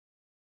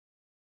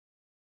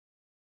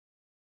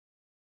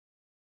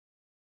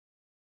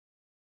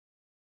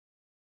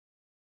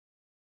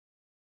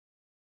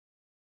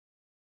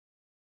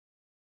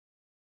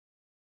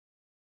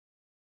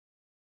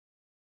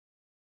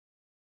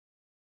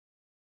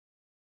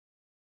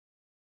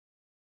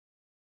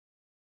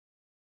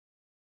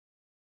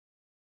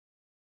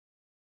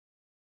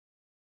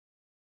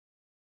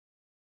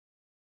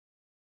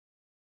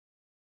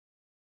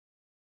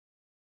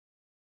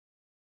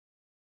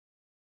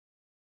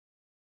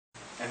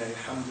أن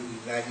الحمد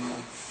لله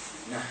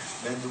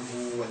نحمده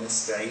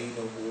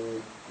ونستعينه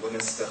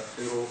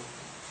ونستغفره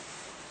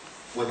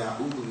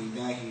ونعوذ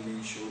بالله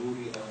من شرور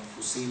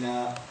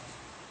أنفسنا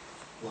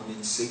ومن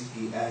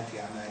سيئات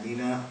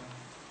أعمالنا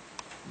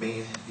من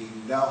يهده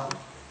الله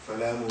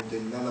فلا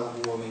مضل له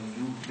ومن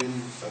يضلل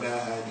فلا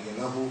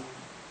هادي له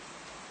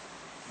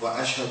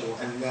وأشهد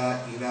أن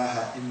لا إله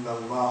إلا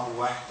الله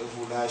وحده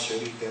لا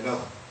شريك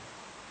له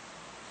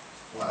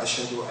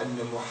وأشهد أن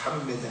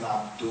محمدا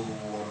عبده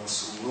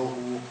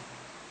ورسوله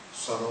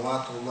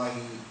صلوات الله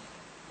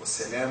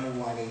وسلامه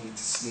عليه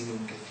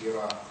تسليما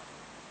كثيرا.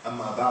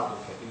 أما بعد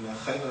فإن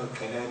خير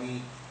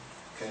الكلام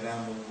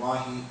كلام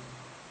الله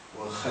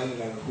وخير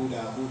الهدى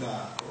هدى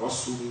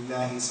رسول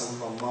الله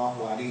صلى الله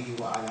عليه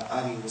وعلى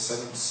آله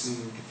وسلم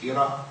تسليما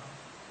كثيرا.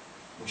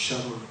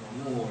 وشر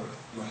الأمور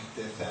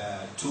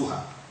محدثاتها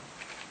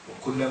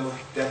وكل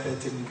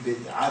محدثة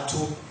بدعة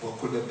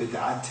وكل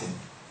بدعة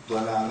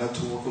ضلالة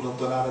وكل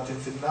ضلالة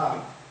في النار.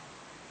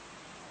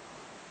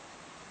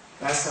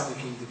 Last time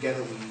we came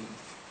together, we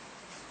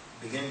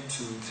began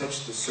to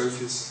touch the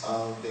surface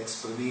of the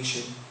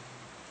explanation.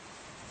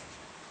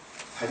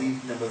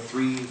 Hadith number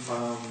 3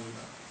 from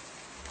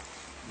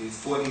the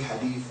 40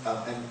 hadith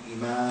of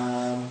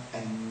Imam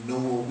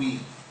Nawawi,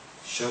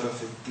 Sharaf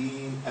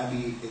al-Din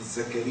Abi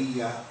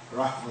Zakariya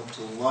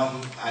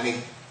Rahmatullahi alayh.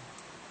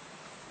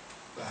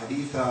 The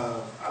hadith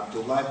of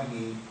Abdullah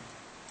ibn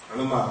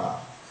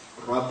Umar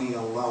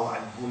radiyallahu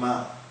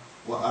anhuma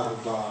wa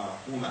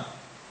ardahuma,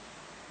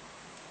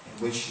 in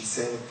which he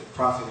said the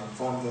Prophet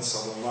informed us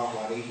sallallahu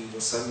alayhi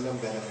wasallam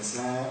that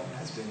Islam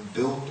has been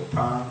built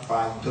upon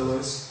 5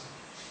 pillars,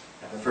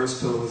 and the first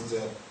pillar was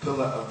the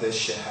pillar of the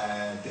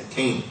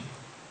Shahadatain.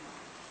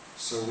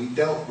 So we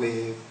dealt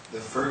with the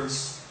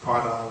first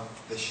part of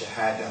the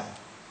Shahada,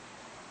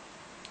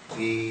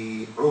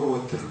 the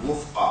Urwat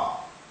al-Wufqa,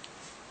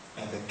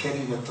 and the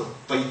Kalimat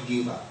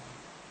al-Tayyiba,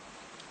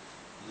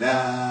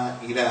 La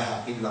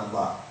ilaha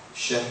illallah,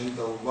 Shahid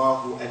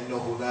Allahu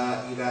annahu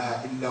la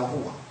ilaha illa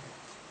huwa,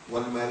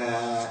 wal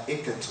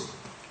malaikatu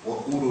wa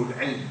ulul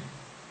ilm,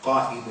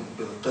 qa'iman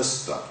bil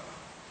qist.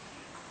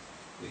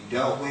 We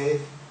dealt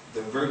with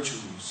the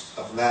virtues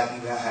of La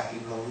ilaha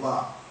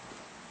illallah.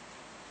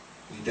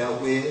 We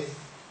dealt with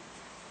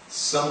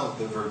some of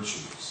the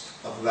virtues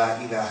of La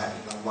ilaha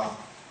illallah.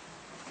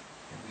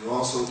 And we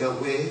also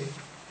dealt with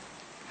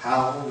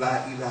how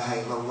La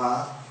ilaha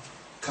illallah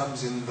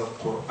comes in the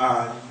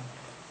Quran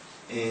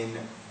in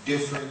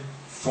different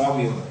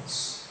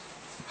formulas.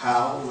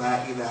 How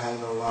La ilaha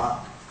illallah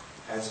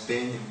has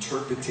been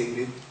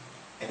interpreted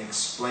and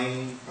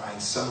explained by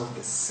some of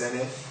the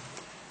Salaf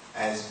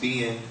as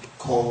being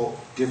called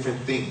different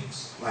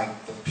things,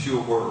 like the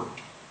pure word,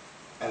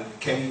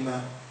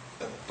 al-kalima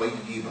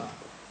al-tayyiba.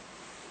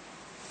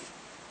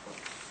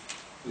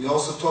 We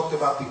also talked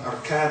about the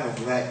arkan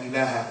of La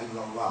ilaha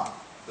illallah,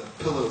 the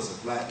pillars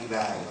of La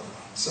ilaha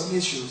illallah, some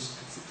issues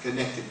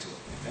connected to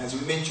it. As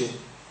we mentioned,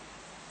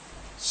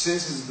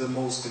 since this is the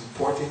most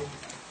important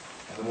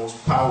and the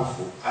most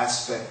powerful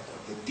aspect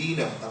of the deen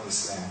of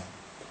Islam,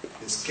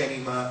 this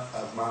kalima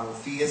of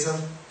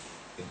monotheism,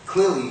 it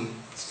clearly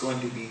is going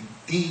to be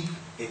deep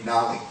in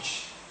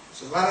knowledge.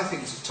 So a lot of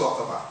things to talk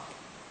about.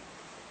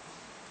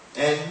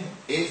 And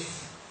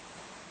if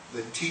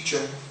the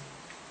teacher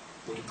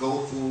would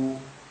go through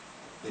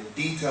the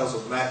details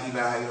of La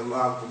ilaha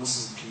illallah of the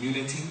Muslim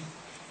community,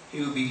 he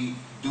would be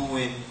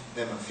doing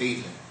them a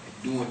favor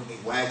and doing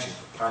a wajib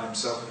upon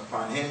himself and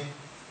upon him,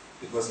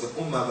 because the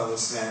Ummah of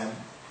Islam,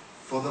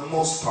 for the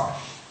most part,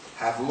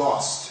 have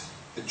lost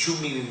the true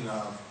meaning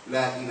of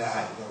La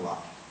ilaha illallah.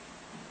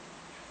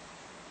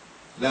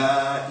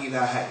 La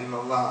ilaha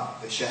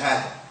illallah, the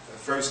Shahada, the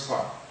first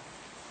part.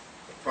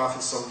 The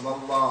Prophet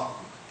sallallahu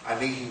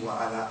alayhi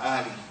wa ala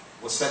alihi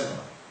wa sallam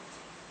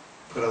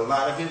put a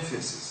lot of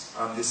emphasis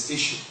on this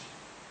issue.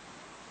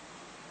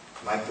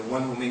 Like the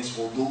one who makes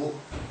wudu,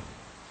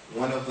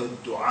 one of the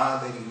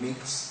dua that he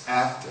makes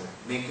after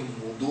making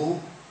wudu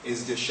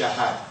is the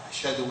Shahada.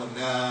 Ashhadu an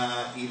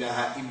la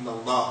ilaha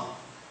illallah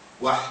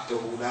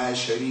wahdahu la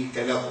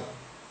sharika lahu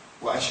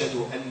wa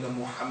ashhadu anna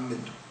Muhammad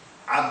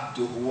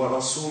abduhu wa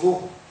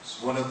rasuluhu. It's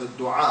one of the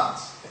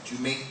du'as that you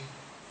make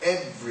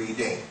every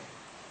day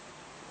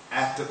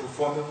after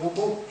performing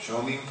wudu,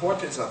 showing the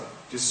importance of it.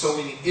 There's so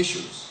many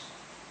issues.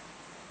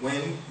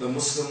 When the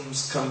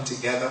Muslims come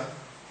together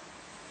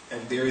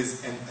and there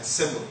is an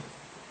assembly,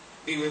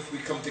 even if we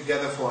come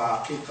together for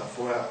our aqiqah,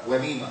 for a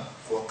walima,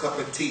 for a cup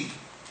of tea,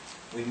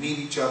 we meet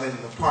each other in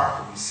the park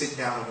and we sit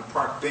down on a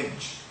park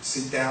bench, we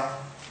sit down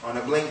on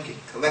a blanket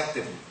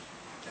collectively,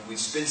 and we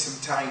spend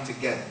some time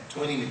together,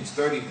 20 minutes,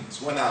 30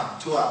 minutes, 1 hour,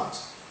 2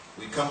 hours.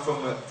 We come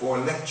for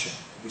a lecture,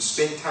 we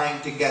spend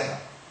time together.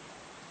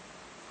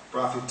 The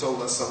Prophet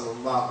told us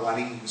sallallahu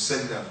alayhi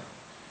wasallam,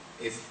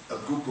 if a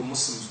group of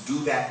Muslims do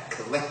that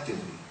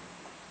collectively,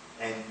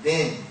 and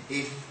then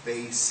if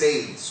they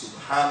say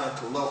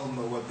Subhanaka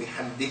Allahumma wa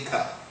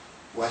bihamdika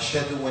wa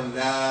ashhadu an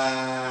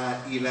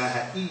la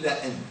ilaha illa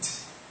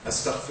ant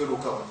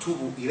astaghfiruka wa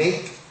atubu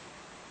ilayk,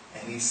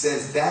 and he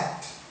says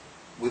that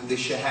with the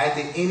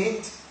shahada in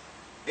it,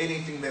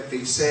 anything that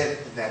they said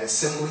in that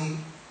assembly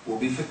will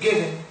be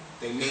forgiven.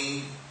 They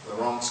made the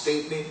wrong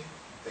statement.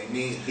 They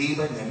made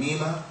ghiba,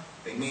 namima.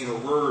 They made a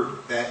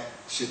word that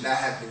should not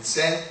have been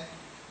said.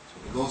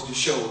 So it goes to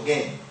show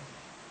again,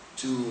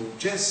 to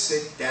just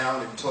sit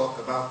down and talk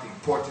about the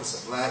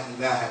importance of La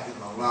ilaha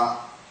illallah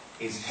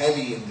is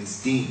heavy in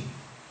this deen.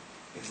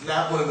 It's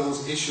not one of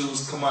those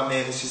issues, come on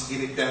man, let's just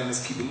get it done,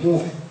 let's keep it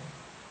moving.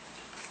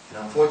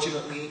 And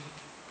unfortunately,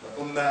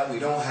 the ummah, we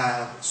don't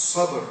have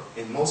sabr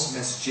in most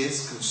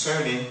masjids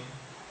concerning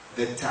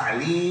the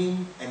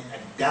ta'aleem and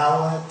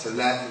ad-dawah to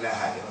La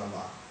ilaha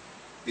illallah.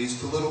 These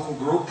political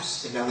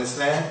groups in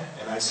Islam,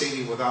 and I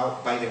say it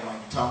without biting my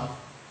tongue,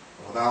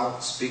 without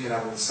speaking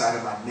out of the side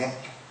of my neck,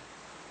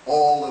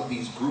 all of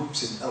these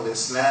groups in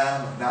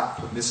Islam are not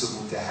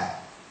permissible to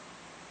have.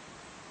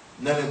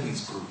 None of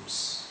these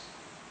groups.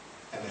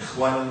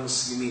 Al-Ikhwan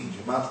al-Muslimin,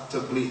 Jamaat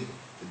al-Tabligh,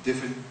 the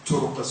different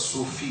Turuq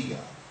al-Sufiyya,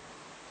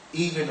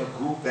 even a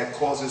group that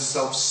calls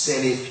itself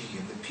Salafi,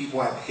 and the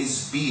people have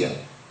Hizbiyya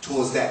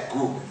towards that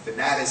group, and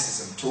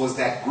fanaticism towards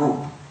that group,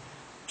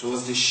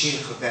 towards the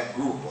sheikh of that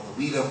group, or the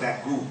leader of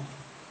that group.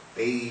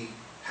 They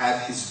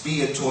have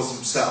Hizbiyya towards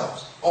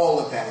themselves. All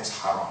of that is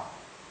haram.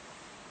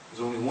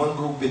 There's only one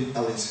group in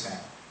Islam,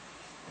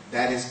 and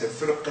that is the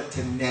Firqat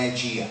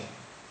al-Najiyah.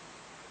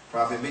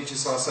 Prophet mentioned,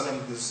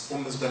 sallallahu this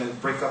ummah is going to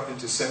break up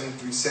into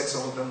 73 sects.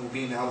 All of them will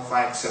be in the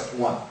hellfire except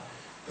one.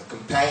 The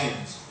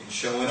companions, in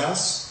showing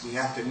us, we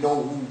have to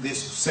know who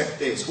this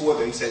sect is. Who are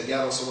they? He said,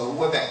 Ya Rasulullah,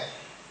 who are they?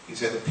 He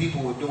said, the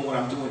people who are doing what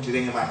I'm doing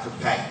today are my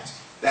companions.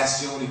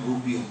 That's the only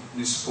group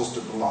we're supposed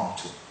to belong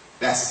to.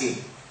 That's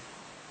it.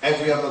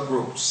 Every other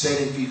group,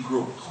 Salafi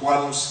group,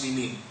 Ikhwan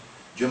Muslimin,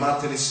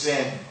 Jamaat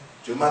al-Islam,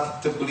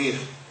 Jamaat al-Tabligh,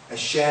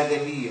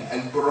 al-Shadaliyya,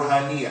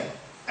 al-Burhaniyya,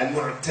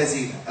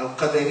 al-Mu'tazila,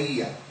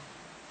 al-Qadariyya,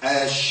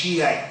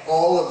 Shia,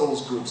 all of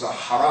those groups are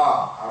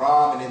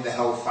haram and in the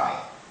hellfire.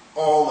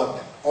 All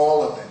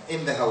of them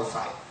in the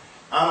hellfire.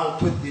 I don't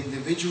put the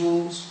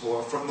individuals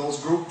or from those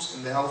groups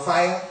in the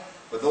hellfire,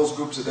 but those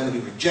groups are going to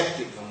be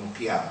rejected from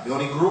Qiyamah. The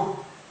only group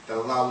that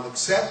Allah will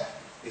accept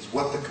is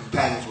what the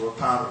companions were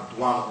upon,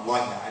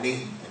 Ridwanullahi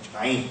alayhim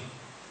ajma'in.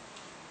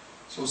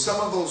 So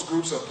some of those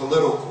groups are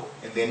political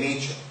in their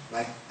nature,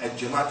 like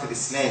Jamaat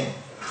al-Islam,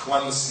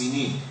 Ikhwan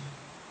Muslimin.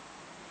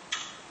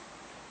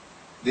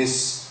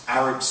 This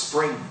Arab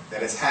Spring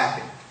that has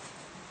happened,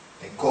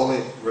 they call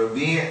it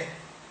Rabi'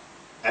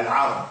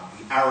 al-Arab,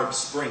 the Arab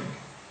Spring,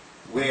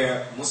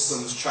 where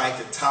Muslims tried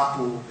to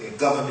topple their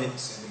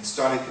governments and they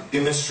started to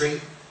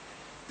demonstrate.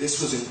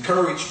 This was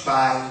encouraged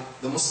by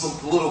the Muslim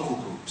political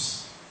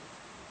groups.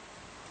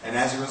 And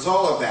as a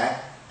result of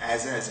that,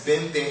 as has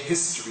been their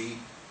history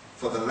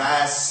for the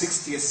last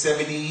 60 or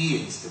 70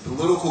 years, the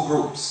political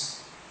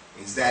groups,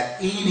 is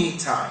that any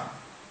time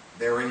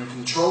they're in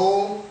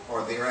control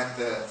or they're at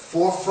the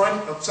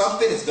forefront of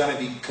something, it's going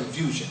to be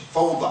confusion,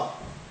 fold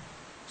up.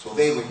 So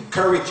they were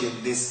encouraging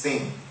this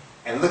thing.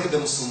 And look at the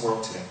Muslim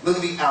world today. Look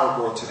at the Arab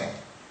world today.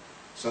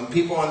 Some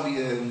people on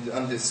the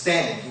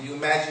understanding. Can you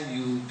imagine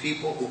you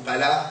people,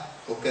 uqala,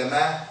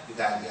 hukama, you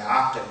got your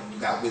aql and you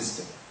got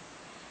wisdom.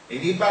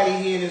 Anybody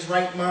here in his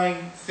right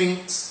mind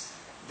thinks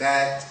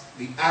that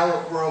the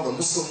Arab world, the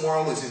Muslim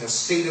world is in a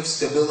state of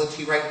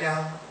stability right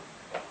now?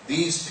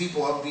 These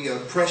people of the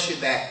oppression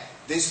that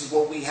this is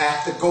what we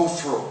have to go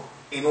through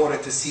in order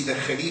to see the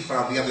Khalifa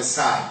on the other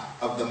side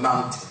of the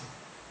mountain.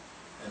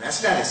 And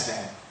that's not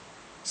Islam.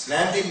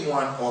 Islam didn't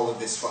want all of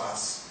this for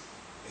us.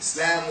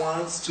 Islam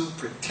wants to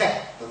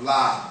protect the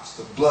lives,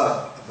 the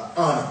blood, and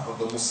the honor of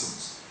the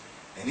Muslims.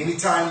 And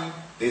anytime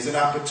there's an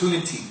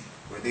opportunity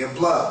where their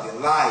blood, their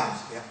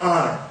lives, their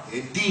honor,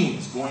 their deen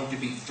is going to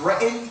be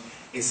threatened,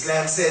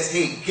 Islam says,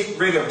 hey, get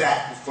rid of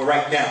that for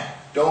right now.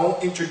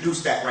 Don't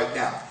introduce that right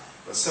now.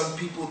 But some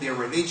people, their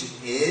religion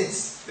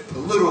is the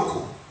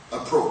political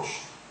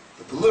approach.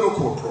 The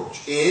political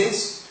approach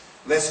is,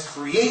 let's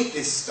create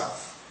this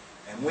stuff.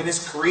 And when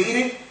it's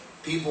created,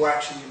 people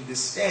actually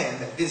understand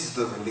that this is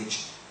the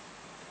religion.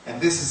 And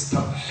this is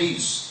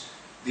tamhis,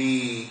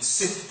 the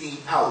sifting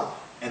out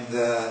and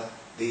the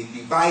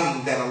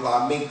dividing that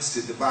Allah makes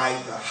to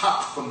divide the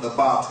haq from the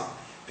batil.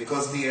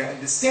 Because their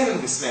understanding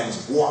of Islam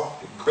is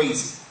warped and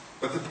crazy.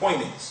 But the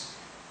point is,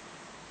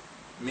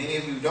 many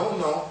of you don't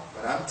know,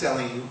 but I'm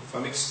telling you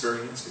from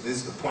experience, and this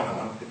is the point I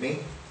wanted to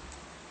make,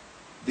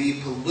 the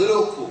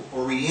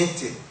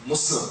political-oriented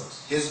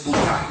Muslims, Hizbut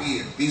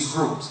Tahrir, these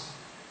groups,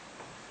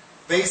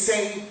 they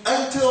say,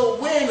 until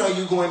when are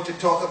you going to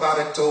talk about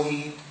a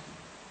Tawheed?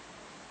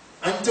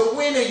 Until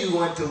when are you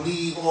going to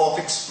leave off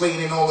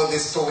explaining all of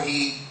this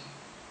Tawheed?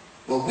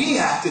 What we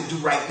have to do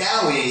right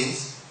now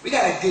is, we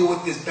got to deal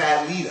with this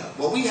bad leader.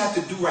 What we have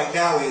to do right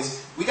now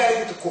is, we got to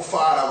get the kuffar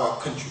out of our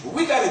country. What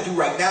we got to do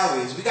right now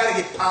is, we got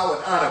to get power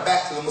and honor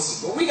back to the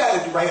Muslims. What we got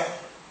to do right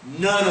now,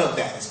 none of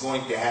that is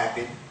going to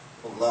happen,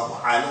 Allahu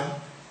Alam,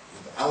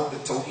 without the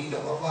Tawheed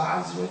of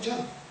Allah Azza wa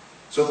Jalla.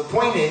 So the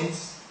point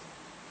is,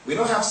 we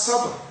don't have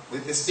sabr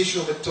with this issue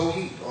of the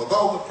Tawheed.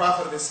 Although the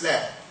Prophet of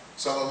Islam,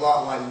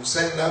 sallallahu alayhi wa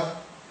sallam,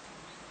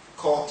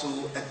 called to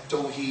a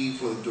Tawheed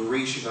for the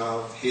duration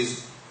of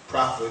his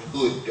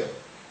prophethood.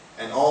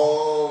 and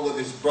all of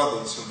his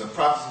brothers from the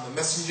prophets and the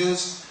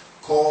messengers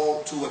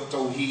called to a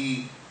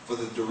tawheed for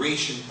the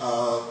duration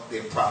of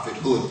their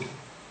prophethood.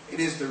 It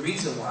is the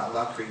reason why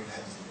Allah created the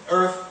heavens and the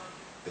earth,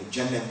 the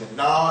Jannah and the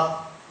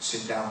Nar,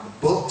 sent down the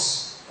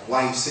books, and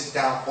why he sent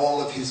down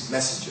all of his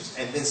messengers.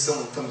 And then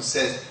someone comes and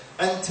says,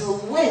 until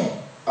when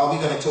are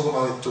we going to talk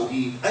about the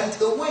tawheed?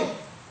 Until when?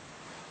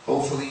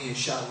 Hopefully,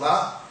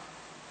 inshallah,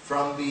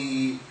 from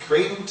the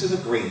cradle to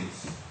the grave.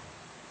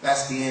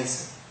 That's the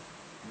answer.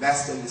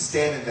 That's the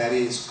understanding that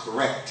is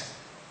correct.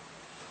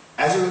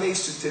 As it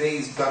relates to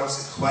today's Dars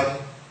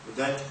al-Khwari, we're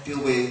going to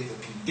deal with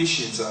the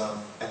conditions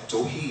of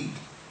at-Tawheed,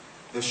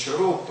 the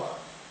shuruta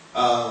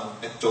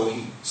of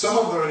at-Tawheed. Some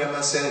of the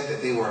ulama said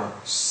that they were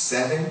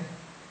 7,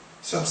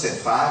 some said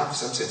 5,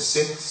 some said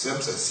 6,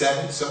 some said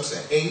 7, some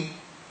said 8,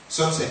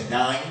 some said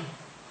 9.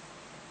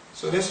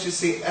 So let's just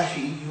say,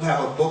 you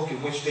have a book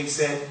in which they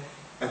said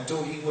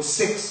at-Tawheed was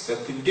 6, the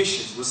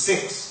conditions were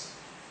 6.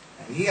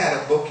 And he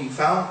had a book he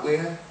found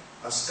where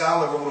a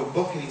scholar wrote a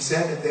book and he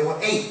said that there were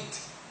 8.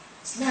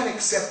 It's not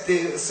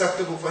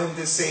acceptable for him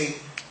to say,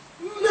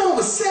 no,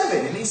 it's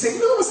 7. And he said,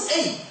 no, it's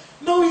 8.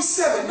 No, it's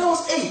 7. No,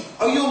 it's 8.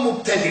 Oh, you're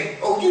mubtadi'.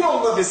 Oh, you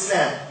don't love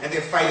Islam. And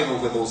they're fighting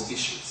over those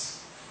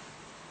issues.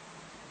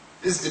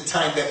 This is the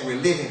time that we're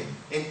living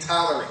in.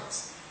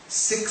 Intolerance.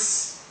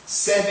 6,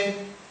 7,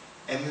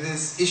 and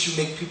this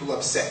issue makes people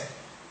upset.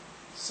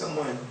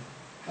 Someone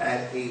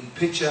had a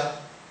picture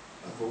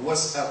of a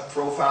WhatsApp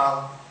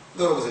profile. I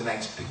thought it was a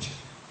nice picture.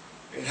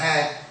 It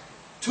had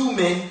 2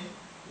 men,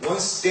 one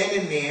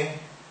standing there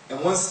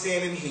and one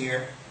standing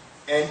here.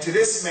 And to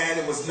this man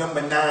it was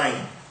number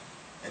 9.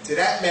 And to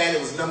that man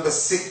it was number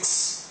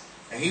 6.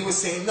 And he was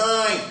saying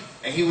 9.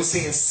 And he was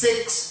saying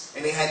 6.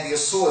 And they had their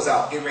swords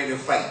out getting ready to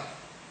fight.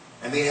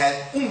 And they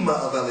had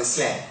Ummah of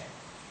al-Islam.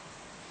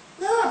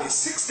 No, it's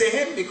 6 to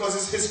him because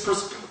it's his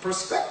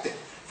perspective.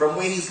 From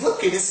where he's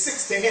looking, it's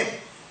 6 to him.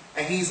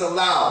 And he's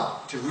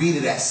allowed to read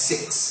it as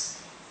 6.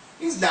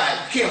 He's not,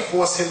 you can't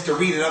force him to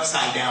read it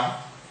upside down.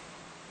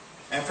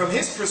 And from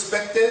his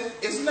perspective,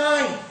 it's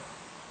 9.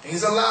 And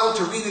he's allowed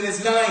to read it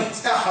as 9.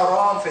 It's not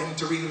haram for him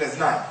to read it as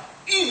 9.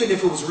 Even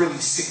if it was really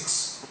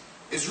 6.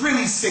 It's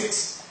really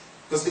 6.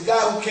 Because the guy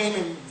who came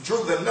and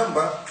drew the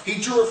number,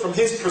 he drew it from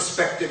his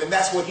perspective, and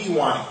that's what he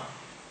wanted.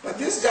 But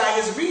this guy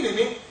is reading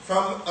it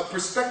from a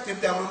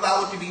perspective that would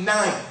allow it to be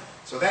 9.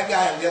 So that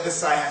guy on the other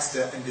side has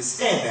to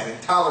understand that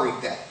and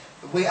tolerate that.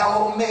 The way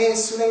our Ummah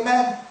is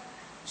Sulaiman.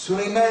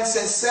 Sulaiman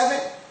said 7.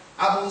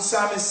 Abu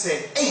Usamah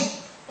said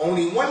 8.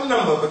 Only one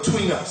number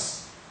between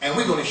us. And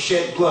we're going to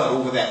shed blood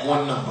over that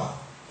one number.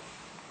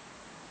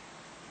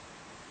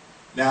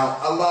 Now,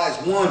 Allah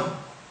is 1.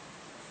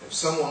 If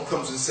someone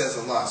comes and says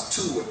Allah is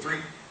 2 or 3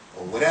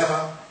 or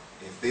whatever,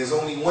 if there's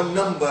only one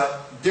number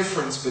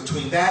difference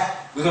between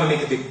that, we're going to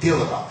make a big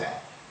deal about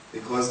that.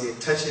 Because they're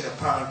touching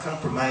upon and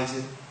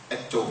compromising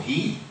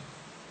at-Tawheed.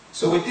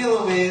 So we're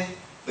dealing with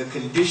the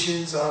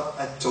conditions of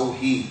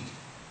at-Tawheed.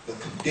 The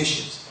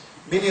conditions.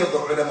 Many of the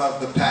ulama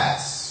of the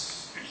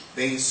past,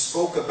 they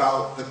spoke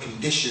about the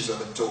conditions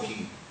of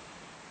at-Tawheed.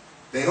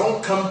 They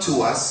don't come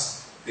to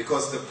us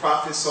because the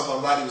Prophet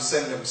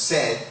ﷺ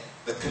said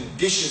the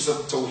conditions of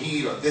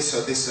Tawheed are this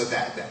or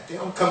that. They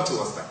don't come to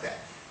us like that.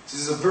 This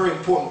is a very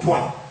important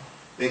point.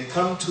 They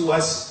come to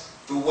us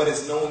through what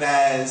is known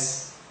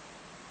as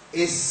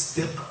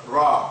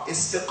istiqra.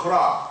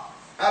 Istiqra.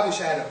 I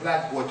wish I had a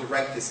blackboard to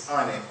write this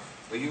on it,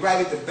 but you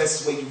write it the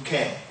best way you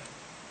can.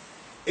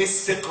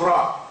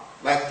 Istiqra,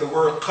 like the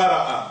word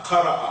qara'a,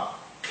 qara'a,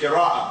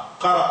 qira'a,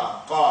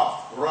 qara'a,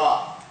 qaf,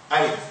 ra,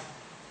 alif.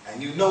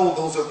 And you know,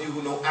 those of you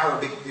who know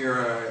Arabic, there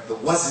are the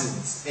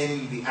wazns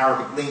in the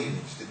Arabic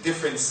language, the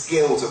different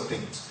scales of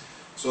things.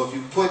 So if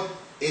you put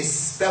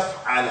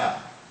istaf'ala,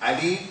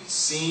 alif,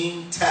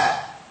 sin,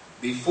 ta,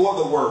 before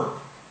the word,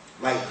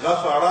 like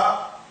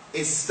ghafara,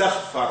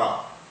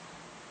 istaghfara.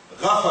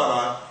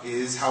 Ghafara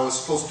is how it's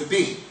supposed to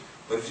be.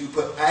 But if you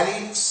put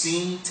alif,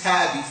 sin,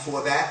 ta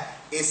before that,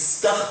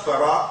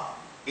 istaghfara,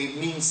 it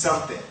means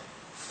something.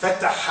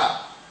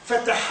 Fataha,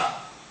 fataha,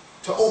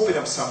 to open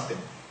up something.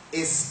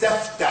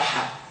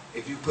 Istaftaha.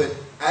 If you put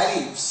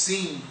alif,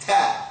 sin,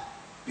 ta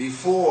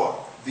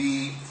before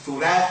the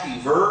thulathi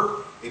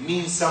verb, it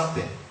means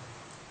something.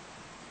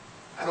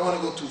 I don't want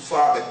to go too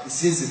far, but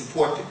this is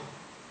important.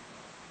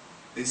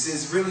 This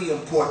is really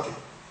important.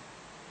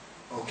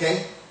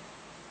 Okay?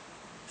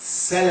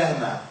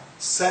 Salama.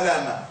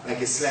 Salama.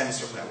 Like Islam is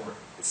from that word.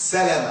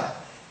 Salama.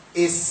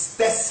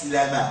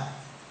 Istaslama.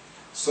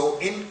 So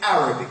in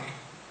Arabic,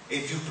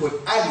 if you put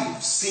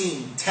alif,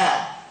 sin,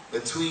 ta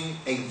between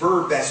a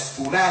verb that's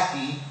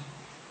thulathi,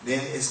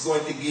 then it's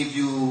going to give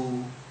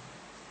you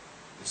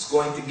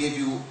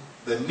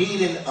the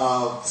meaning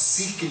of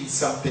seeking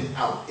something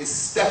out.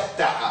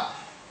 Istaftaha.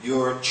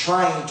 You're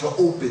trying to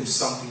open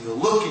something. You're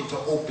looking to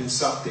open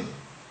something.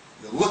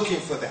 You're looking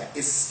for that.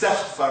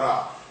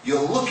 Istaghfara.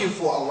 You're looking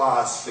for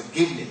Allah's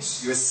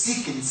forgiveness. You're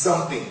seeking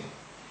something.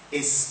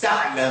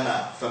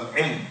 Ista'lama, from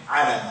ilm,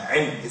 alama,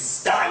 ilm.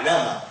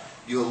 Ista'lama.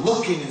 You're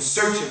looking and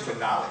searching for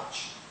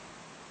knowledge.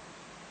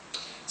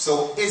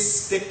 So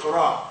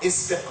istiqra,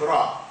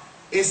 istiqra.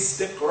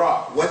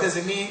 Istiqra. What does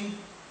it mean?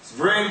 It's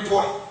very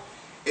important.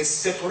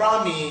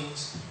 Istiqra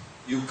means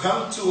you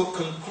come to a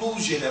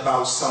conclusion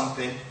about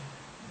something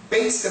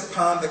based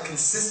upon the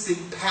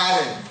consistent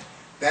pattern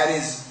that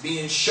is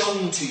being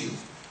shown to you.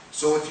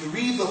 So if you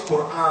read the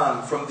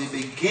Quran from the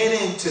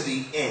beginning to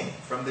the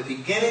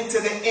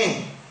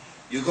end,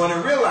 you're going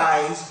to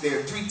realize there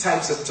are three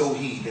types of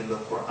Tawheed in the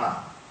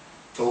Quran.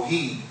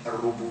 Tawheed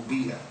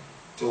al-Rububiyyah,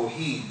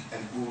 Tawheed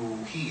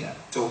al-Uluhiyyah,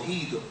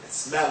 Tawheed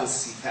al-Asma'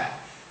 wa-Sifat.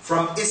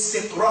 From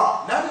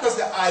Istiqra, not because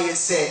the ayah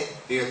said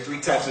there are three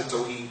types of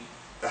Tawheed,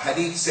 the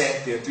Hadith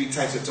said there are three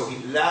types of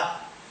Tawheed. La.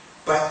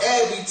 But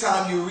every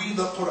time you read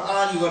the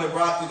Quran, you're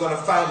going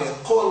to find it.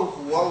 Qul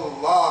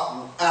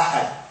huwallahu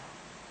ahad.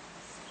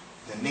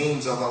 The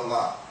names of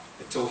Allah,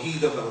 the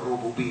Tawheed of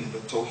al-Rububiyyah, the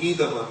Tawheed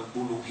of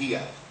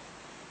al-Uluhiyyah.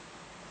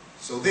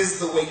 So this is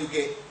the way you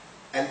get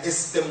an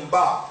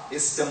istinbat.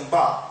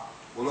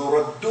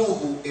 وَلَوْ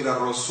رَدُّوهُ إِلَى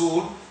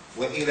الرَّسُولِ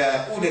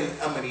وَإِلَى أُولِي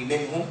الْأَمْرِ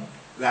مِنْهُمْ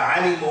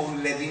لَعَلِمُهُ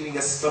الَّذِينَ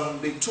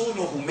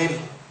يَسْتَنبِطُونَهُ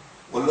مِنْهُمْ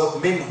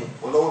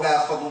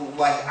وَلَوْلَا فَضْلُ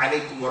اللَّهِ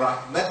عَلَيْكُمْ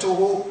وَرَحْمَتُهُ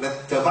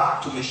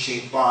لَاتَّبَعْتُمُ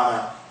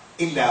الشَّيْطَانَ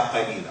إِلَّا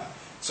قَلِيلًا.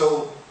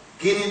 So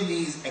getting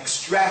these,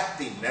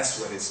 extracting,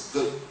 that's what is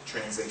good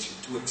translation,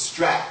 to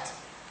extract.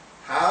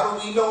 How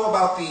do we know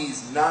about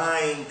these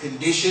 9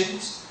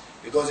 conditions?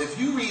 Because if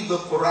you read the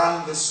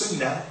Quran and the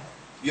Sunnah,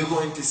 you're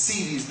going to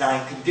see these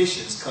 9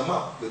 conditions come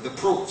up with the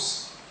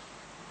proofs.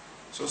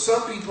 So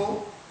some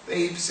people,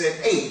 they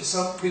said 8,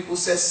 some people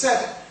said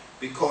 7,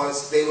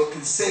 because they will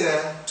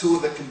consider 2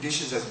 of the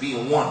conditions as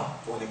being 1,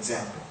 for an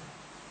example.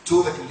 2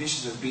 of the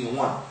conditions as being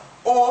 1.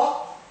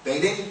 Or they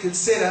didn't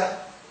consider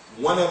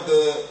one of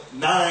the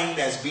 9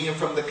 as being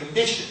from the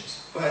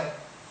conditions, but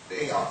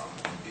they are from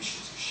the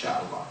conditions,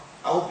 inshallah.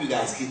 I hope you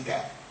guys get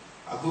that.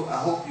 I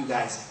hope you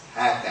guys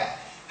have that.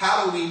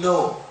 How do we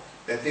know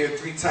that there are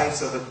 3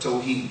 types of a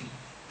Tawheed?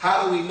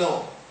 How do we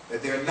know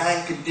that there are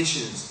 9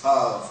 conditions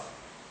of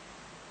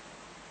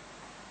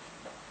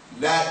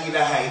La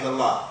ilaha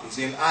illallah? Is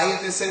there an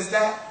ayat that says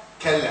that?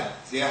 Kalla.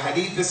 Is there a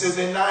hadith that says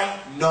there are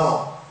 9?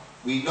 No.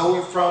 We know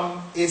it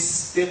from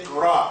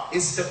Istiqra.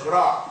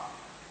 Istiqra.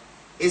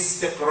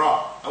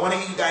 Istiqra. I want to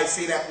hear you guys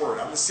say that word.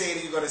 I'm going to say it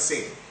and you're going to say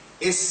it.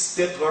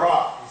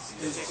 Istiqra.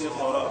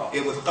 Istiqra.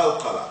 It was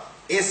qalqala.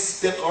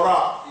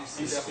 Istiqra.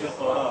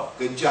 Istiqra.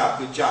 Good job,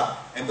 good job.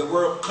 And the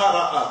word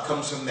qara'a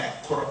comes from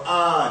that.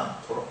 Quran,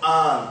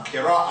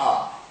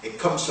 qira'a. It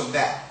comes from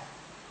that.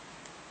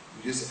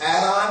 You just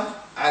add on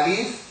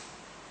alif,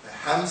 the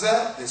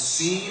hamza, the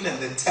sin, and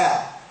the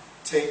ta.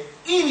 Take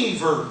any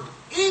verb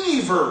in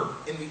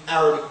the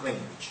Arabic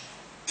language.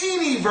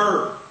 Any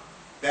verb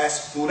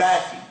that's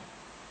thulathi.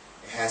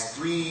 It has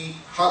 3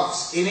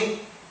 harfs in it.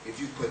 If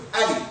you put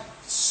alif,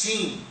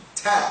 sin,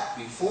 ta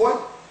before it,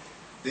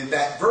 then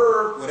that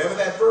verb, whatever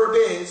that verb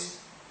is,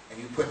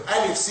 and you put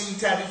alif, sin,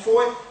 ta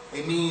before it,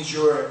 it means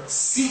you're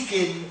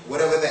seeking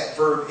whatever that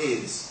verb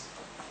is.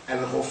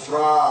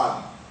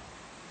 Al-Ghufran.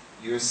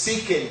 You're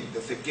seeking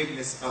the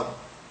forgiveness of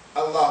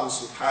Allah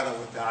subhanahu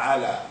wa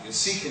ta'ala. You're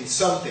seeking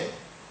something.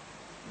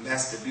 And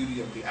that's the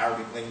beauty of the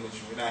Arabic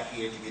language. We're not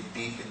here to get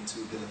deep into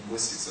the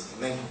linguistics of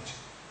the language.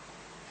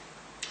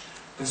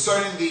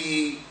 Concerning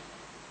the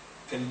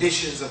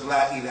conditions of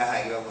La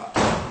ilaha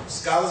illallah,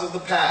 scholars of the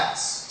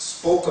past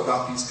spoke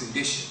about these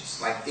conditions,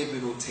 like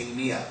Ibn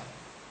Taymiyyah,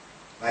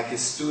 like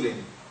his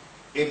student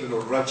Ibn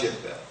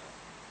Rajab,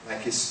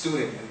 like his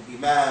student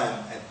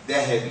Imam At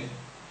Thahabi,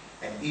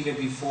 and even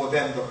before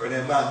them the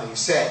ulama, they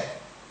said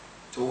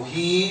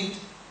Tawheed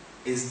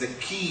is the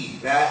key.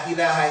 La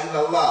ilaha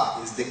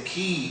illallah is the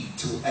key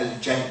to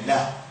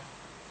Al-Jannah.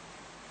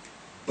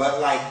 But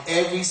like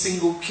every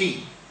single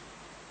key,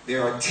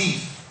 there are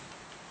teeth.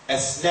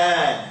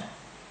 Asnan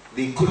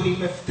li kulli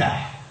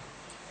miftah.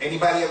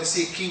 Anybody ever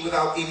see a key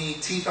without any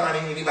teeth on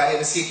it? Anybody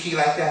ever see a key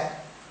like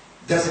that?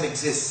 Doesn't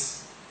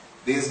exist.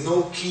 There's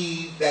no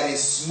key that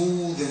is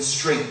smooth and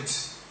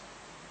straight.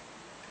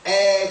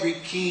 Every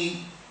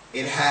key,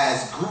 it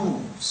has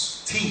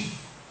grooves, teeth,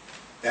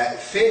 that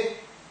fit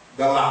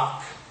the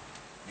lock.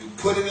 You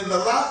put it in the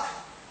lock,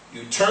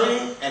 you turn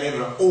it, and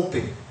it'll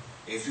open.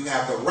 If you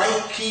have the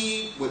right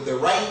key with the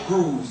right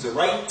grooves, the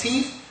right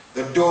teeth,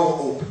 the door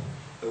will open.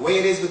 The way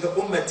it is with the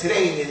ummah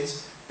today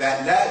is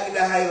that La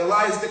ilaha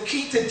illallah is the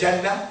key to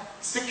Jannah.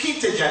 It's the key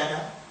to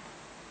Jannah.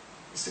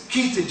 It's the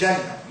key to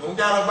Jannah, no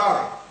doubt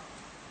about it.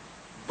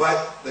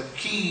 But the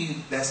key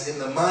that's in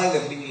the mind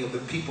of many of the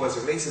people as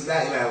it relates to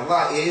La ilaha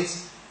illallah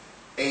is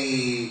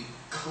a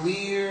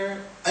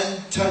clear,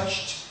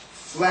 untouched,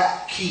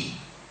 flat key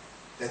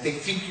that they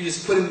think you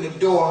just put in the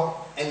door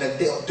and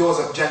the doors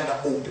of Jannah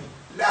open.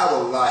 La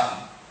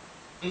wallahi.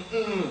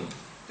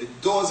 The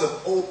doors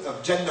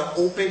of Jannah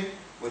open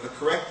with a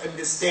correct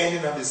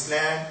understanding of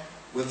Islam,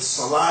 with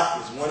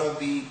salat is one of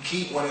the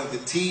key, one of the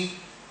teeth,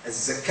 as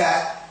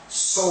zakat,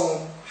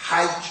 Sawm,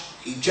 Hajj,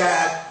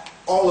 Hijab,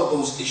 all of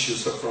those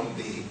issues are from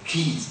the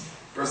keys.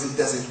 Person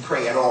doesn't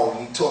pray at all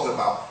when you talk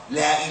about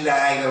La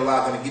ilaha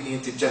illallah going to get me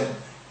into Jannah.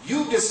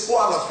 You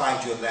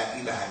disqualified your La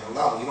ilaha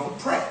illallah when you don't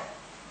pray.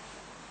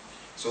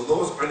 So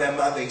those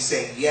ulama, they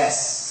say,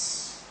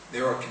 yes,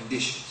 there are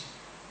conditions.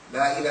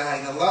 La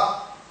ilaha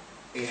illallah,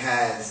 it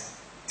has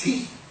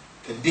teeth,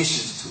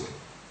 conditions to it.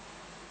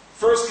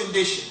 First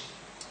condition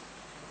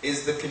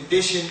is the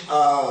condition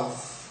of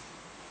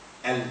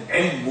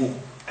al-ilmu.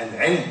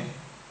 Al-ilm.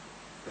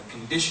 The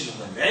condition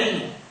of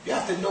al-ilmu. You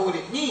have to know what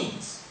it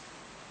means.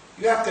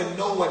 You have to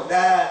know what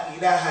La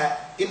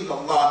ilaha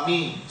illallah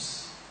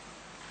means.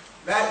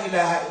 La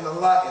ilaha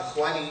illallah,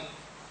 ikhwani.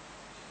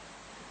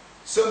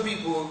 Some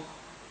people,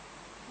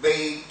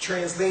 they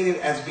translate it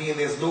as being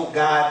there's no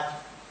God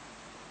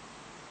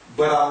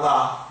but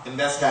Allah, and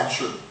that's not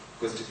true.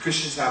 Because the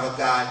Christians have a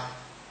God,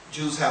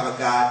 Jews have a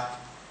God,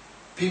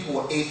 people who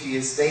are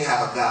atheists, they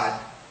have a God,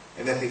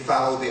 and that they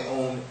follow their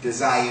own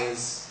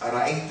desires.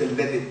 أَرَأَيْتَ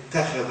الَّذِي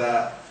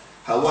اتَّخَذَ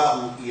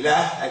هَوَاهُ إِلَهًا.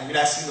 Have you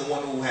not seen the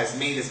one who has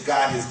made his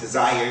God his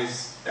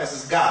desires? That's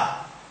his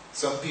God.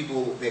 Some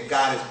people, their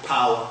God is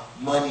power,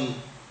 money.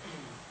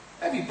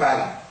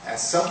 Everybody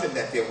has something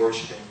that they're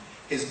worshiping.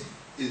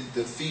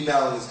 The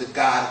female is the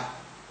God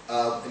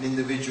of an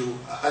individual,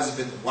 a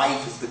husband, the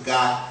wife is the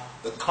God,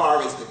 the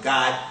car is the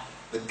God.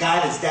 The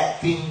God is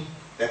that thing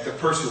that the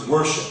person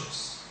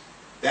worships.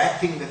 That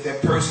thing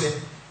that person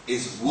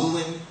is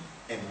willing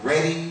and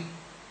ready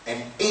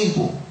and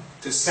able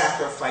to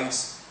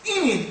sacrifice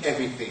any and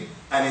everything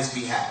on his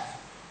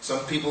behalf.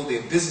 Some people,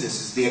 their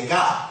business is their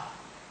God.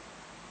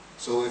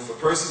 So if a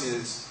person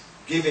is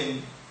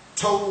giving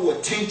total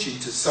attention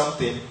to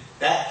something,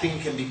 that thing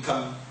can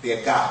become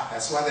their God.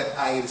 That's why that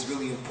ayah is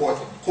really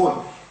important.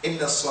 قُلْ إِنَّ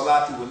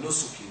الصَّلَاةِ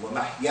وَالنُّسُكِ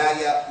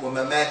وَمَحْيَايَ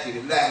وَمَمَاتِي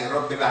لِلَّهِ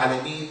رَبِّ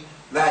الْعَالَمِينَ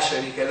لَا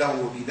شَرِيكَ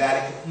لَهُ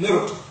وَبِذَلِكَ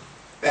أُمِرْتُ.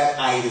 That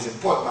ayah is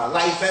important. My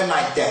life and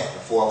my death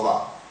before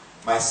Allah.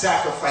 My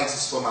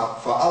sacrifices for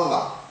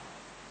Allah.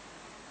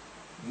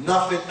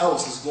 Nothing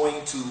else is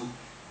going to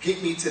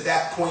get me to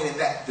that point and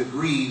that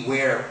degree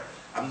where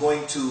I'm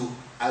going to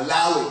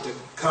allow it to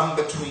come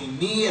between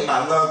me and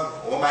my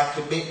love or my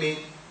commitment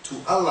to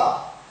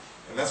Allah.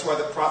 And that's why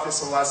the Prophet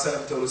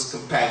ﷺ told his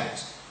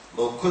companions,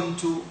 لو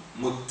كنت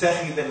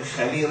متخذا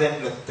خليلا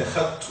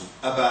لاتخذت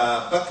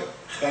أبا بكر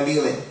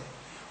خليلا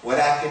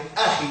ولكن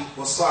أخي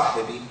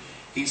وصاحبي.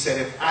 He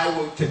said, if I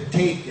were to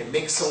take and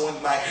make someone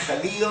my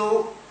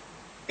Khalil,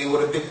 it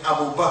would have been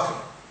Abu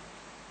Bakr.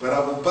 But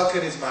Abu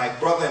Bakr is my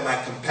brother and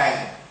my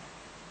companion.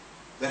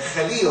 The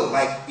Khalil,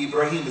 like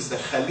Ibrahim, is the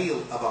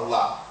Khalil of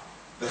Allah.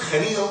 The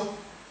Khalil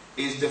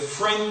is the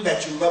friend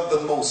that you love the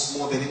most,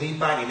 more than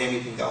anybody and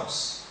anything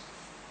else.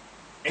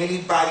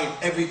 Anybody and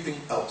everything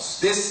else.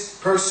 This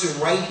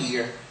person right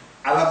here,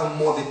 I love him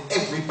more than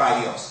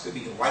everybody else. Could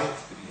be your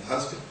wife, could be your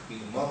husband, could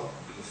be your mother,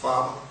 could be your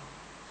father,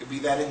 could be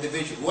that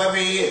individual. Whoever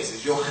he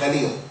is your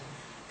Khalil.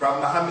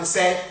 Prophet Muhammad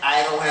said,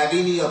 I don't have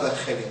any other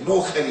Khalil.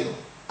 No Khalil.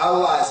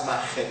 Allah is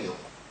my Khalil.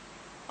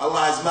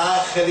 Allah is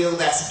my Khalil,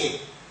 that's it.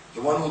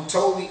 The one who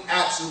totally,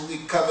 absolutely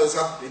covers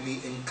up and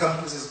he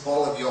encompasses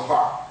all of your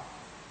heart.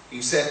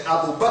 He said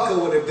Abu Bakr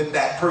would have been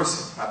that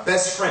person. My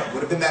best friend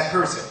would have been that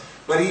person.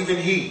 But even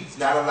he is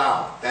not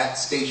allowed that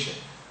station.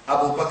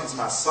 Abu Bakr is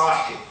my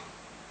sahib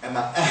and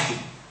my ahi,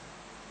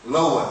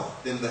 lower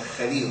than the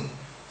Khalil.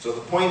 So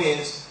the point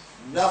is,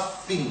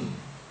 nothing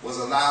was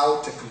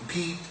allowed to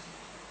compete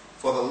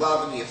for the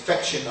love and the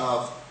affection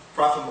of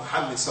Prophet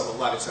Muhammad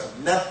sallallahu alaihi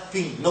wasallam.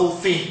 Nothing, no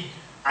thing.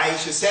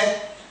 Aisha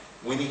said,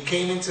 when he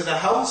came into the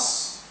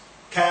house,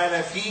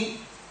 kana fi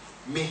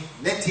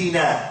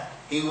mihnatina.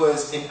 He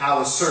was in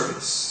our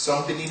service.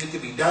 Something needed to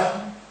be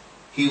done,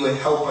 he would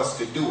help us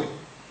to do it.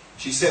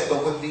 She said,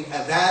 but when the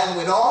adhan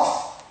went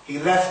off, he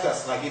left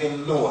us like he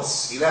didn't know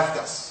us. He left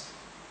us.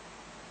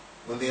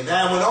 When the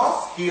adhan went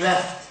off, he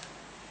left.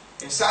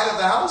 Inside of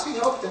the house, he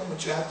helped them,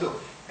 what you have to.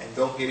 And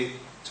don't get it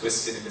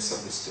twisted and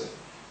misunderstood.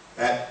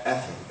 That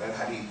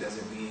hadith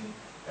doesn't mean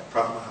that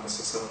Prophet Muhammad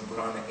sallallahu alaihi wasallam put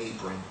on an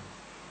apron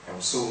and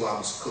Rasulullah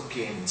was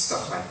cooking and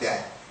stuff like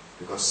that.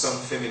 Because some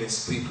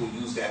feminist people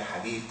use that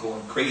hadith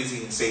going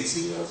crazy and say,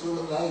 see,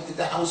 Rasulullah did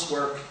the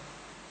housework.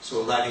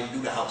 So Allah didn't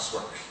do the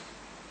housework.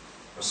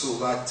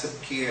 Rasulullah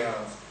took care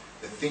of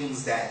the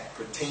things that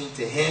pertain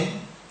to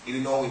him. He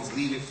didn't always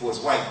leave it for his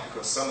wife.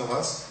 Because some of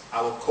us,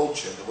 our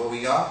culture, the way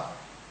we are,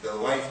 the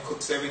wife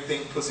cooks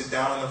everything, puts it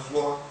down on the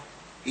floor.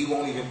 He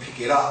won't even pick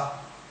it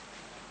up.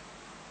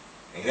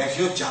 And that's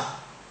your job.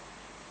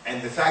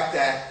 And the fact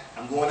that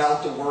I'm going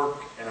out to work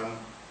and I'm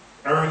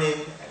earning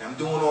and I'm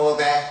doing all of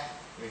that,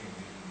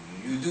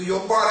 you do your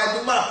part, I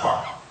do my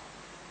part.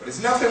 But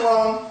there's nothing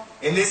wrong.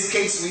 In this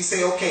case, we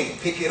say, okay,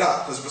 pick it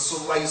up. Because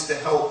Rasulullah used to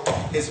help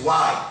his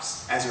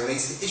wives as it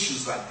relates to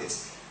issues like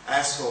this.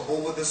 Ask for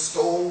over the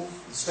stove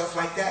and stuff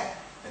like that.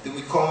 And then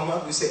we call them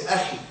up, we say,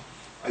 Ahi,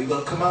 are you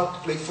going to come out to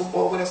play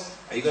football with us?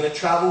 Are you going to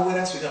travel with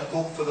us? We're going to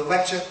go for the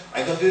lecture? Are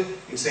you going to do it?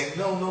 You say,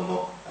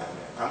 no.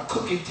 I'm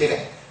cooking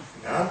today.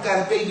 I've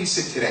got to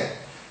babysit today.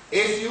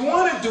 If you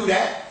want to do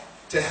that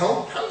to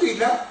help,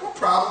 alhamdulillah, no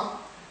problem.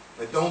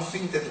 But don't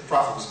think that the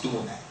Prophet was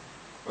doing that.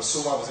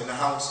 Rasulullah was in the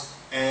house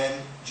and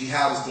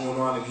jihad was going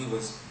on and he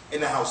was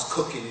in the house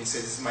cooking. He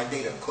said, this is my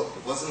day to cook.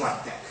 It wasn't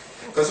like that.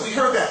 Because we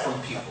heard that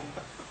from people.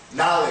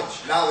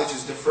 Knowledge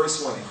is the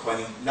first one,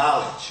 ikhwani.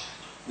 Knowledge.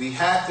 We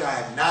have to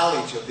have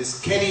knowledge of this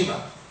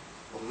kalima.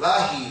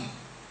 Wallahi,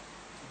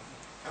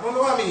 I don't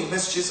know how many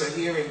masjids are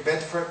here in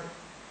Bedford,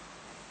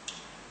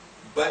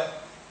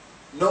 but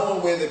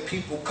knowing where the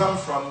people come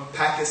from,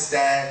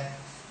 Pakistan,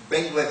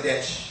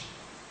 Bangladesh,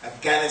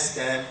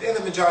 Afghanistan, they're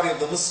the majority of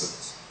the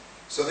Muslims.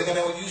 So they're going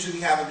to usually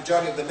have a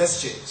majority of the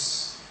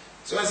masjids.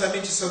 So as I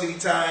mentioned so many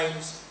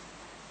times,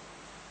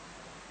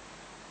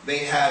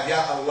 they have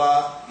Ya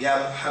Allah, Ya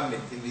Muhammad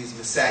in these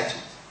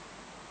masajid.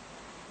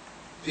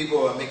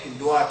 People are making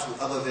dua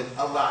to other than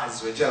Allah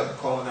Azza wa Jal,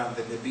 calling on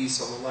the Nabi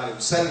Sallallahu Alaihi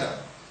Wasallam.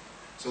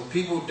 So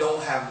people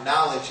don't have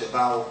knowledge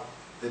about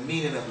the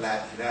meaning of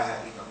La ilaha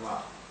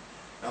illallah.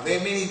 Now there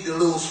are many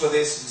delils for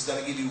this. It's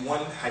going to give you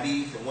one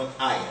hadith and one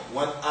ayah.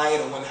 One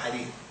ayah and one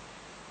hadith.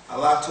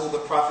 Allah told the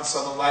Prophet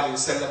Sallallahu Alaihi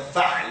Wasallam,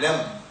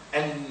 فَعْلَمْ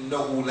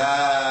أَنَّهُ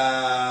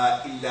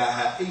لَا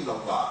إِلَّهَ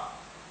إِلَّا اللَّهِ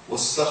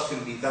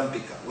وَاسْتَغْفِرْ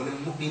لِذَنْبِكَ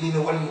وَلِلْمُؤْمِنِينَ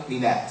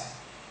وَالْمُؤْمِنَاتِ.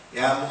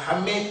 Ya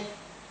Muhammad,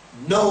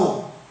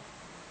 know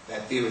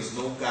that there is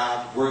no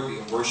God worthy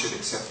of worship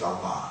except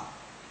Allah.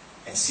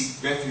 And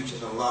seek refuge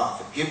in Allah,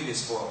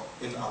 forgiveness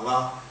in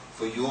Allah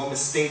for your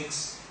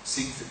mistakes.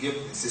 Seek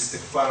forgiveness,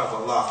 istighfar of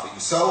Allah for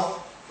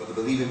yourself, for the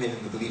believing men and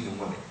the believing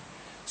women.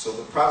 So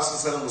the Prophet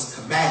ﷺ was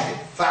commanded,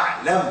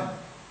 فَعْلَمْ,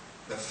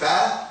 the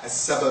fa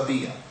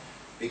as-sababiyah.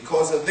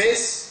 Because of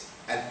this,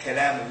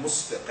 al-kalam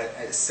al-musbiq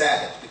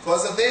al-sabit.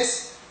 Because of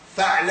this,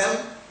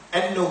 فَعْلَمْ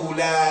أَنَّهُ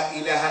لَا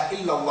إِلَهَ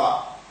إِلَّا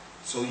اللَّهِ.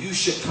 So you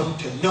should come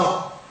to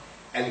know.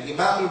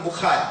 Al-Imam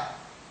al-Bukhari,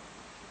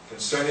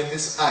 concerning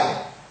this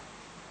ayah,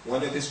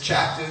 one of his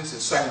chapters in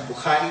Sahih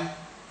Bukhari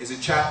is a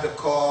chapter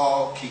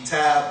called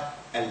Kitab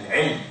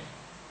al-Ilm.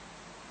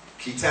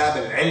 Kitab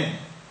al-Ilm.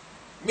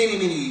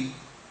 Many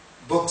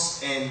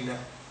books in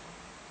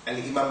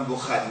Al-Imam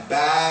Bukhari.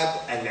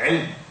 Bab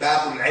al-Ilm.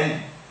 Bab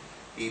al-Ilm.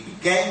 He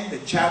began the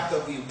chapter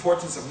of the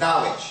importance of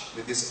knowledge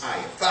with this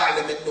ayah.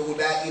 فَعْلَمْ أَنَّهُ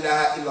لَا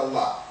إِلَهَ إِلَّا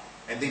اللَّهِ.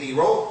 And then he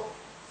wrote,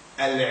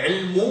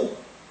 Al-Ilmu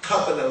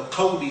قَبْلَ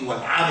الْقَوْلِ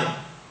وَالْعَمَلِ.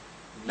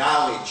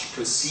 Knowledge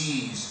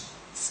precedes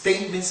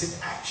statements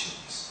and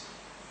actions.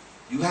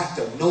 You have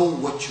to know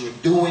what you're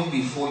doing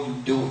before you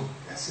do it.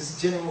 That's his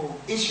general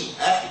issue,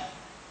 actually.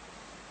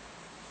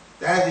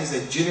 That is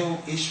a general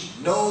issue.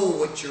 Know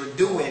what you're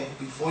doing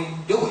before you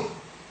do it.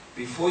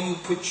 Before you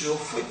put your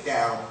foot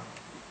down,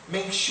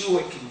 make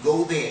sure it can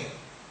go there.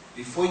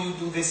 Before you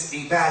do this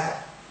ibadah.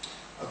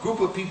 A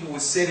group of people were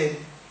sitting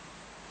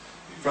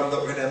from the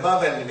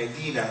ulama in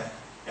Medina,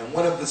 and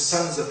one of the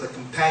sons of the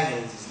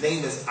companions, his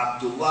name is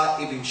Abdullah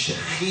ibn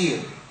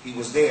Shakhir, he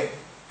was there.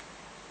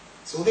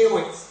 So there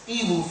were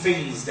evil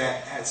things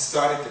that had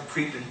started to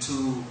creep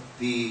into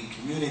the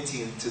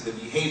community, into the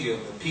behavior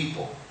of the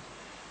people.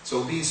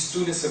 So these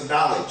students of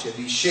knowledge and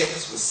these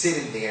sheikhs were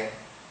sitting there,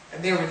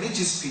 and they're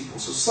religious people.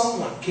 So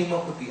someone came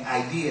up with the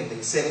idea, and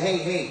they said,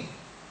 hey,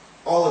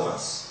 all of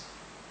us,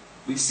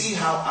 we see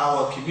how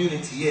our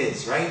community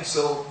is, right?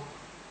 So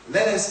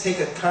let us take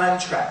a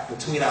contract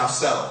between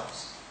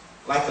ourselves,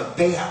 like a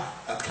bay'ah,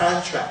 a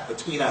contract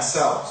between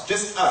ourselves,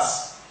 just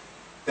us,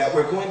 that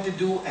we're going to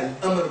do an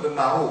amr bil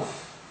ma'ruf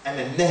and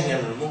a nahy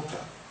anil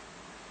munkar.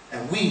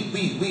 And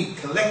we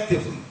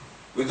collectively,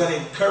 we're going to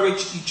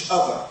encourage each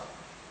other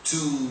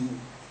to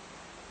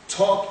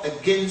talk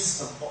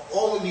against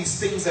all of these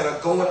things that are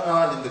going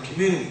on in the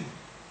community.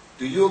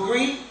 Do you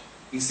agree?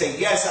 He said,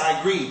 yes, I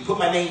agree. Put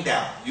my name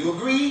down. You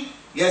agree?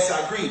 Yes,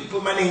 I agree.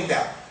 Put my name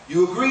down.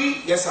 You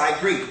agree? Yes, I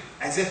agree.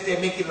 As if they're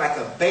making like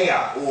a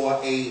bay'ah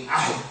or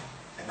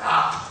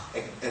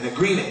an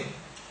agreement.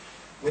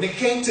 When it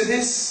came to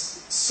this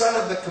son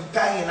of the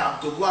companion,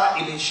 Abdullah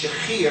ibn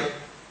Shakhir,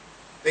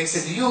 they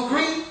said, do you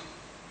agree?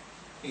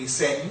 He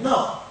said,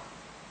 no.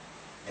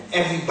 And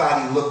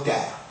everybody looked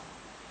at him.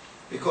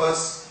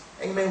 Because,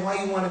 hey man,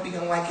 why you want to be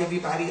unlike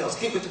everybody else?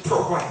 Keep it the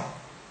program.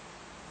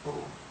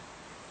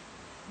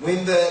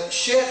 When the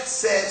sheikh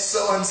said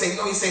so and said,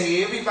 no, he said,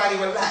 hey, everybody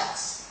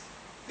relax.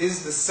 This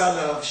is the son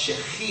of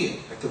Shakhir,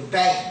 the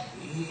companion.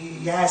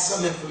 He has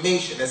some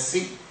information. Let's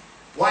see.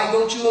 Why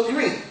don't you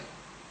agree?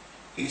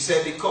 He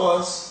said,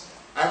 because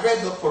I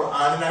read the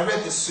Quran and I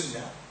read the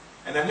Sunnah,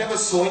 and I never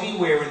saw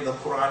anywhere in the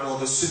Quran or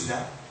the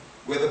Sunnah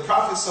where the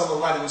Prophet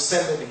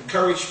ﷺ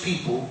encouraged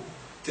people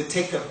to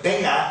take a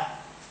bay'ah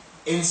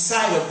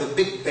inside of the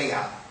big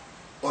bay'ah,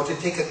 or to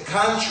take a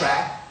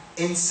contract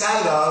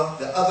inside of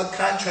the other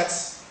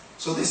contracts.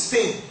 So this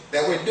thing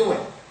that we're doing,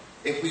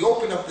 if we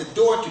open up the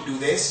door to do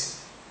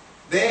this,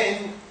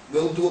 then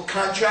we'll do a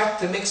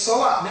contract to make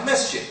salah in the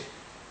masjid.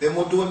 Then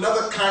we'll do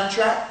another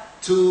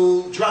contract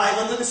to drive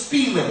under the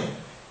speed limit.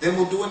 Then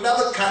we'll do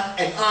another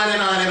and on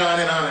and on and on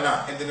and on and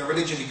on. And then the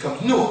religion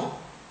becomes new.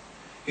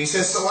 He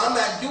says, so I'm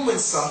not doing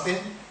something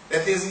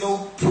that there's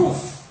no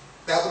proof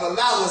that would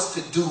allow us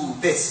to do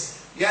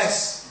this.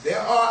 Yes, there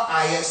are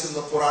ayahs in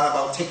the Quran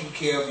about taking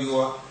care of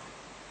your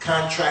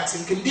contracts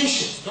and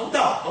conditions. No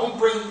doubt. Don't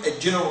bring a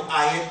general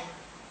ayah,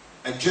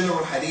 a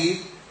general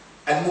hadith.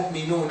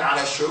 Al-mu'minun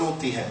ala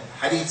shurutihim.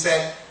 Hadith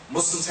said,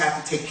 Muslims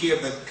have to take care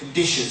of the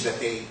conditions that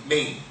they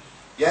made.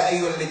 Ya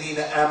ayyuha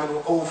alladhina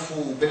amanu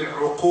awfu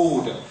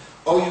bil-uqud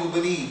Oh, you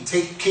believe,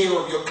 take care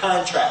of your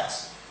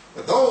contracts.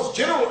 But those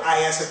general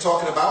ayahs are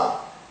talking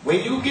about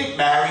when you get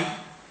married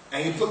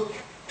and you put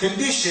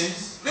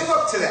conditions, live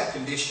up to that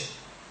condition.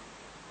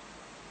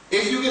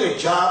 If you get a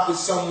job with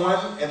someone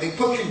and they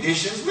put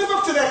conditions, live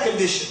up to that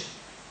condition.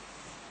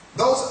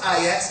 Those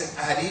ayahs and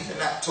hadith are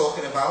not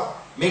talking about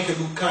make a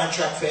new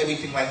contract for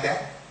everything like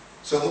that.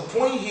 So the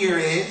point here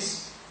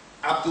is,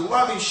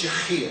 Abdullah bin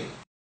Shakhir,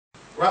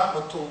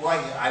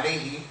 rahmatullahi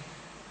alayhi,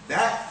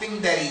 that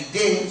thing that he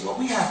did is what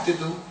we have to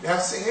do. We have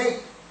to say, hey,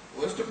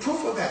 where's the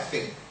proof of that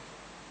thing?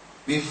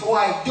 Before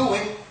I do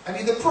it, I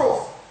need the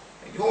proof.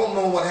 And you all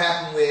know what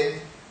happened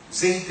with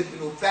Zayd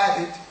ibn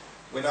Thabit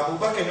when Abu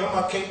Bakr and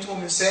Umar came to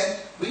him and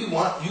said, we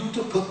want you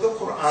to put the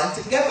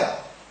Quran together.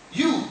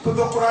 You put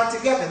the Quran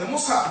together, the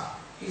Mus'haf.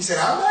 He said,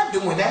 I'm not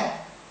doing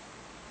that.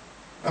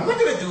 I'm not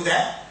going to do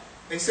that.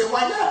 They said,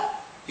 why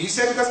not? He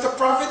said, because the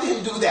Prophet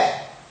didn't do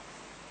that.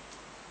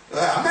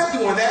 I'm not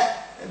doing that.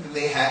 And then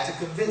they had to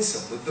convince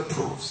him with the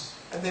proofs.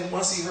 And then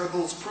once he heard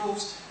those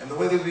proofs and the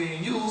way they were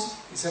being used,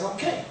 he said,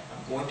 okay,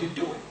 I'm going to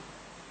do it.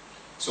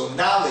 So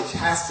knowledge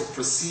has to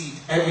precede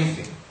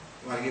everything.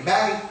 You want to get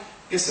married?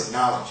 Get some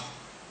knowledge.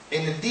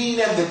 In the deen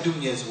and the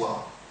dunya as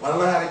well. Want to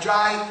learn how to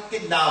drive?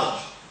 Get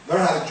knowledge. Learn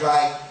how to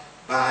drive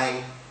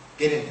by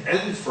getting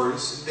ilm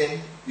first, and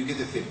then you get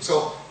the thing.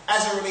 So,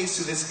 as it relates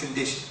to this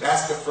condition,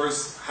 that's the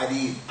first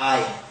hadith,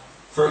 ayah.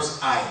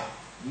 First ayah.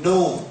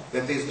 Know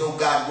that there's no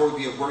God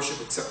worthy of worship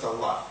except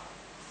Allah.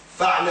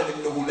 فَعْلَمْ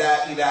إِنَّهُ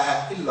لَا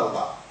إِلَهَ إِلَّا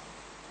اللَّهِ.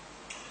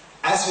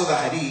 As for the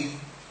hadith,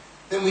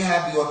 then we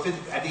have the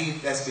authentic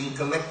hadith that's been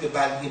collected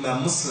by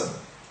Imam Muslim.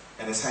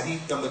 And it's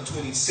hadith number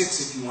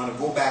 26 if you want to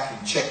go back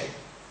and check it.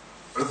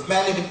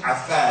 Uthman ibn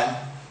Affan,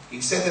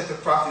 he said that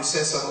the Prophet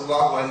says,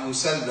 sallallahu alayhi wa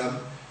sallam,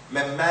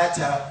 مَنْ مَاتَ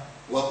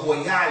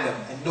وَهُوَ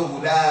يَعْلَمْ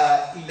أَنَّهُ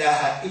لَا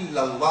إِلَهَ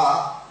إِلَّا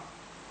اللَّهِ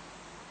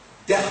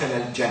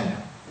دَخَلَ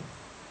الْجَنَّةِ.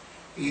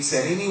 He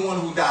said, anyone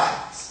who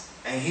dies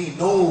and he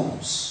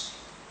knows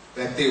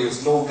that there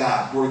is no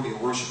God worthy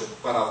of worship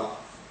but Allah,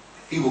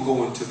 he will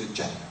go into the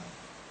Jannah.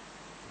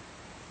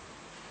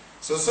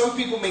 So some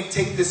people may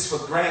take this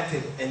for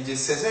granted and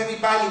just says,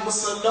 everybody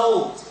Muslim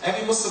knows.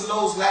 Every Muslim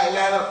knows la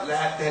ilaha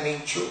illallah. That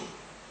ain't true.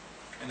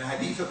 And the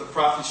hadith of the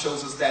Prophet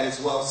shows us that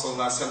as well.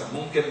 Sallallahu alaihi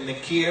wasallam. Munkar and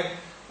Nakir,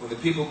 when the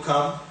people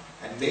come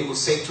and they will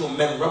say to him,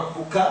 Man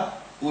Rabbuka,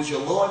 who's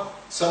your Lord?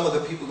 Some of the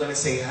people are going to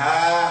say,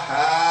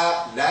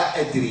 Ha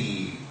la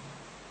adri.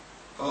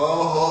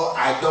 Oh,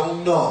 I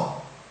don't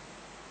know.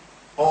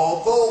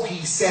 Although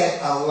he said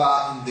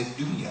Allah in the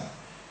dunya,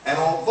 and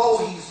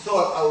although he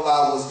thought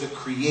Allah was the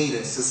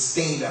creator,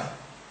 sustainer,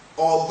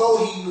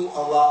 although he knew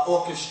Allah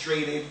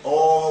orchestrated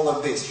all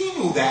of this, he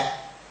knew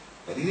that,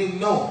 but he didn't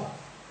know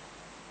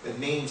the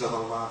names of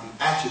Allah,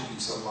 the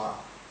attributes of Allah,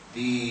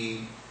 the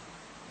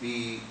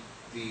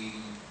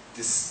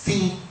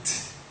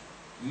distinct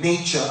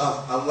nature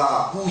of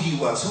Allah, who he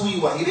was. He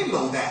didn't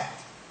know that.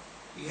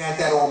 He had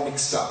that all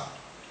mixed up.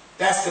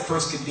 That's the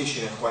first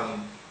condition, Ikhwani.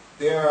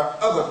 There are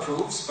other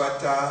proofs,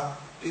 but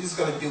we're just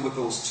going to deal with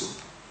those two.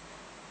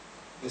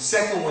 The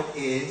second one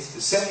is,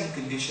 the second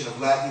condition of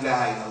La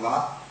ilaha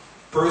illallah,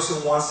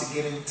 person wants to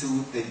get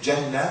into the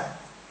Jannah,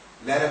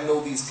 let him know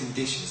these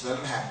conditions. Let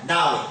him have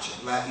knowledge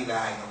of La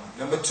ilaha illallah.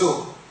 Number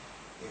two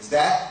is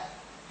that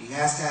he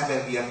has to have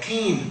a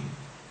yaqeen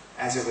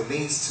as it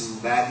relates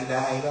to La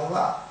ilaha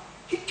illallah.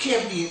 He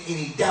can't be in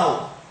any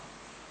doubt.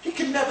 He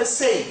can never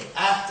say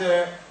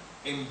after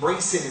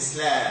embracing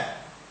Islam,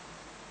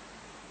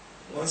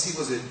 once he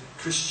was a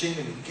Christian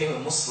and he became a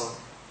Muslim,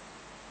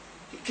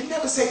 he can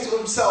never say to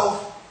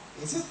himself,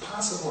 is it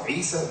possible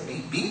Isa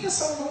may be the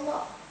son of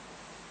Allah?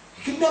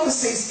 He can never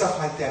say stuff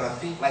like that or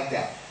think like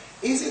that.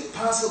 Is it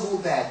possible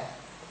that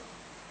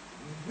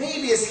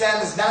maybe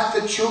Islam is not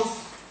the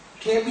truth?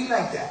 Can't be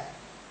like that.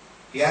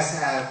 He has to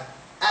have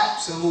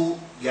absolute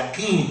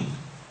yaqeen,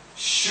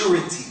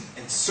 surety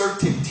and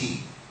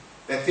certainty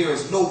that there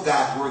is no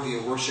God worthy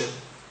of worship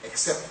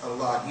except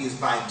Allah. He is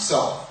by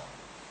himself.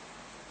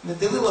 And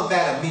the dalil of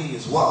that are many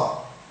as well.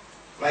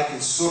 Like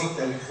in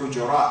Surah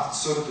Al-Hujurat,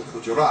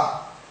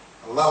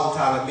 Allah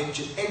Ta'ala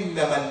mentioned,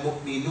 إِنَّمَا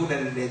الْمُؤْمِنُونَ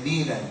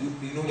الَّذِينَ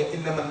يُؤْمِنُونَ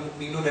إِنَّمَا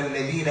الْمُؤْمِنُونَ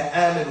الَّذِينَ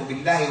آمَنُوا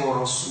بِاللَّهِ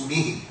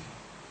وَرَسُولِهِ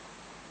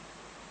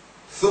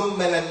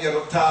ثُمَّ لَمْ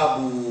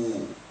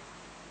يَرْتَابُوا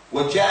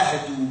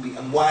وَجَاهَدُوا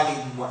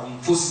بِأَمْوَالِهِمْ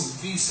وَأَنفُسِهِمْ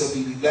فِي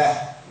سَبِيلِ اللَّهِ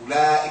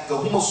أُولَٰئِكَ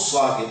هُمُ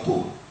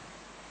الصَّادِقُونَ.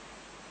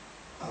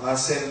 Allah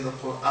said in the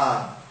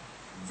Quran,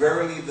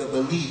 verily the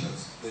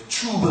believers, the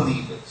true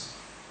believers,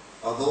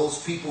 are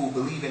those people who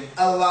believe in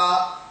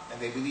Allah and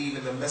they believe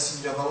in the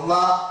Messenger of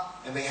Allah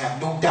and they have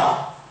no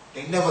doubt.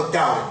 They never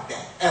doubted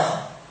that,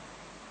 ever.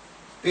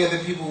 They are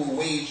the people who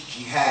wage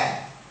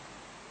jihad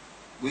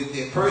with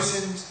their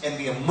persons and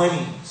their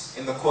monies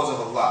in the cause of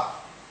Allah.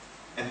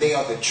 And they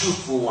are the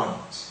truthful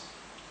ones.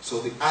 So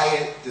the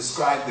ayat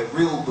described the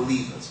real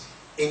believers.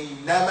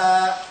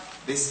 Innama,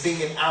 this thing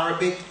in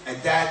Arabic,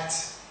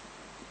 adat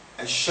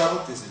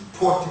al-shart is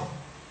important.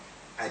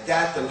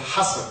 Adat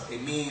al-hasr,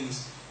 it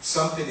means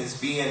something is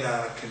being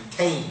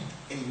contained.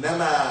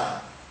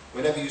 Innama,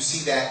 whenever you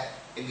see that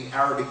in the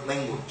Arabic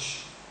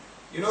language.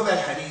 You know that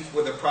hadith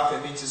where the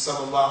Prophet mentions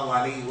sallallahu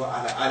alayhi wa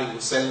alihi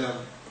wasallam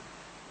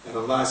that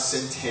Allah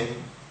sent him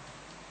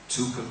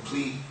to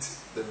complete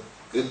the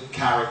good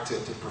character,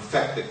 to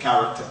perfect the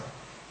character.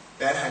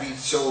 That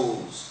hadith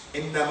shows,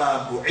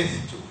 innama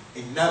bu'ithtu,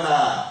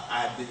 innama,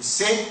 I've been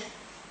sent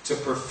to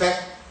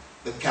perfect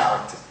the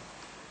character.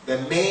 The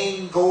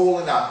main goal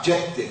and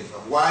objective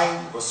of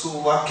why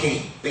Rasulullah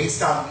came,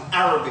 based on the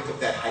Arabic of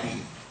that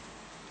hadith,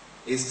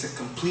 is to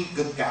complete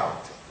good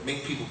character, to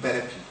make people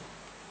better people.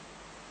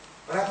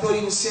 But I thought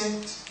he was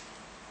sent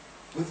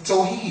with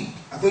Tawheed.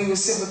 I thought he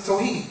was sent with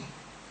Tawheed.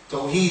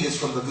 Tawheed is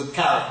from the good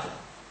character.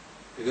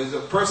 Because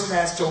if a person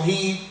has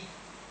Tawheed,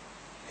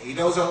 he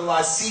knows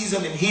Allah sees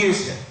him and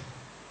hears him.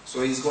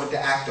 So he's going to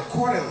act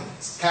accordingly.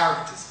 His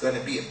character is going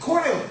to be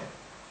accordingly.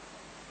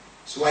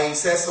 So why he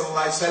says,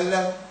 sallallahu alayhi wa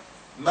sallam,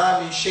 مَا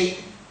مِنْ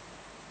شَيْءٍ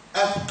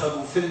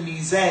أَثْقَلُ فِي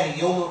الْمِيزَانِ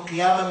يَوْمَ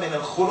الْقِيَامَةِ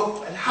مِنَ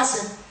الْخُلُقِ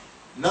الْحَسَنِ.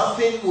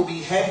 Nothing will be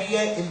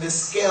heavier in the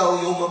scale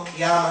يوم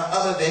القيامة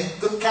other than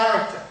good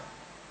character.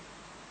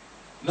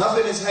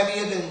 Nothing is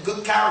heavier than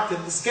good character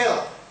in the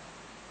scale.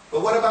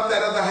 But what about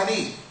that other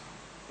hadith?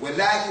 Where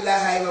La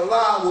ilaha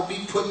illallah will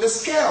be put in the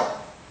scale.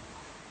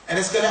 And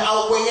it's going to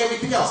outweigh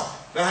everything else.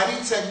 The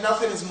hadith said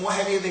nothing is more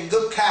heavier than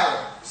good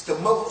character. It's the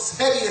most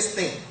heaviest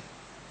thing.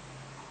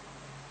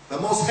 The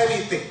most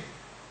heavy thing.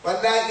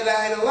 But La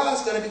ilaha illallah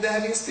is going to be the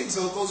heaviest thing.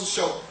 So it goes to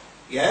show,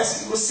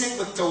 yes, he was sent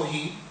with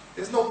Tawheed.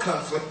 There's no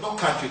conflict, no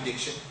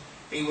contradiction.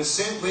 He was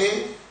sent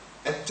with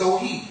a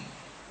Tawheed.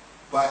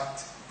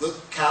 But good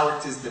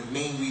character is the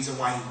main reason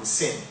why he was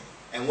sent.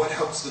 And what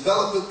helps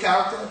develop good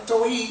character?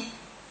 Tawheed.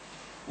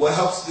 What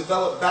helps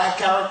develop bad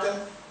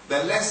character?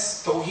 The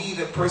less Tawheed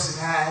a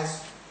person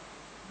has,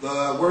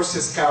 the worse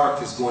his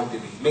character is going to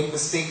be. Make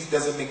mistakes,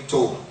 doesn't make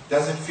Tawbah.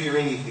 Doesn't fear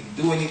anything.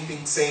 Do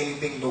anything, say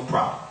anything, no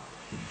problem.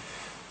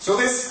 So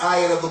this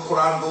ayat of the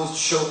Quran goes to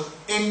show,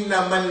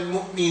 إِنَّمَا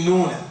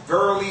الْمُؤْمِنُونَ,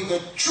 verily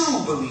the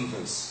true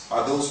believers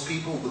are those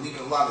people who believe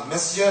in Allah the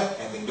Messenger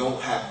and they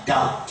don't have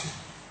doubt.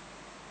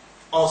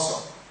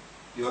 Also,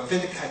 the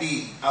authentic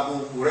hadith,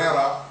 Abu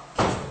Huraira,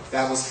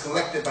 that was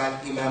collected by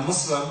Imam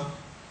Muslim,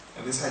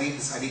 and this hadith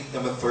is hadith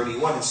number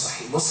 31 in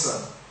Sahih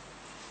Muslim.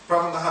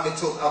 Prophet Muhammad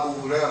told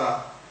Abu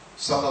Huraira,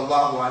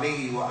 sallallahu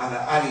alayhi wa ala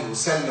alihi wa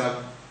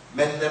sallam,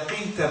 مَنْ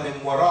لَقِيتَ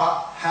مِنْ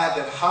وَرَاء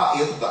هَذَا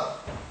الْحَائِض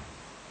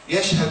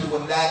يشهد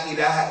أن لا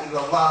إله إلا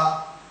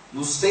الله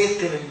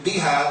مستيقن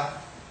بها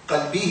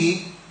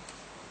قلبه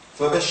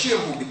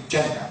فبشره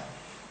بالجنة.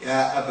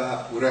 يا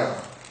أبا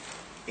هريرة,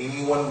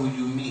 anyone who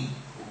you meet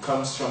who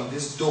comes from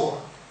this door,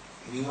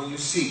 anyone you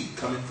see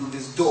coming through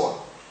this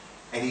door,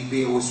 and he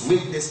bears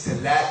witness to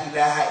La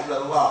ilaha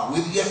illallah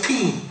with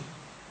yaqeen,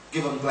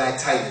 give him glad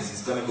tidings,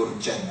 he's going to go to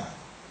Jannah.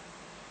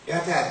 You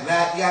have to have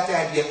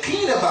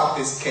yaqeen about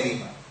this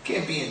kalima.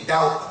 Can't be in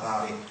doubt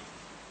about it.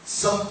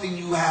 Something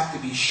you have to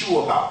be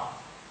sure about.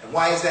 And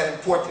why is that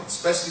important?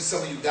 Especially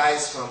some of you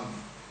guys from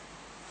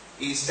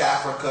East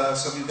Africa,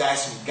 some of you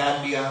guys from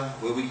Gambia,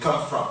 where we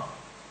come from,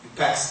 you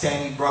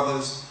Pakistani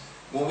brothers.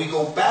 When we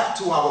go back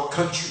to our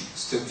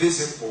countries to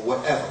visit or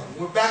whatever,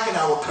 we're back in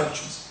our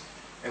countries,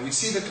 and we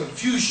see the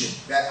confusion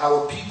that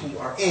our people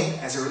are in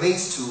as it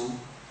relates to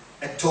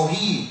a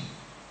Tawheed.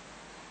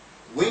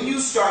 When you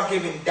start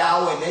giving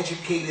dawah and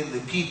educating the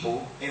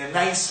people in a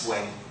nice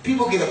way,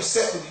 people get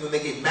upset with you and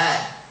they get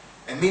mad.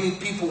 And many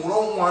people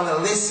don't want to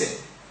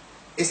listen.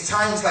 It's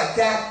times like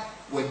that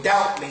where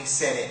doubt may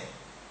set in.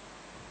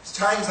 It's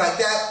times like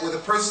that where the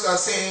person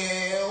starts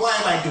saying, why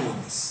am I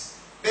doing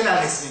this? They're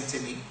not listening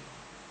to me.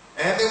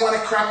 And they want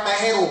to crack my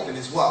head open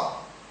as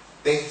well.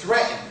 They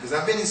threaten, because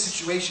I've been in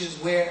situations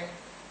where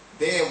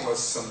there was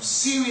some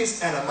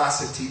serious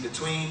animosity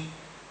between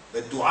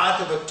the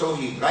du'at of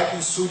Tawheed, like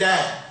in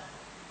Sudan.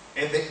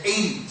 In the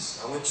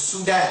 80s, I went to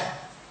Sudan.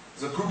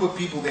 There's a group of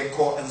people they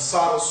call Ansar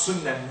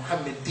al-Sunnah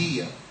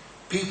Muhammadiyah.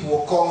 People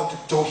were calling to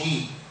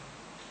Tawheed.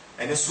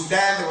 And in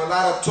Sudan, there were a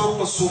lot of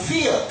Turqa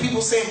Sufia,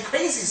 people saying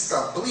crazy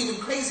stuff, believing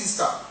crazy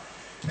stuff.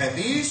 And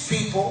these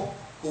people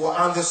who were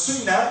on the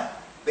Sunnah,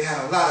 they had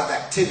a lot of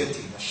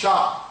activity,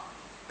 Nashab.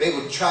 They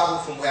would travel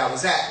from where I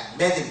was at,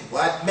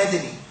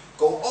 Medini,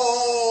 go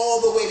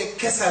all the way to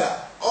Kesala,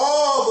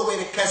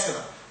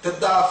 to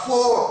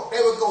Darfur.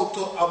 They would go to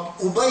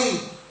Ubayd,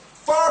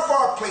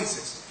 far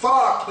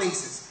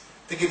places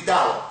to give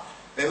dawah.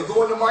 They would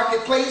go in the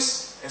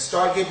marketplace and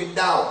start giving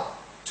dawah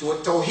to a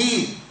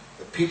Tawheed.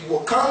 The people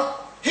will come,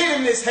 hit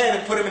him in his head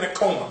and put him in a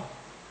coma.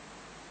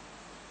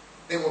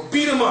 They will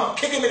beat him up,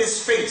 kick him in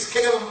his face,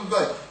 kick him in the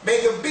blood,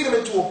 make him beat him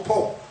into a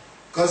pulp.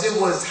 Because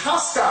it was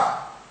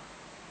hostile.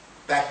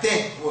 Back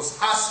then, it was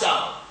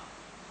hostile.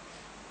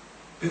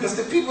 Because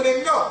the people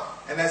didn't know.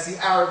 And as the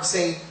Arabs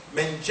say,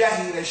 "Men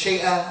jahila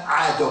shay'a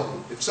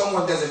adahu." If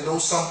someone doesn't know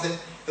something,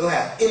 he'll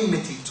have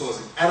enmity towards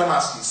it,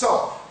 animosity.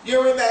 So,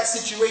 you're in that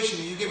situation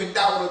and you're giving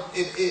dawah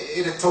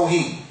in a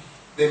Tawheed.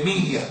 The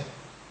media,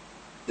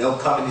 they'll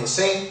come in and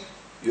say,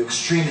 you're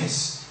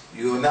extremists,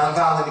 you're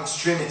nonviolent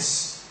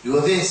extremists,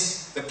 you're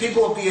this. The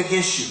people will be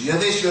against you, you're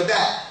this, you're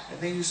that. And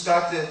then you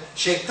start to,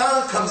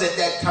 Shaitan comes at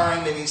that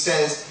time and he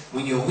says,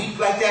 when you're weak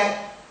like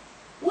that,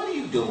 what are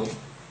you doing?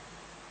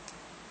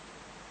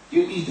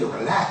 You need to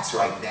relax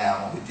right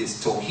now with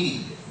this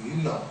tawheed. You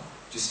know,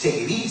 just take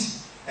it easy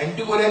and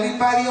do what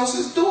everybody else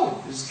is doing.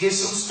 Just get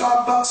some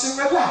Starbucks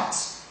and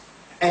relax.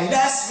 And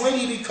that's when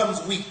he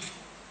becomes weak.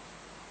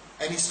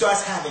 And he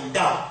starts having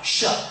doubt,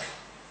 shak.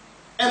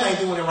 Am I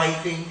doing the right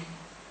thing?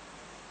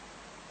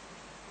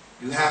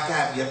 You have to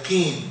have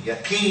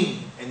yaqeen,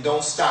 and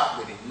don't stop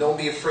with it. Don't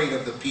be afraid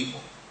of the people.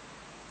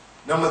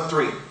 Number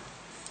three.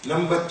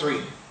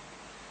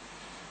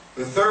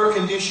 The third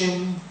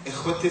condition,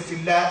 ikhwati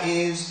fillah,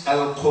 is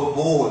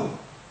al-qabul.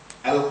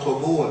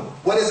 Al-qabul.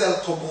 What is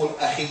al-qabul,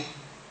 ahi?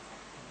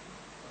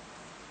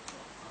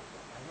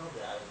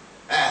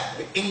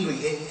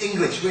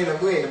 English.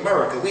 We're in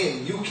America. We're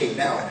in UK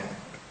now.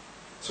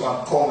 So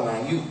I'm calling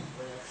on you.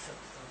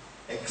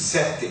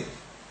 Accept it.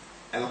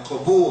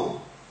 Al-qabul.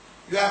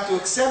 You have to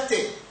accept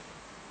it.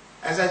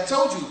 As I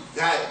told you,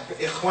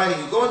 ikhwani,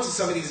 you go into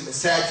some of these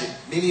masajid,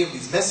 many of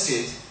these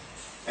messages,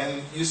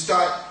 and you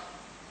start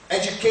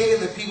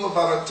educating the people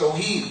about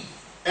Tawheed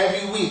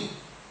every week.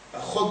 A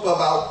khutbah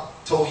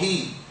about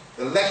Tawheed,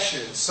 the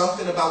lectures,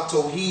 something about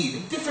Tawheed,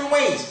 in different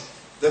ways.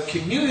 The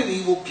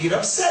community will get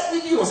upset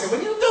with you and say,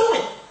 what are you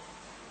doing?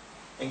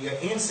 And your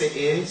answer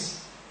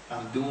is,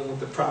 I'm doing what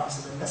the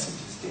prophets and the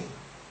messengers did.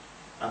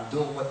 I'm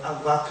doing what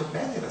Allah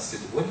commanded us to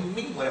do. What do you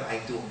mean, what am I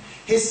doing?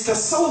 His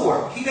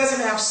tasawwur, he doesn't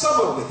have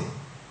sabr with it.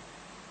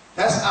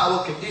 That's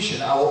our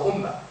condition, our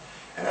ummah.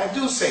 And I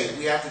do say,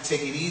 we have to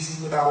take it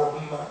easy with our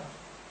ummah.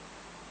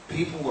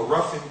 People were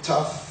rough and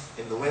tough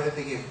in the way that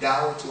they give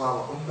dawah to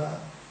our ummah.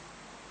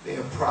 They're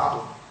a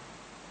problem.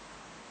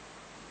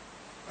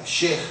 A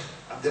Sheikh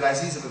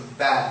Abdulaziz ibn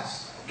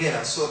Baz, again,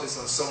 I saw this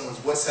on someone's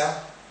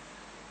WhatsApp,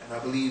 and I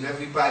believe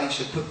everybody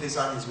should put this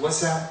on his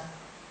WhatsApp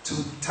 2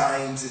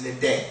 times in a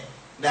day.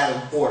 Not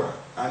in order.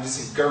 I'm just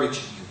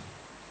encouraging you.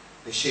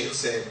 The Sheikh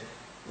said,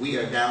 we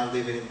are now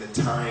living in the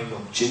time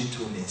of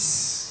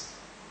gentleness.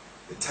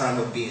 The time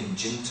of being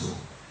gentle.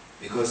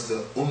 Because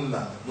the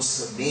ummah, the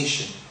Muslim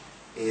nation,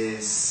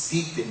 is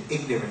steeped in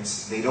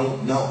ignorance. They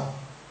don't know.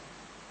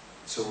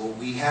 So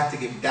we have to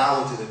give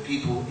dawah to the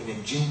people in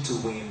a gentle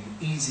way, in an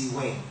easy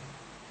way.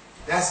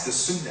 That's the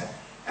sunnah.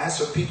 As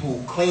for people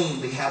who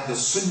claim they have the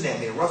sunnah,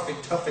 they're rough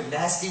and tough and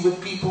nasty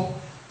with people,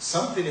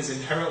 something is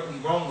inherently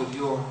wrong with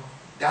your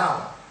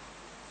dawah.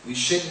 We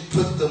shouldn't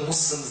put the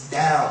Muslims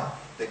down.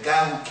 The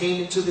guy who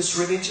came into this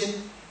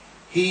religion,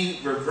 he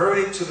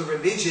reverted to the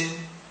religion,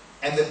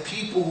 and the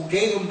people who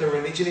gave him the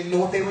religion didn't know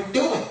what they were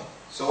doing.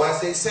 So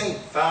as they say,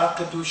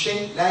 فَاقِدُ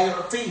شَيْءٍ لَا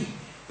يُعْطِيهِ.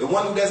 The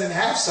one who doesn't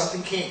have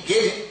something can't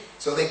give it,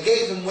 so they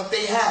gave him what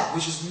they had,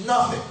 which is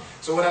nothing.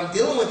 So when I'm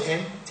dealing with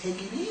him,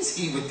 take it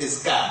easy with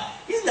this guy.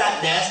 He's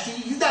not nasty.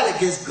 He's not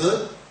against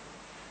good.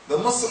 The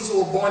Muslims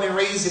who were born and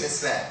raised in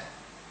Islam,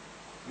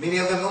 many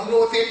of them don't know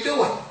what they're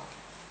doing.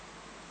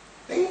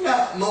 They do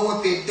not know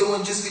what they're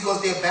doing just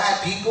because they're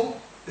bad people.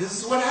 This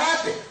is what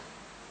happened.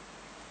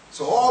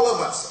 So all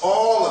of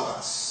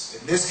us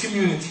in this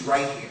community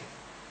right here,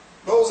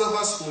 those of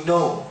us who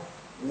know,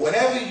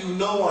 whatever you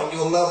know on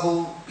your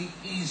level, be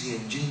easy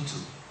and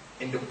gentle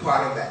and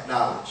depart of that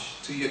knowledge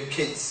to your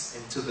kids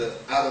and to the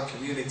outer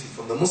community,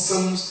 from the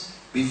Muslims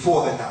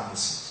before the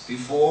non-Muslims.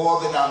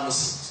 Before the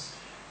non-Muslims.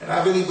 And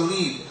I really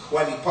believe,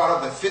 part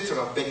of the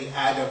fitrah of Bani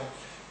Adam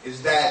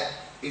is that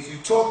if you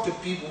talk to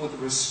people with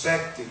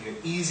respect and you're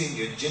easy and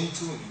you're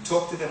gentle and you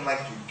talk to them like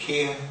you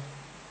care,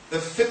 the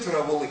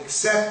fitrah will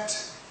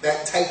accept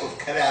that type of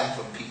kalam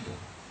from people.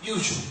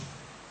 Usually.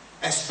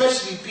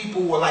 Especially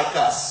people who are like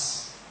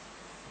us.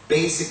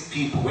 Basic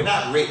people. We're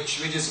not rich.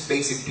 We're just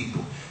basic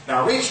people.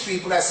 Now rich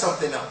people, that's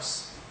something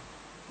else.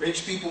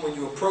 Rich people, when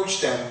you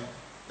approach them,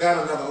 they're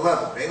on another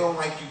level. They don't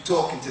like you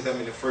talking to them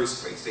in the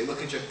first place. They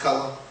look at your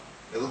color.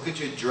 They look at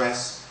your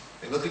dress.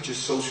 They look at your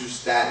social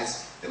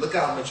status. They look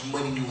at how much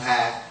money you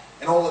have.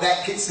 And all of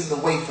that gets in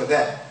the way for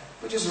them.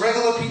 But just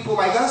regular people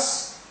like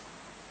us,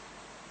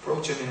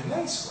 approach them in a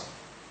nice way.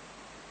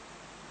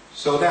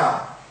 So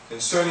now,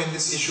 concerning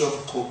this issue of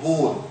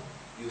qabul,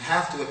 you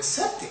have to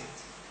accept it.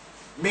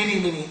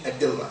 Many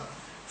adillah.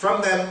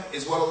 From them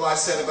is what Allah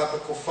said about the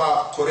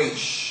kuffar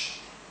Quraysh.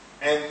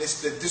 And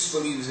it's the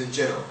disbelievers in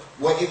general.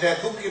 وَإِذَا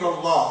ذُكِرَ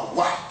اللَّهُ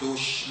وَحْدُ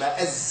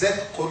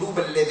اشْمَأَزَّتْ قُلُوبَ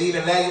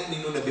الَّذِينَ لَا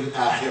يُؤْمِنُونَ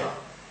بِالْآخِرَةِ.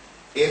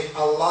 If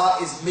Allah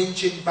is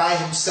mentioned by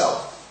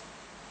Himself,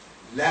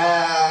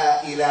 La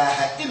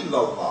ilaha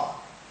illallah.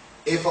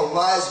 If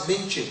Allah is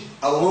mentioned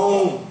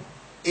alone,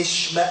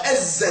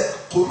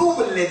 اشْمَأَزَّتْ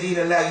قُلُوبَ الَّذِينَ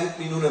لَا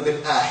يُؤْمِنُونَ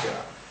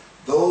بِالْآخِرَةِ.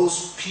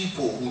 Those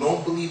people who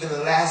don't believe in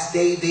the last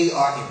day, they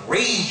are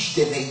enraged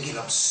and they get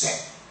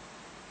upset.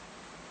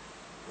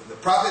 When the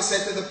Prophet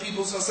said to the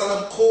people,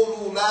 sallallahu alaihi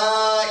wasallam, قُولُوا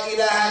لَا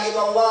إِلَهَ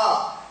إِلَّا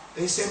اللَّهِ,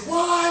 they said,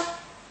 what?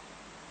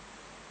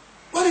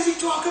 What is he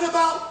talking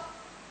about?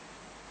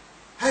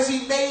 Has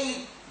he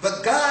made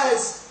the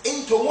gods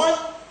into one?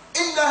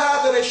 إِنَّ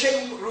هَذَا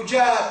لَشَيْءٌ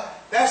عُجَابٌ.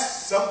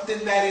 That's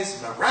something that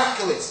is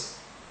miraculous.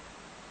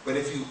 But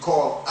if you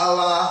call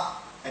Allah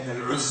and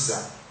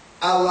Al-Uzza,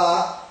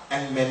 Allah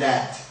and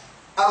Manat,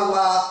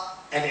 Allah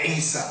and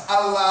Isa,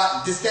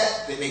 Allah, this,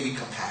 that, then they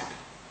become happy.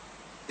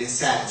 They're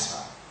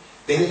satisfied.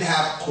 They didn't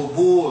have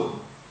qabul.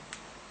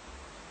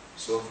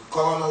 So if you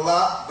call on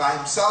Allah by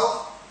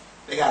himself,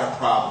 they got a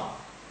problem.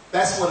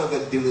 That's one of the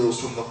dalils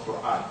from the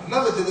Quran.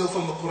 Another dalil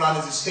from the Quran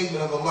is a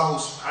statement of Allah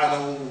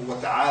subhanahu wa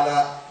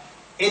ta'ala,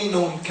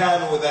 إِنَّهُمْ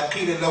كَانُوا وَإِذَا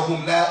قِيلَ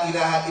لَهُمْ لَا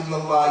إِلَهَ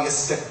إِلَّا اللَّهِ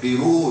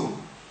يَسْتَكْبِرُونَ.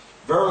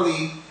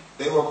 Verily,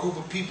 they were a group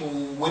of people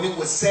who, when it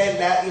was said,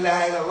 La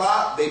ilaha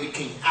illallah, they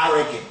became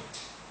arrogant.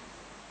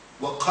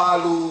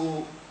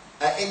 وَقَالُوا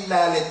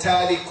أَإِنَّا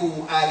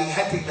لَتَارِكُوا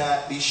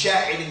آلِهَتِنَا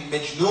لِشَاعِرٍ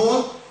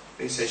مَجْنُونَ.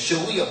 They said,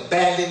 should we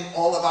abandon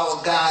all of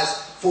our gods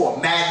for a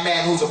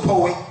madman who's a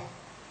poet?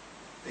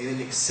 They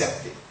didn't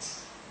accept it.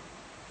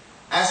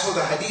 As for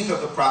the hadith of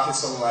the Prophet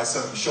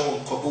ﷺ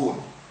showing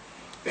qabul,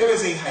 there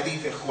is a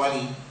hadith,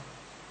 ikhwani,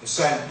 in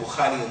Sahih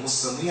Bukhari and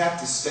Muslim. We have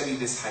to study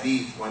this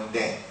hadith one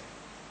day.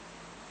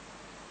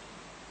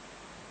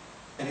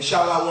 And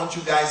inshallah, I want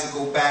you guys to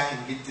go back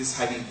and get this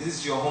hadith. This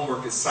is your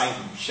homework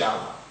assignment,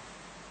 inshallah.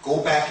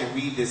 Go back and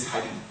read this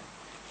hadith.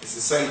 It's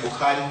the Sahih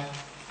Bukhari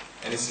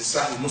and it's the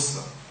Sahih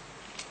Muslim.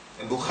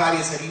 And Bukhari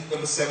is hadith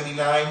number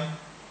 79,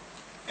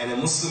 and in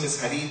Muslim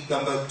is hadith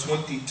number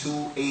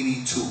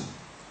 2282.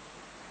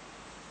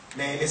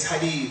 Man, this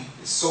hadith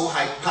is so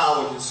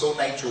high-powered and so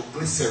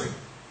nitroglycerin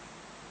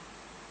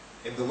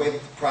in the way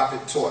that the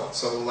Prophet taught,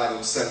 sallallahu alayhi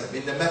wa sallam.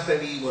 إِنَّ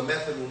مَثَلِي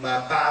وَمَثَلُ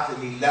مَا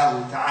بَعَثَنِي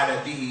اللَّهُ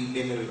تَعَالَى بِهِ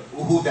مِنَ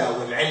الْهُدَى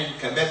وَالْعِلْمِ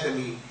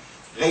كَمَثَلِ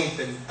غَيْثٍ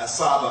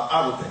أَصَابَ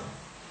أَرْضًا.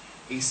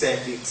 He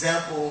said, the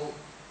example,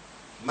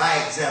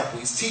 my example,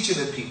 he's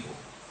teaching the people.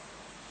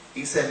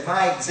 He said,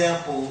 my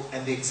example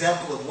and the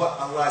example of what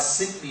Allah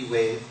sent me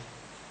with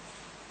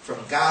from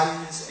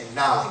guidance and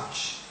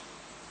knowledge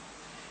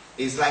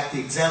is like the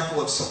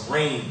example of some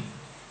rain.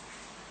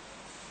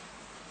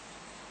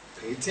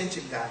 Pay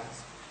attention, guys.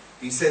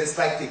 He said it's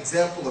like the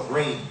example of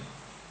rain.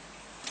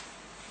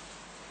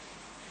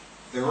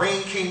 The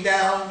rain came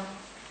down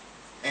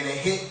and it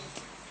hit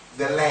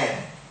the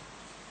land.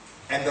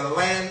 And the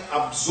land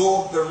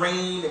absorbed the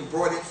rain and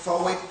brought it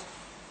forward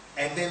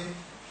and then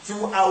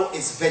threw out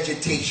its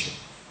vegetation.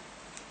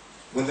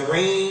 When the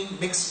rain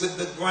mixed with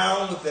the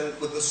ground,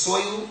 with the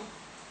soil,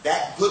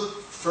 that good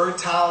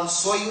fertile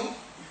soil,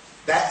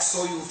 that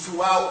soil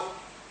threw out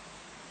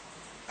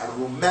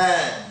al-rumman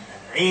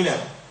and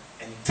inab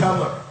and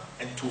tamar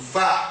and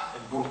tufah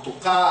and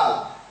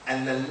burtukal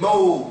and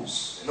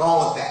al-moz and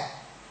all of that.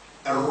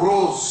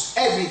 Al-ruz,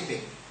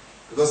 everything.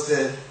 Because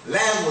the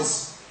land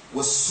was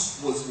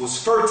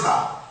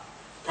fertile.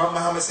 Prophet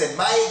Muhammad said,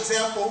 my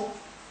example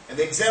and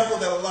the example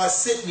that Allah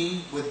sent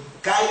me with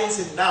guidance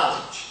and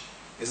knowledge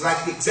is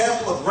like the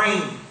example of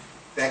rain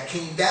that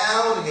came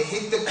down and it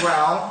hit the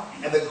ground,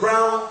 and the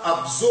ground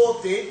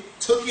absorbed it,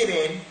 took it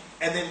in,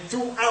 and then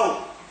threw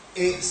out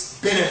its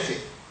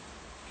benefit.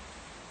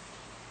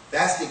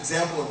 That's the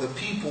example of the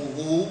people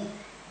who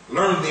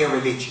learn their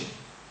religion.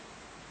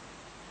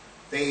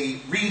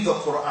 They read the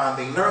Quran,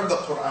 they learn the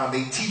Quran,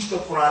 they teach the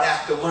Quran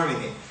after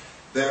learning it.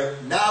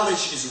 Their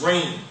knowledge is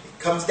rain. It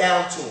comes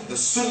down to them. The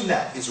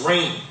sunnah is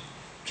rain.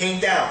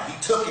 Came down,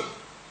 he took it,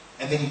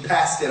 and then he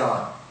passed it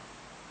on.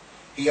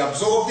 He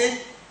absorbed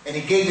it, and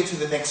he gave it to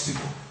the next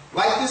people.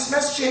 Like this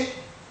masjid.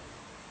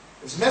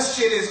 This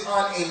masjid is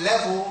on a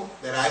level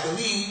that I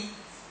believe,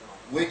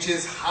 which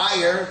is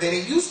higher than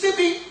it used to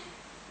be.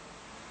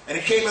 And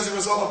it came as a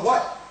result of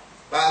what?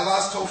 By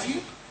Allah's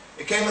tawfiq.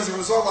 It came as a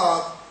result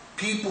of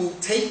people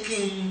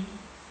taking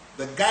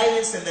the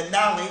guidance and the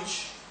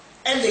knowledge,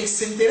 and they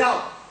sent it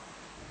out.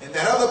 And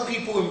that other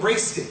people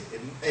embraced it.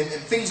 And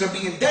things are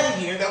being done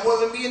here that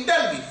wasn't being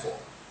done before.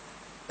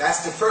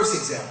 That's the first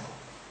example.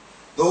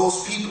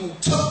 Those people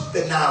took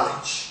the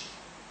knowledge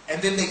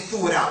and then they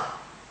threw it out.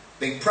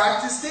 They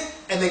practiced it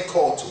and they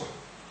called to it.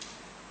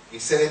 He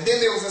said, and then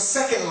there was a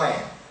second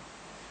land.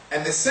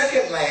 And the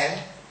second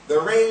land, the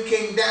rain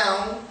came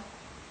down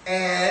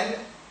and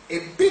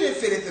it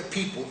benefited the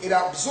people. It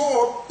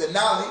absorbed the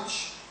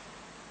knowledge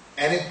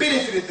and it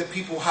benefited the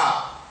people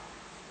how?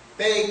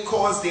 They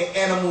caused their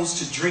animals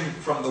to drink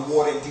from the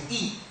water and to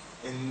eat.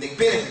 And they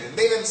benefited.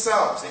 They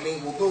themselves, and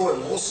they will do it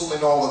and ghusl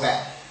and all of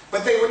that.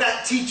 But they were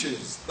not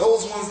teachers.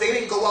 Those ones, they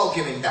didn't go out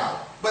giving dawah.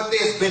 But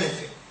there's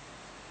benefit.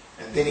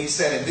 And then he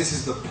said, and this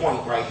is the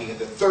point right here,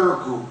 the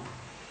third group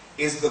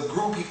is the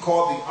group he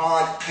called the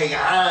ard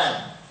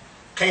Qiy'an.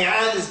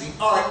 Qiy'an is the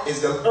art,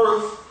 is the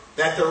earth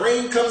that the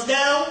rain comes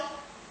down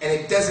and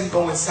it doesn't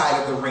go inside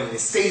of the rain. It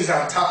stays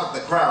on top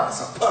of the ground.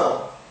 It's a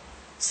puddle.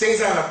 It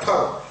stays on a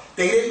puddle.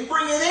 They didn't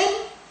bring it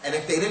in, and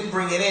if they didn't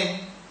bring it in,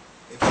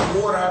 if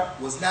the water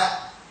was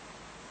not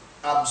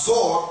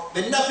absorbed,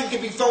 then nothing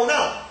can be thrown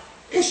out.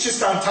 It's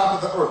just on top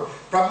of the earth.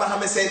 Prophet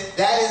Muhammad said,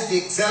 that is the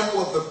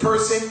example of the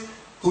person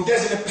who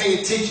doesn't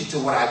pay attention to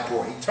what I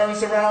brought. He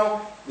turns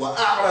around,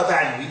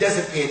 he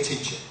doesn't pay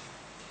attention.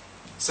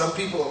 Some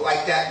people are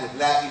like that with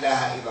La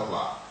ilaha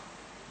illallah.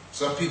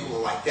 Some people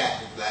are like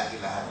that with La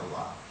ilaha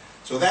illallah.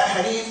 So that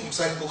hadith from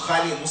Sahih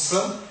Bukhari and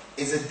Muslim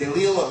is a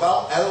dalil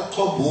about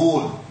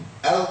al-qabul.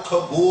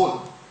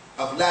 Al-qabul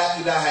of La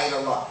ilaha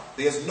illallah.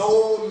 There's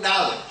no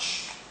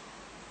knowledge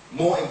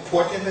more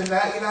important than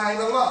La ilaha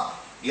illallah.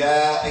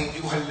 يا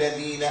أيها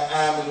الذين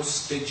آمنوا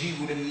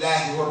استجيبوا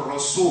لله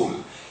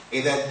والرسول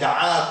إذا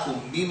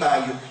دعاكم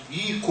لما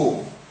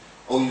يحييكم.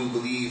 Oh, you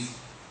believe,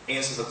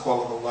 answer the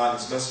call of Allah and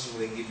His Messenger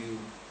when they give you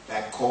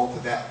that call to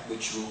that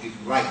which will give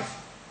you life.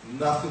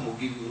 Nothing will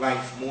give you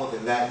life more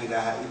than La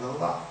ilaha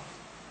illallah.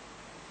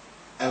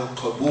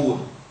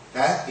 Al-Qabul.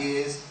 That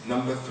is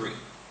number 3.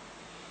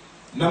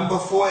 Number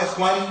 4,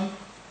 Ikhwani,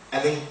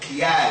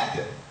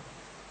 Al-Inqiyad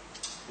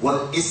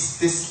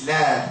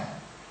wal-Istislam.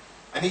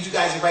 I need you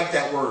guys to write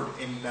that word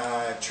in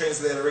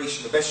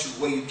transliteration the best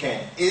way you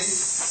can.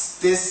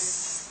 Istislam.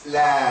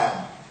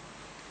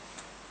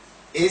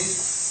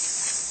 Istislam.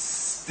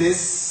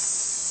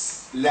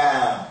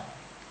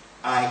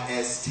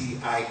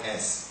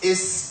 I-S-T-I-S.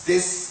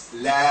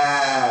 Istislam.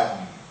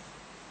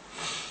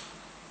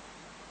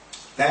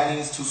 That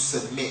means to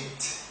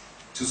submit.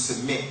 To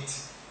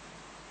submit.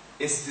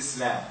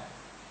 Istislam.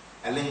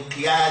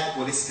 Al-Inqiyad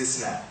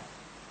wal-Istislam.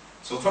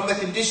 So from the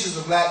conditions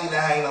of La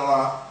ilaha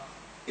illallah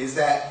is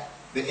that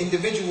the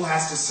individual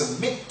has to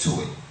submit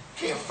to it.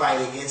 Can't fight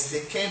against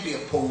it. Can't be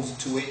opposed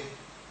to it.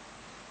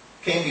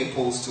 Can't be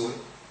opposed to it.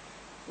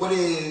 What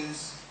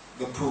is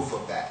the proof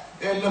of that?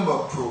 There are a number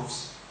of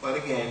proofs, but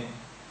again,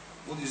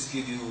 we'll just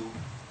give you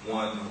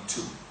 1 or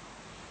 2.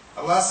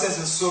 Allah says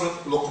in Surah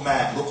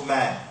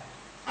Luqman,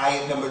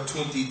 ayat number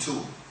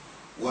 22,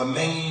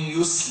 وَمَنْ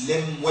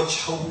يُسْلِمْ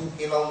وَجْهَهُ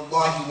إِلَى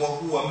اللَّهِ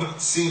وَهُوَ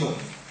مُحْسِنٌ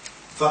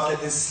فَقَدْ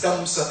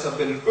اسْتَمْسَكَ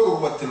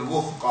بِالْعُرْوَةِ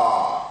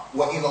الْوُثْقَى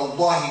وَإِلَى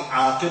اللَّهِ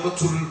عَاقِبَةُ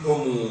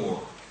الْأُمُورِ.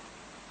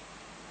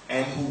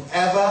 And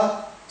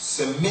whoever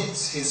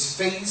submits his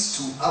face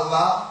to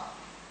Allah,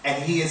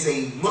 and he is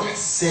a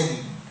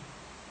muhsin,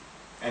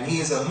 and he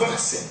is a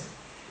muhsin,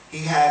 he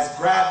has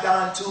grabbed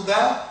onto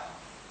the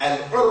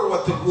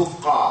al-urwat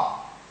al-wuthqa,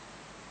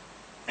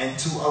 and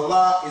to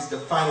Allah is the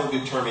final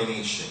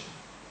determination.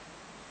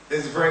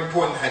 This is a very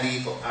important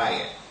hadith of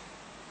ayah,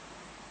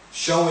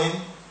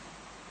 showing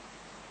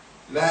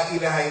La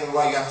ilaha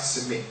illallah, you have to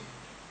submit.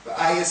 The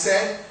ayah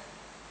said,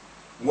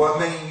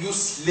 وَمَنْ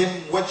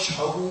يُسْلِمْ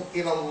وَجْهَهُ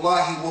إِلَى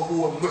اللَّهِ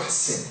وَهُوَ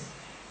مُحْسِنٌ.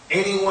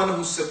 Anyone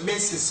who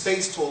submits his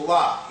face to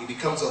Allah, he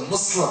becomes a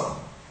Muslim.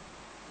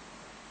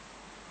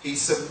 He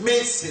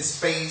submits his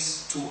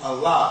face to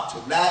Allah, to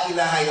La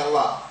ilaha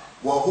illallah,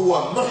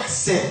 وَهُوَ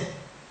مُحْسِنٌ.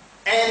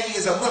 And he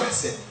is a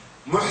muhsin.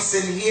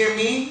 Muhsin here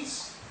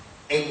means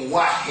a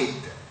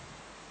muwahid.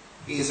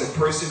 He is a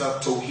person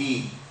of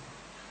tawheed.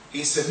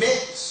 He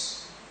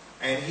submits,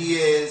 and he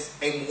is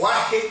a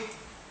muwahid.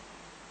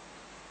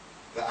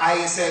 The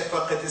ayah said,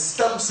 فَقَدْ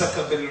اسْتَمْسَكَ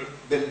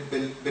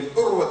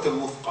بِالْعُرْوَةِ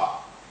الْوُثْقَى.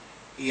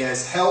 He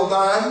has held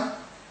on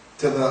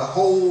to the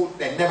hold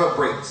that never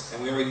breaks.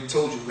 And we already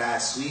told you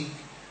last week,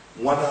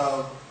 one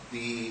of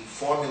the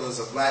formulas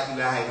of La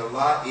ilaha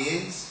illallah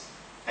is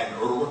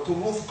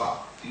al-urwatul wuthqa.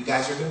 Do you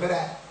guys remember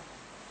that?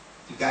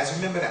 Do you guys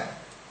remember that?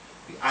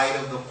 The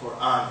ayah of the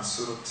Quran,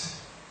 Surah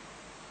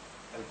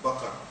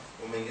Al-Baqarah.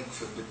 وَمَنْ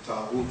يَكْفِرْ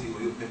بِالطَّاغُوتِ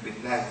وَيُؤْمِنْ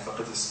بِاللَّهِ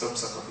فَقَدْ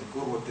اسْتَمْسَكَ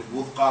بِالْعُرْوَةِ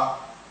الْوُثْقَى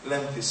لَا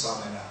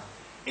انْفِصَامَ لَهَا.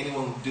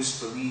 Anyone who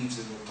disbelieves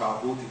in the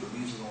Taghut, he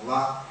believes in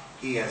Allah,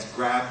 he has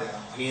grabbed a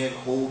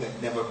handhold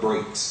that never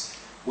breaks.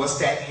 What's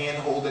that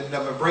handhold that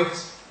never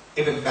breaks?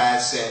 Ibn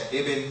Abbas said,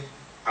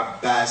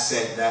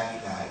 La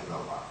ilaha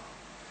illallah.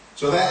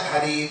 So that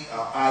hadith,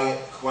 ayat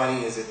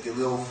Ikhwani, is a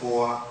delil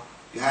for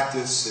you have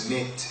to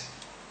submit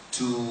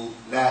to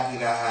La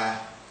ilaha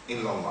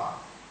illallah.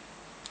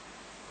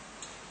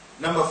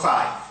 Number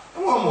 5,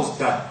 and we're almost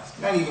done. It's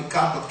not even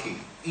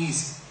complicated,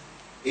 easy.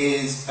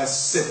 Is a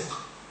sidq.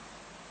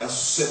 A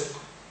sidq.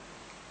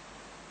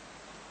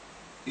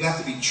 You have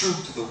to be true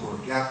to the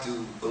word. You have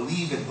to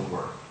believe in the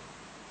word.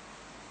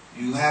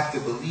 You have to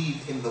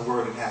believe in the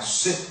word and have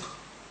sidq.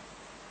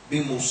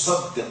 Be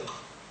musaddiq.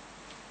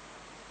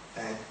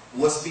 And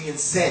what's being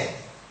said,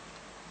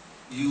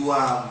 you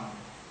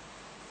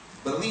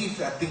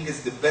believe, I think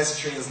is the best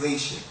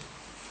translation.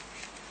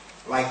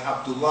 Like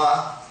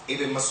Abdullah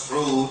ibn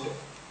Mas'ud,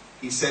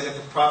 he said that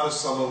the Prophet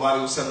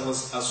ﷺ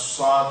was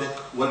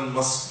as-sadiq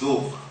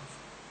wal-masduq.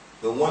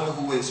 The one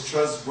who is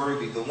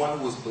trustworthy, the one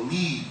who is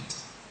believed.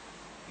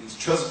 He's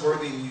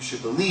trustworthy and you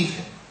should believe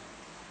him.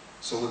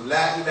 So with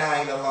La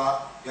ilaha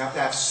illallah, you have to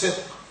have sidq.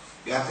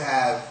 You have to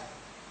have,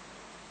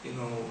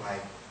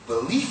 like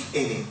belief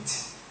in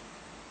it,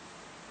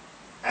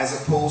 as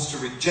opposed to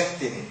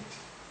rejecting it.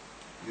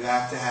 You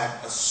have to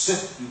have a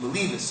sidq. You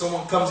believe it.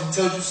 Someone comes and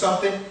tells you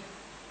something,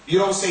 you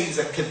don't say he's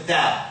a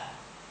kadhab.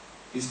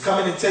 He's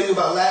coming to tell you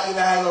about La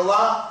ilaha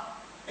illallah,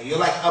 and you're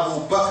like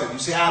Abu Bakr. You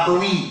say, I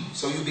believe.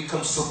 So you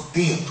become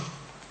Siddiq.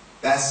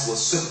 That's what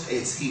sidq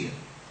is here.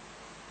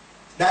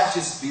 Not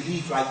just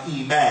belief like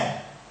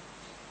Iman.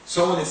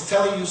 Someone is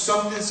telling you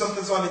something,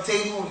 something's on the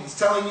table, and he's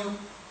telling you,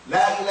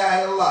 La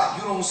ilaha illallah.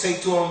 You don't say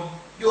to him,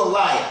 you're a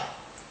liar.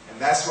 And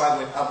that's why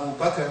when Abu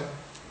Bakr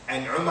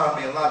and Umar,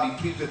 may Allah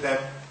be pleased with them,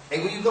 hey,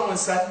 where you going,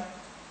 son?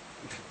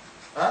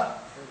 Huh?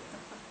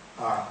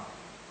 Alright.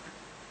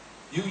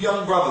 You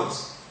young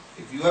brothers,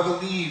 if you ever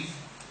leave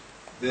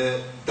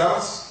the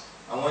dars,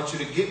 I want you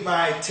to get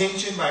my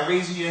attention by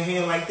raising your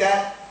hand like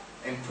that,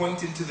 and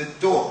pointing to the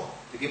door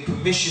to get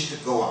permission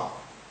to go out.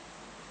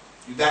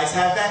 You guys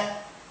have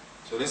that?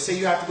 So let's say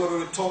you have to go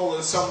to the toilet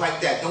or something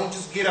like that. Don't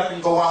just get up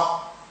and go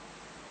out.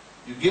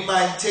 You get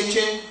my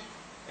intention,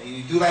 and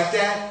you do like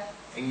that,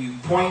 and you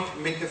point,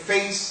 make the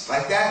face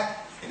like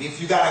that, and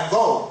if you gotta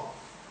go,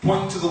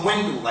 point to the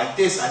window like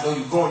this. I know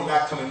you're going, you're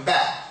not coming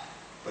back.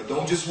 But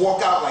don't just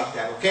walk out like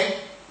that, okay?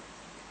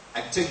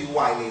 I'll tell you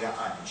why later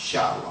on,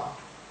 inshallah.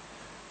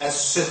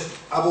 As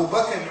Abu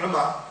Bakr and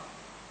Umar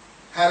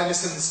had a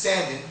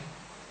misunderstanding,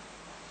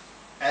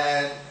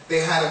 and they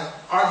had an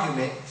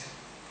argument,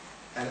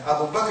 and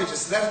Abu Bakr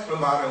just left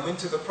Umar and went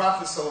to the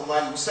Prophet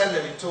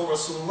ﷺ and told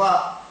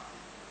Rasulullah,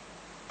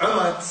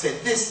 Umar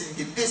said this and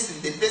did this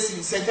and did this and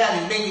he said that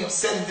and he made me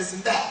upset and this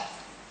and that.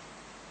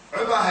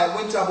 Umar had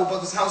went to Abu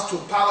Bakr's house to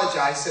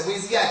apologize. He said,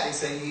 where's he at? They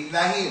said, he's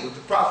not here with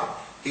the Prophet.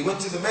 He went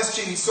to the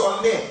masjid, he saw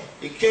him there.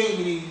 He came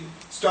and he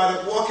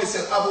started walking and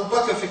said, Abu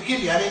Bakr,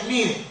 forgive me, I didn't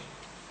mean it.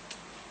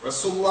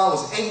 Rasulullah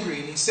was angry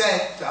and he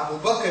said to Abu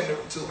Bakr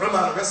and to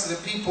Umar and the rest of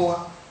the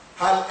people,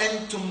 Hal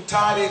antum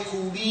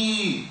tariku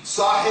li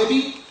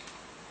sahibi?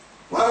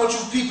 Why don't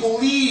you people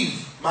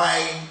leave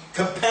my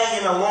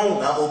companion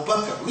alone, Abu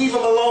Bakr? Leave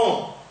him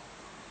alone.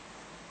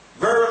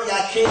 Verily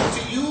I came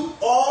to you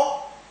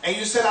all and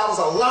you said I was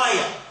a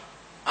liar.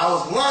 I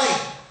was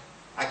lying.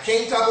 I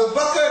came to Abu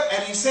Bakr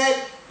and he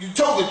said, you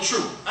told the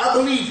truth. I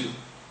believe you.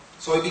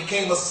 So he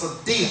became a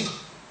Siddiq.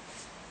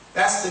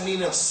 That's the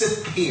meaning of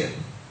sidq here.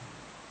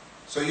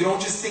 So you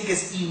don't just think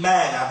it's iman,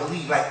 I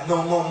believe, like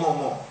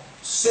no.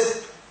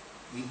 Sidq,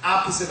 the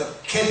opposite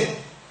of kadhib,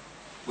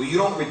 where you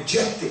don't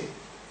reject it.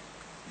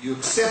 You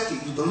accept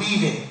it, you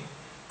believe in it.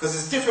 Because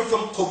it's different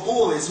from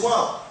qabul as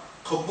well.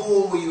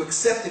 Qabul, where you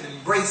accept it and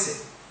embrace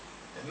it.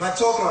 I'm not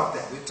talking about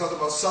that. We're talking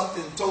about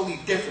something totally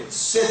different.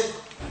 Sidq,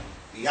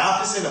 the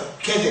opposite of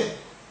kadhib.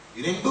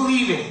 You didn't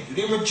believe in it. You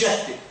didn't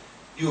reject it.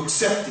 You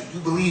accept it. You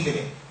believe in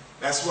it.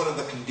 That's one of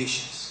the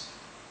conditions.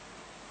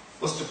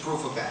 What's the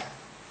proof of that?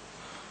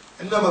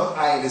 Another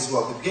ayat as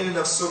well. The beginning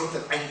of Surah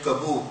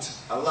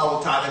Al-Ankabut.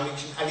 Allah Ta'ala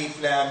mentioned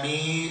Alif Lam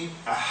Mim.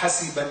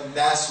 أَحَسِبَ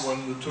النَّاسُ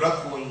وَأَن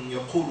يُتْرَكُوا وَأَن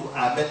يَقُولُوا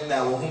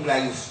آمَنَّا وَهُمْ لَا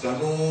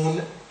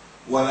يُفْتَنُونَ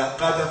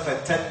وَلَقَدْ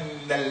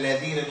فَتَنَّ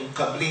الَّذِينَ مِن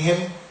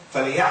قَبْلِهِمْ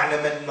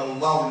فَلَيَعْلَمَنَّ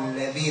اللَّهُ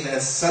الَّذِينَ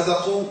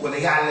صَدَقُوا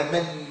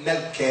وَلَيَعْلَمَنَّ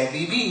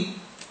الْكَاذِبِينَ.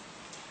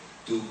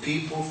 Do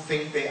people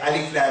think they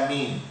Alif Lam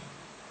Mim?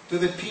 Do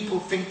the people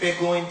think they're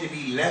going to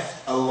be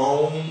left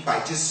alone by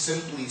just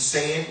simply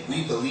saying,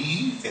 we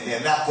believe, and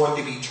they're not going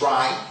to be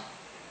tried?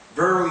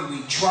 Verily,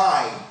 we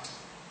tried.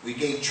 We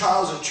gave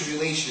trials and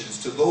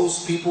tribulations to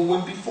those people who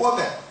went before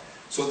them,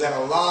 so that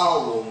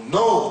Allah will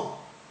know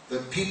the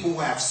people who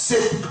have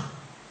sidq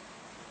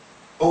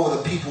over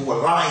the people who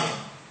are lying,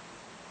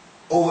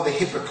 over the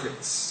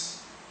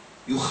hypocrites.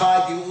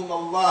 يُخَادِعُونَ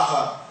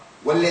اللَّهَ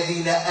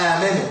وَالَّذِينَ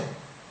آمَنُوا.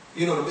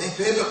 You know, the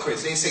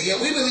hypocrites, they say,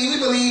 yeah, we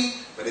believe.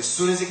 But as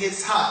soon as it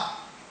gets hot,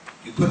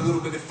 you put a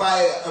little bit of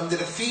fire under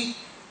the feet,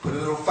 put a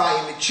little fire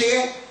in the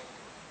chair.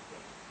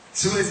 As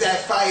soon as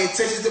that fire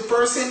touches the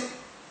person,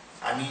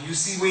 I mean, you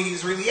see where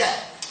he's really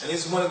at. And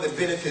this is one of the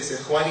benefits,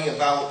 Ikhwani,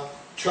 about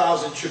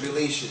trials and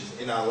tribulations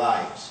in our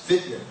lives,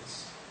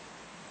 fitnas.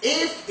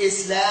 If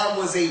Islam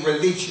was a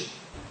religion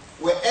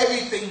where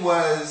everything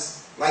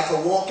was like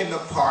a walk in the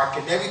park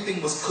and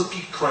everything was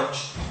cookie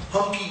crunch,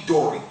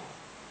 hunky-dory,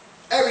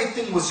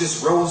 everything was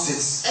just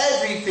roses,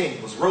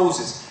 everything was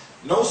roses,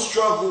 no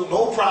struggle,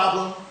 no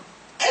problem,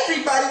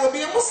 everybody would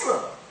be a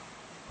Muslim.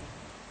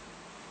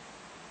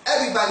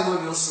 Everybody would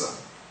be a Muslim.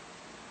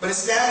 But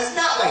Islam is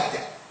not like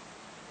that.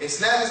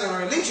 Islam is a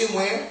religion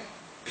where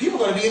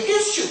people are going to be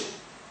against you.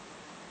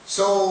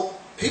 So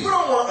people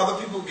don't want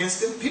other people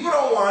against them. People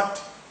don't want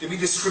to be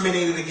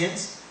discriminated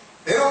against.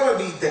 They don't want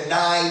to be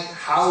denied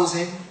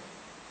housing,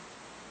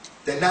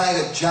 denied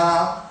a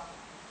job.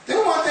 They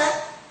don't want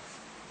that.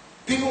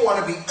 People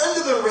want to be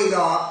under the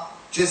radar,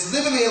 just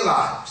living their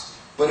lives.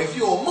 But if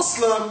you're a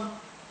Muslim,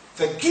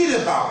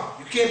 forget about it.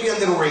 You can't be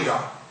under the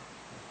radar.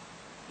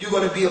 You're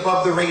going to be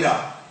above the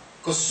radar.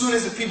 Because as soon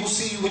as the people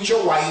see you with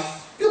your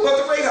wife, you're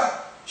above the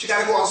radar. She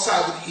got to go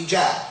outside with the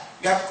hijab.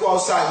 You have to go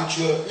outside with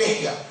your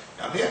lihya.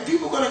 Now, there are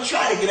people going to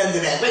try to get under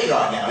that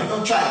radar now. They're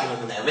going to try to get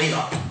under that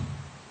radar.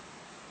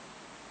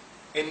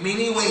 In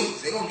many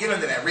ways, they're going to get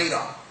under that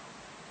radar.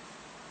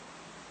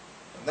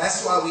 And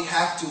that's why we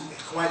have to,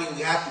 Ikhwani,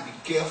 we have to be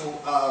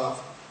careful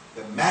of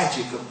the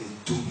magic of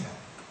the dunya.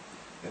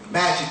 The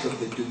magic of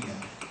the dunya.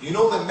 You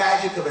know the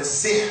magic of a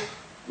sihr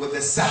with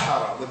the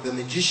Sahara, with the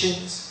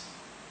magicians?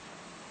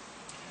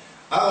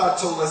 Allah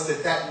told us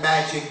that that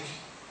magic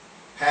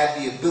had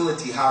the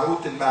ability,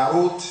 Harut and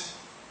Marut,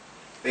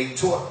 they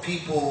taught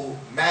people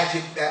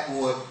magic that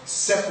would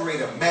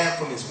separate a man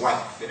from his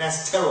wife. And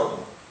that's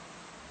terrible.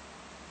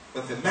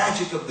 But the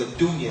magic of the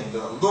dunya,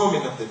 the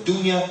allurement of the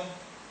dunya,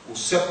 will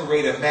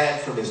separate a man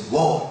from his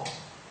Lord.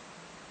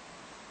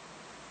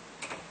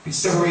 Be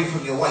separated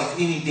from your wife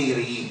any day of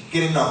the year.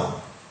 Get another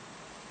one.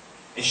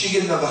 And she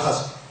get another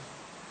husband.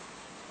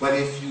 But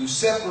if you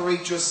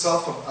separate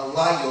yourself from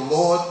Allah, your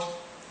Lord,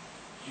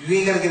 you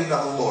ain't got to get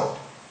another Lord.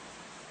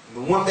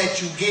 And the one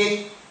that you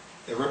get,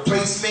 The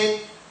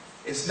replacement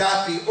is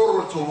not the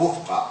urwatul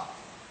wuthqa.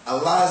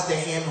 Allah is the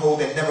handhold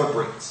that never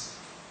breaks.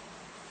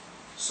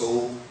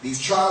 So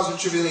these trials and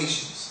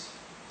tribulations,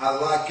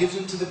 Allah gives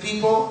them to the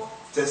people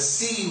to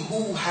see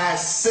who has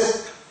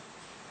sidq.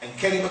 And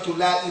kalimatul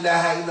la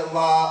ilaha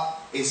illallah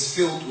is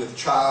filled with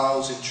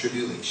trials and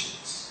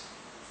tribulations.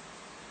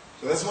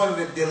 So that's one of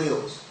the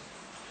dalils.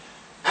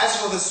 As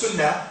for the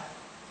sunnah,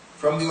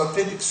 from the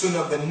authentic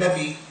sunnah of the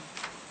Nabi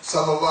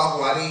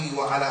sallallahu alayhi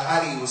wa ala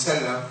alihi wa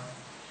sallam,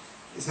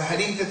 is the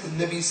hadith that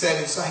the Nabi said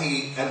in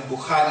Sahih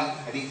al-Bukhari,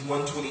 hadith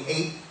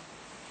 128,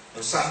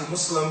 and Sahih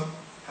Muslim,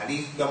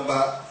 hadith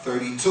number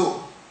 32.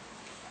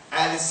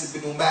 Anas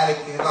ibn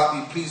Malik, may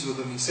Allah be pleased with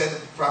him, he said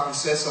that the Prophet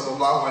says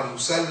sallallahu alayhi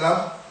wa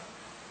sallam,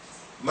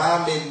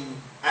 ما من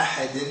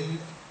أحد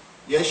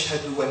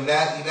يشهد أن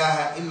لا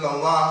إله إلا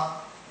الله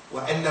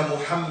وأن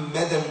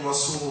محمدا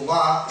رسول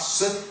الله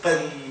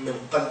صدقا من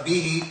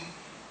قلبه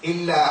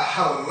إلا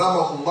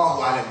حرمه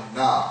الله على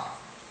النار.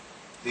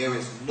 There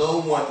is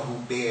no one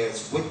who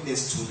bears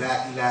witness to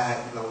La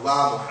ilaha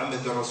illallah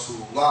Muhammadan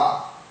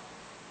Rasulullah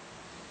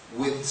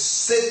with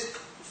sidq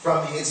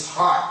from his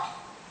heart,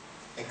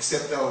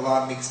 except that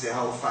Allah makes the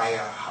hellfire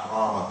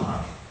haram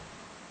upon him.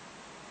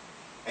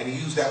 And he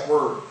used that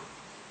word.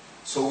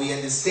 So we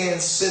understand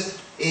sidq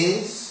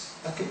is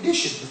a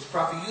condition. The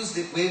Prophet used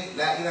it with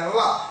La ilaha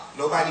illallah.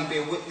 Nobody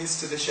bear witness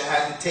to the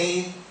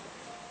shahadatain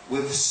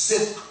with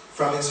sidq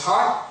from his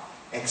heart,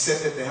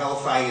 except that the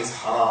hellfire is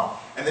haram.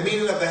 And the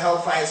meaning of the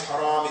hellfire is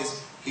haram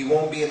is he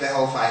won't be in the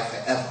hellfire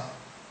forever.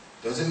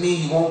 Doesn't mean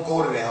he won't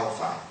go to the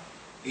hellfire.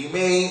 He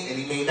may and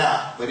he may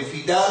not. But if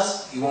he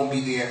does, he won't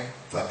be there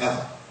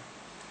forever.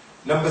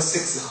 Number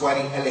 6,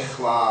 ikhwani,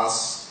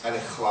 al-ikhlas.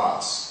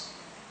 Al-ikhlas.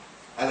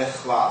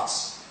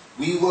 Al-ikhlas.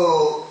 We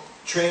will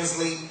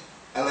translate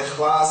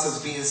al-ikhlas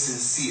as being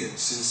sincere.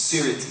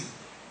 Sincerity.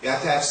 You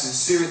have to have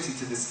sincerity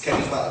to this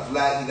kalima of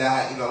la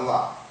ilaha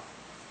illallah.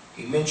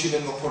 He mentioned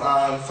in the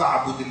Quran,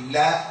 فَعْبُدِ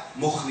اللَّهِ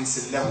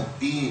مُخْلِصٍ لَهُ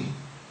الدِّينِ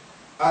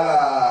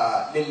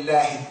أَلَا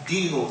لِلَّهِ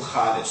الدِّينُ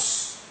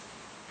الْخَالِصِ.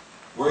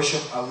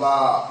 Worship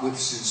Allah with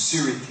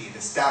sincerity and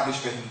establish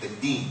for Him the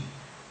deen,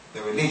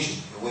 the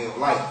religion, the way of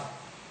life.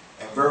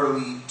 And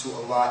verily to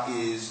Allah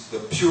is the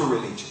pure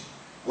religion.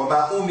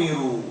 وَمَا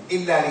أُمِرُوا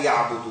إِلَّا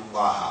لِيَعْبُدُوا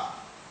اللَّهَ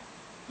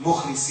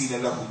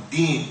مُخْلِصِينَ لَهُ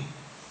الدِّينِ.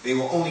 They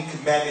were only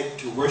commanded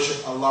to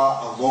worship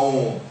Allah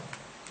alone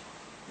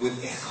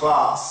with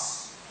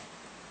ikhlas.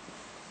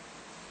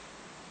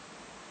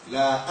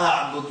 La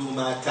a'budu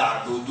ma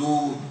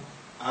ta'budun.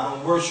 I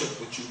don't worship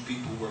what you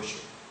people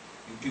worship.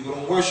 You people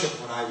don't worship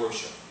what I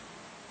worship.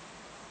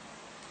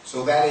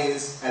 So that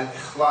is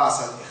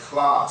al-ikhlas,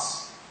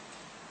 al-ikhlas.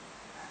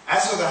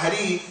 As for the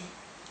hadith,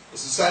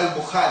 it's Sahih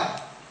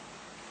al-Bukhari.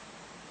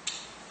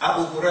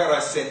 Abu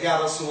Hurairah said, Ya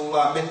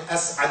Rasulullah, min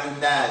as'adu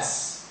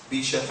nas bi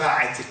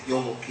shafa'atik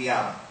yawm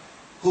al-qiyamah.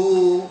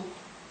 Who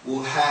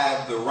will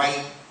have the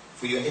right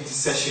for your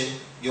intercession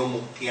yawm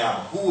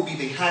al-qiyamah? Who will be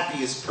the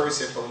happiest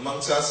person from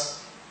amongst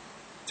us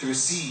to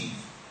receive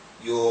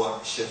your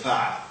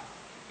shafa'ah?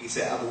 He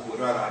said, Abu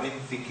Hurairah, I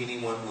didn't think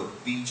anyone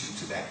would beat you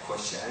to that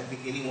question. I didn't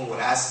think anyone would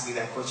ask me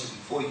that question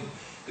before you,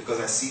 because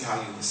I see how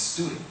you're a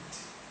student.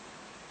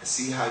 I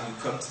see how you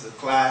come to the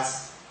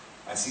class.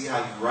 I see how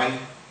you write,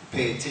 you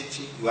pay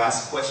attention, you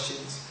ask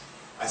questions.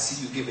 I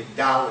see you giving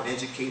dawah and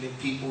educating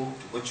people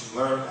to what you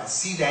learn. I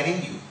see that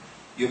in you.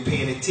 You're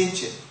paying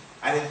attention.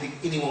 I didn't think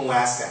anyone would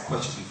ask that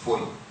question before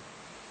you.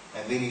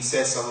 And then he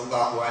says,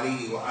 sallallahu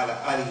alayhi wa ala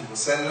alihi wa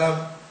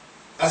sallam,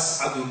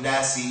 as'adu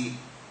nasi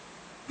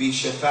bi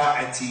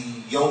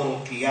shafa'ati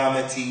yawm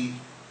al-qiyamati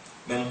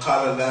man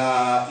qala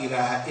la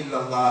ilaha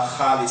illallah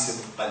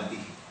khalisan min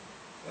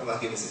qalbihi. Allah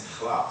give us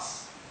ikhlas.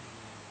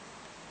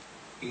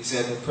 He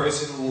said the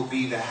person who will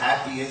be the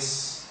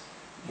happiest,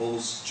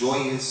 most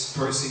joyous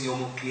person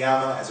yawm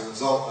al-qiyamah as a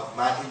result of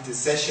my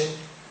intercession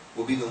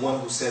will be the one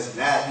who says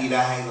la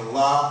ilaha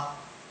illallah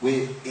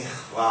with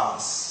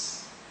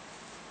ikhlas.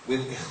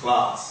 With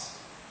ikhlas.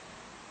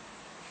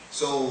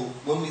 So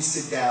when we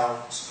sit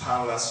down,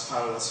 subhanallah,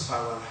 subhanallah,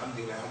 subhanallah,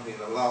 alhamdulillah,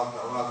 alhamdulillah,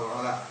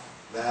 Allah,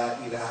 la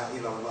ilaha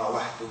illallah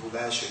wahdahu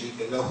la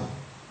sharika lahu.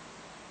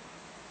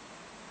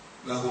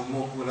 Lahu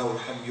al-mulk wa lahu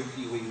al-hamd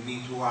yuhyi wa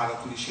yumeetu wa ala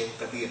kulli shay'in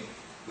qadir.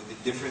 With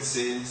the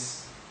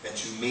differences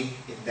that you make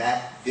in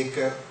that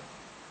dhikr,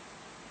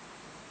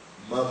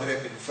 Maghrib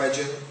and Fajr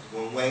is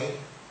one way,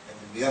 and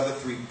then the other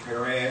 3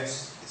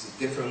 prayers is a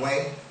different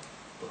way.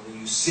 But when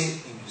you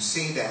sit and you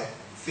say that,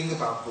 and think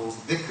about those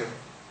dhikr,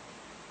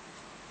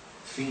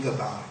 think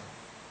about it,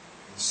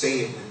 and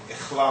say it with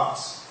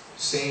ikhlas,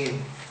 say it,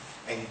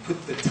 and you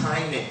put the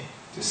time in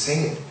to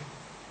say it.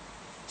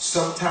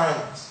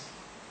 Sometimes,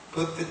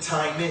 put the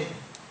time in.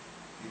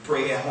 You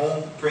pray at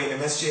home, you pray in the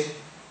masjid,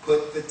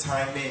 put the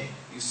time in.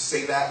 You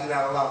say la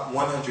ilaha illallah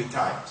 100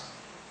 times.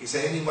 He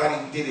said anybody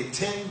who did it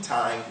 10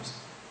 times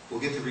will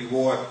get the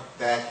reward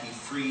that he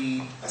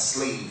freed a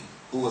slave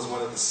who was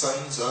one of the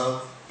sons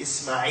of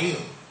Ismail.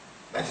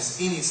 Not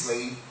just any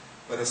slave,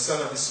 but a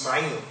son of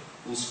Ismail,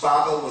 whose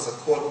father was a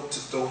caller to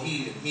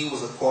Tawheed, and he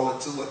was a caller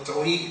to a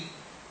Tawheed.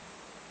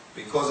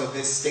 because of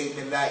this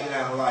statement, La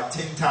ilaha illallah,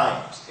 10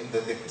 times in the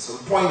dhikr. So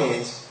the point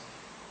is,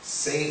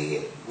 say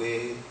it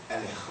with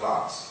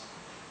al-ikhlas.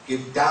 Give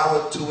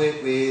da'wah to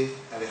it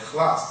with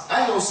al-ikhlas.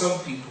 I know some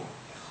people,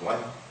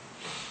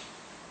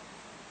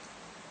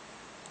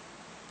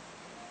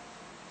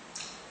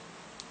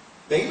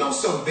 they know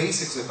some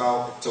basics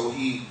about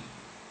Tawheed.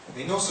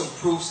 They know some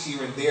proofs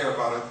here and there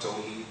about a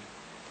Tawheed.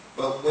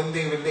 But when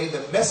they relay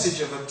the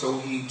message of a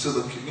Tawheed to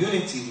the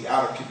community, the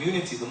outer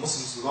community, the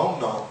Muslims who don't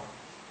know,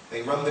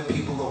 they run the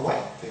people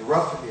away. They're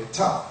rough and they're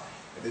tough.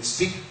 And they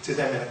speak to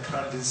them in a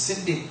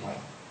condescending way.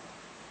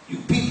 You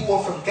people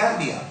are from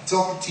Gambia, I'm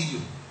talking to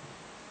you.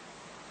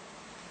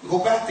 We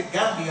go back to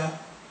Gambia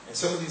and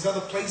some of these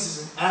other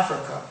places in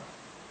Africa,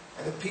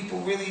 and the people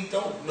really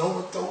don't know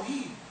what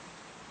Tawheed.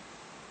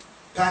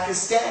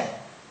 Pakistan,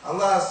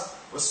 Allah's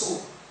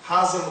Rasul,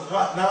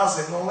 Hazal,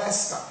 Nazir, and all that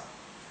stuff.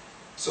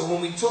 So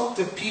when we talk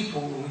to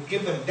people, we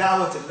give them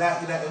da'wah to La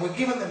ilaha, and we're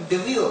giving them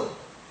dalil.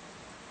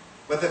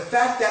 But the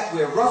fact that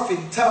we're rough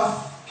and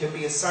tough can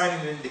be a sign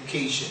and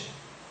indication.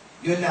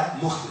 You're not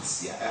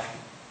mukhlis, ya akhi.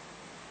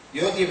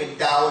 You're giving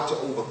da'wah to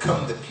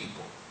overcome the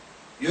people.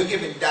 You're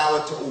giving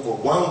da'wah to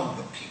overwhelm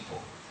the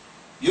people.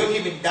 You're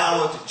giving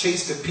da'wah to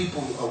chase the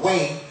people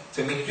away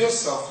to make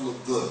yourself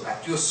look good,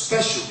 like you're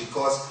special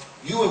because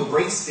you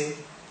embraced it,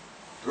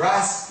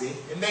 grasped it,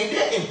 and they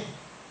didn't.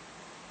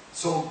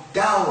 So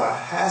da'wah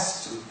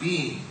has to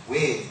be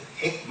with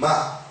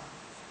hikmah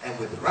and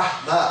with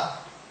rahmah.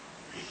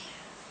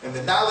 And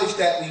the knowledge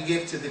that we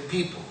give to the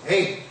people,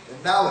 the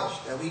knowledge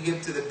that we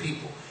give to the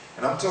people,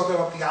 and I'm talking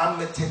about the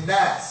ammat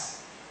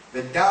nas,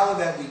 the da'wah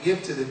that we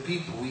give to the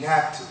people, we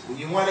have to. When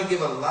you want to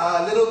give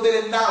Allah a little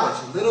bit of knowledge,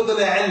 a little bit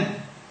of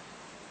ilm,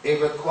 it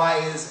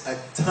requires a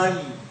ton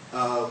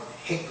of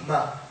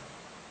hikmah.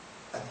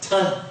 A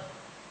ton.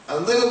 A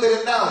little bit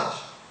of knowledge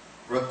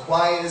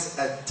requires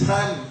a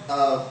ton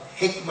of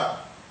hikmah.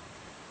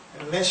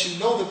 And unless you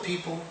know the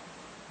people,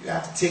 you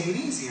have to take it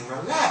easy and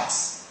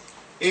relax.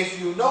 If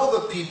you know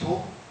the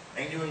people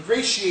and you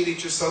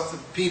ingratiated yourself to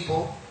the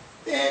people,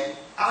 then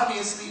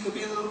obviously you could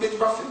be a little bit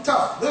rough and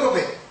tough. A little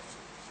bit.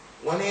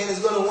 One hand is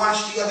going to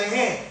wash the other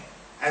hand,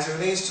 as it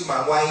relates to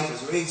my wife,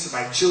 as it relates to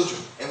my children,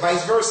 and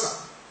vice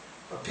versa.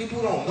 But people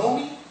who don't know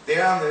me,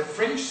 they're on the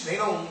fringe,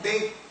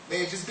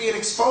 they're just being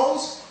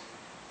exposed.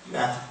 You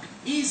have to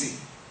be easy.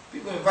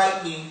 People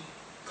invite me,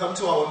 come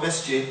to our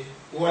masjid,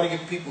 we want to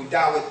give people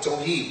da'wah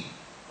tawheed.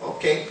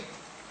 Okay,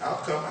 I'll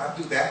come, I'll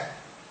do that.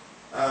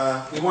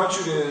 We want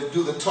you to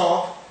do the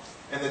talk,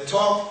 and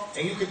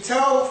you can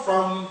tell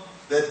from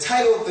the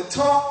title of the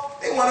talk,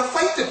 they want to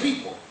fight the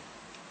people.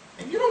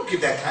 And you don't give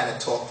that kind of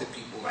talk to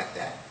people like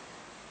that.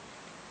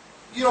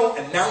 You don't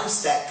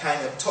announce that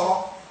kind of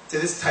talk to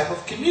this type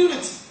of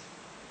community.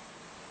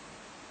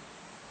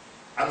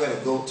 I'm going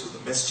to go to the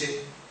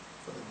masjid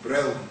for the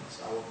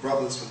Brahmins, our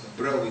brothers from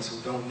the Brahmins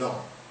who don't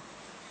know.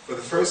 For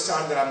the first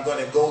time that I'm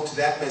going to go to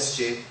that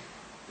masjid,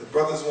 the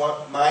brothers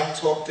want my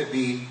talk to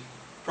be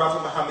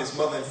Prophet Muhammad's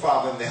mother and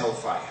father in the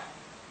hellfire.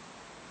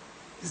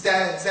 Is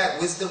that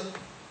wisdom?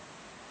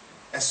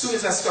 As soon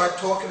as I start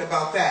talking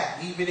about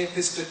that, even if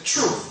it's the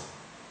truth,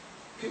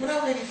 people are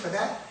not ready for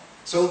that.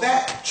 So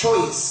that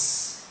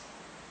choice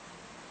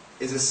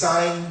is a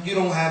sign you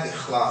don't have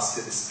ikhlas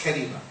to this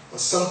kalima, or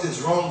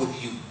something's wrong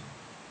with you.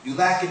 You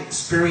lack an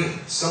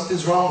experience.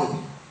 Something's wrong with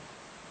you.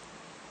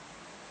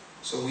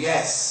 So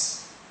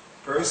yes,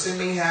 person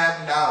may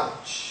have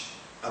knowledge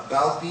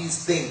about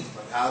these things,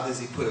 but how does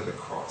he put it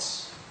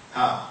across?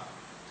 How?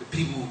 The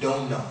people who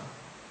don't know.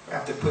 We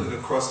have to put it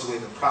across the way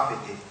the Prophet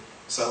did,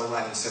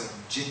 sallallahu alaihi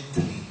wasallam,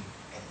 gently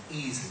and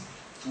easily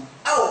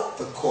throughout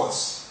the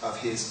course of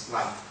his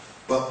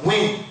life. But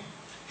when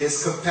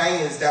his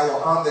companions that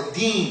were on the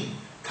deen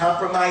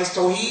compromised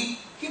Tawheed,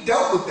 he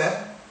dealt with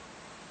them.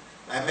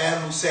 A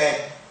man who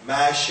said,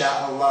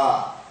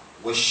 MashaAllah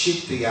was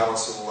shitta ya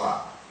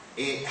Rasulullah.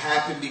 It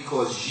happened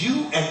because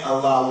you and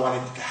Allah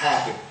wanted it to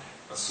happen.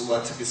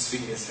 Rasulullah took his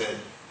finger and said,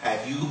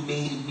 have you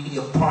made me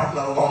a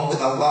partner along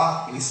with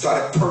Allah? And he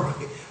started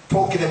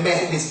poking the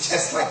man in his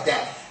chest like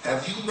that.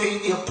 Have you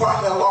made me a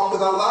partner along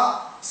with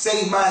Allah?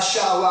 Say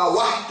MashaAllah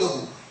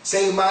wahdahu.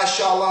 Say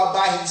MashaAllah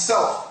by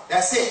himself.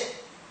 That's it.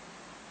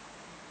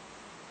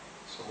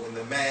 So when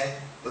the man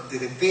looked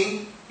at the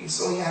thing, he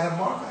saw he had a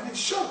mark on his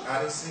shirt.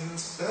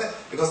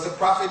 Because the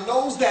Prophet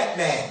knows that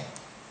man.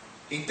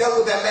 He dealt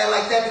with that man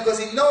like that because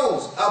he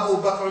knows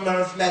Abu Bakr and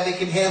Uthman, they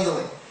can handle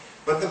it.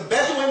 But the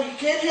Bedouin, you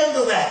can't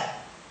handle that.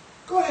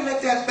 Go ahead and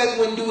let that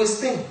Bedouin do his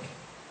thing.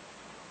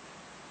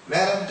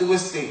 Let him do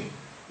his thing.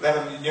 Let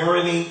him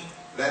urinate.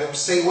 Let him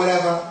say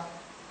whatever.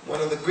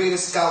 One of the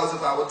greatest scholars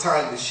of our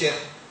time, the Sheikh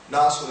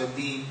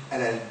Nasruddin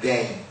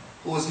al-Albani,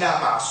 who is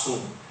not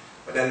ma'asum.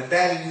 But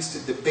al-Albani used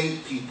to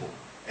debate people.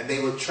 And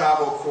they would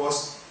travel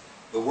across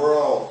the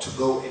world to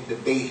go and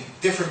debate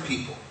different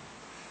people.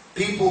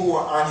 People who were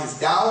on his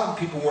dawah and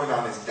people who weren't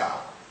on his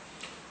dawah.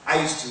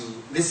 I used to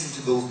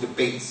listen to those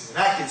debates, and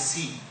I can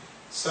see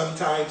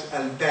sometimes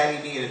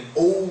Al-Bani being an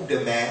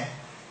older man,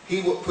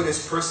 he would put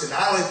his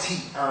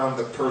personality on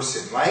the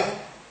person, like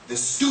the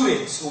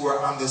students who were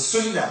on the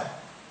Sunnah.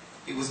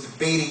 he was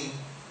debating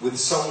with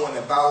someone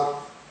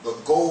about the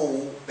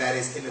gold that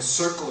is in a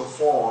circular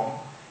form,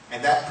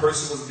 and that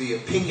person was of the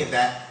opinion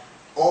that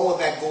all of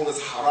that gold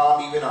is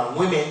haram even on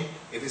women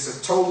if it's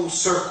a total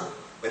circle,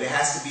 but it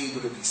has to be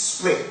able to be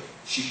split.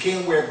 She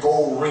can't wear a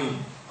gold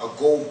ring, a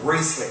gold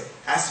bracelet.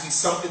 It has to be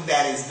something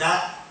that is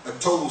not a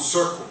total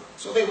circle.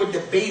 So they were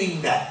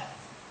debating that.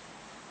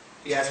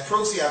 He has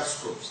pros, he has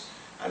pros.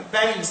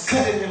 Al-Albani was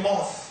cutting him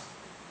off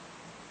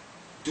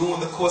during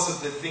the course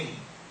of the thing.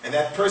 And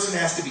that person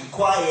has to be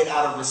quiet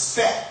out of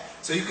respect.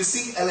 So you can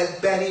see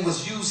Al-Albani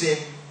was using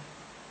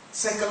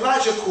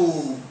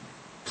psychological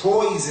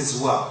ploys as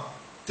well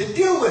to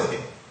deal with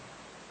him.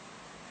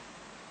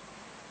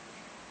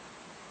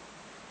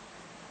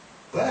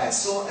 But I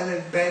saw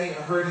Al-Albani and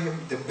heard him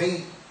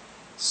debate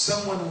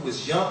someone who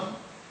was young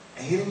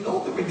and he didn't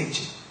know the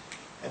religion.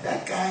 And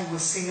that guy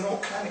was saying all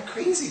kind of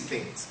crazy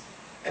things.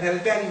 And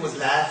Al-Albani was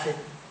laughing.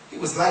 He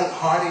was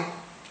lighthearted.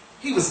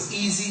 He was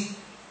easy.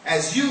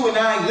 As you and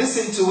I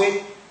listen to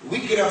it, we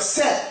get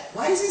upset.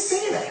 Why is he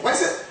saying that? Why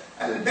is it?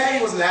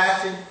 Al-Albani was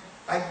laughing,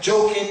 like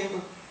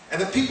joking.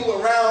 And the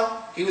people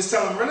around, he was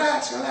telling them,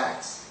 relax,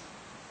 relax.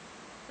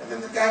 And then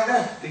the guy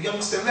left. The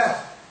youngster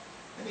left.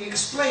 And he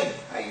explained,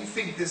 how you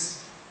think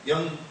this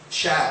young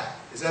child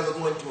is ever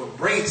going to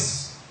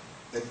embrace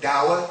the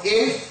dawah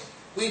if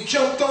we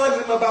jumped on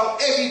him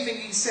about everything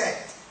he said?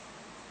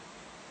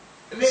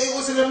 And it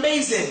was an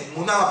amazing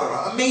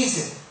munawara,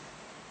 amazing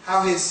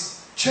how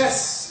his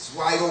chest is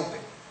wide open.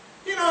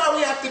 You know how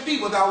we have to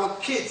be with our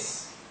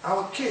kids.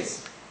 Our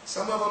kids.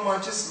 Some of them are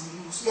just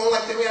small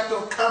like that. We have to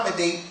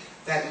accommodate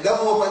that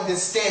level of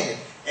understanding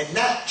and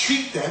not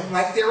treat them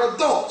like they're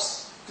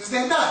adults. Because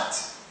they're not.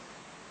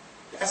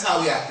 That's how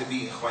we have to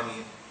be,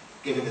 Ikhwani,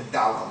 giving the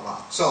dawah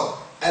Allah. So,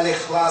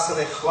 al-ikhlas,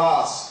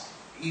 al-ikhlas,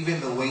 even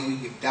the way we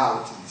give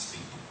dawah to these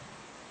people.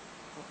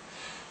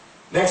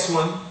 Next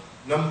one,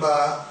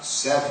 number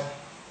 7,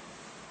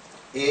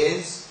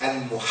 is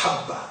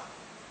al-muhabba.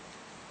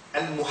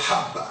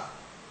 Al-muhabba.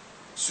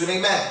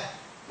 Sulaiman,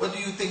 what do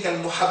you think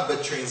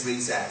al-muhabba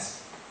translates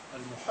as?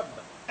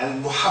 Al-muhabba.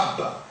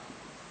 Al-muhabba.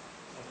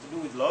 To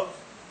do with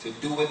love? To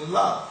do with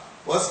love.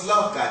 What's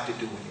love got to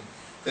do with it?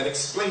 I'm going to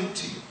explain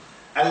to you.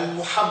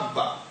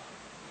 Al-muhabba.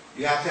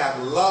 You have to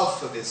have love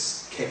for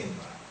this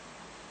kalima.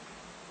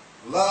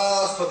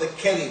 Love for the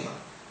kalima.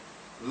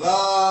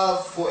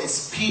 Love for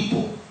its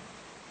people.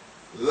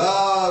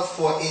 Love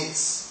for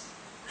its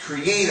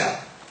creator.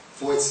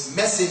 For its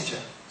messenger.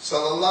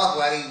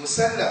 Sallallahu Alaihi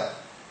Wasallam.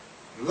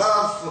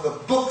 Love for the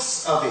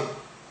books of it.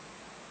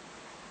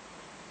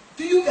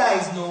 Do you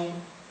guys know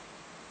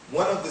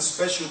one of the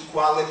special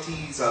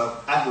qualities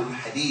of Ahlul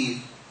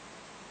Hadeeth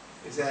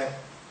is that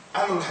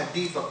Ahlul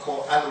Hadeeth are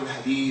called Ahlul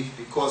Hadeeth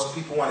because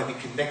people want to be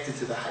connected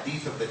to the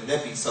Hadith of the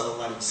Nabi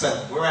Sallallahu Alaihi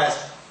Wasallam.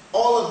 Whereas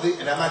all of the,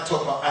 and I'm not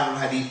talking about Ahlul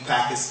Hadeeth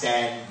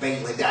Pakistan,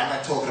 Bangladesh, I'm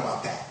not talking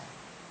about that.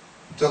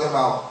 I'm talking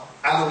about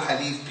Ahlul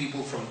Hadeeth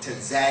people from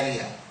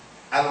Tanzania,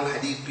 Ahlul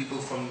Hadeeth people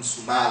from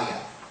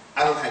Somalia,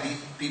 Ahlul Hadeeth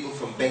people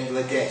from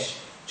Bangladesh.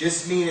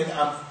 Just meaning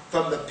I'm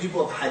from the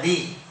people of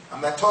Hadith.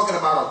 I'm not talking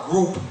about a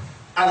group,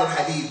 Ahlul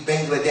Hadeeth,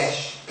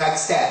 Bangladesh,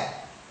 Pakistan,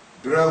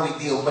 Birawi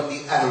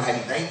Deobandi, Ahlul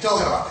Hadeeth. I ain't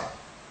talking about that.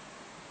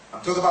 I'm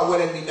talking about what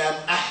Imam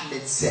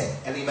Ahmed said.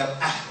 And Imam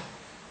Ahmed,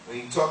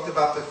 when he talked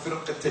about the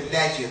Firqat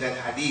al-Najiyah, that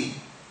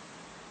Hadith,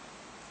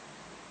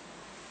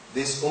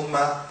 this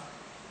Ummah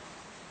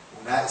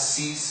will not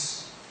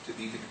cease to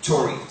be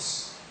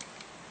victorious.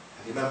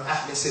 And Imam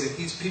Ahmed said, if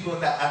these people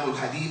are not Ahlul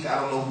Hadith, I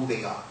don't know who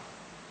they are.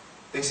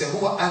 They said,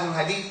 who are Ahlul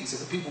Hadith? He said,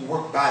 the people who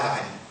work by the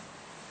Hadith.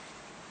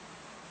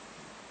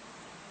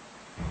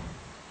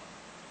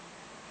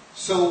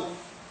 So,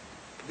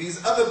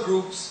 these other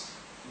groups,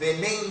 their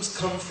names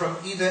come from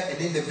either an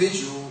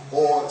individual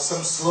or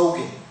some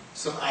slogan,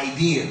 some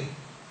idea.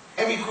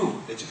 Every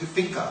group that you could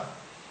think of,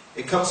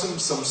 it comes from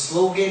some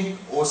slogan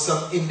or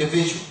some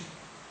individual.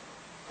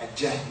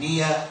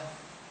 Al-Jahmiyyah,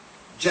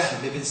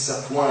 Jahm ibn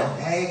Safwan,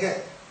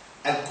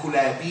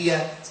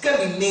 Al-Kulabiyah, it's got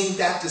to be named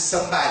after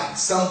somebody,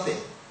 something,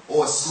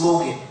 or a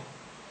slogan.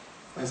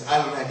 Whereas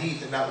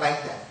Al-Hadith are not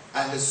like that.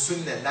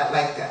 Al-Sunnah, not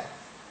like that.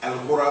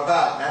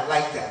 Al-Ghuraba, not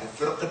like that.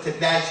 Al-Firqat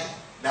al-Najiyah,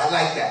 not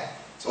like that.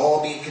 It's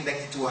all being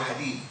connected to a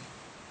hadith.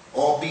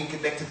 All being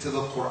connected to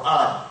the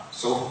Quran.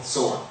 So forth and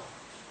so on.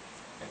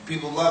 And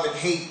people love and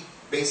hate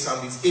based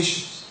on these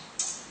issues.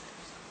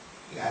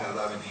 You gotta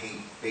love and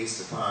hate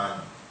based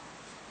upon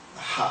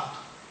the haqq.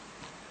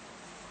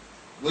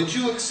 Would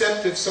you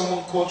accept if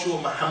someone called you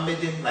a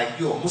Muhammadan, like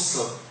you're a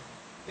Muslim?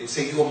 They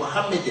say you're a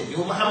Muhammadan.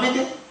 You're a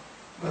Muhammadan?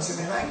 I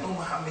say, man, I ain't no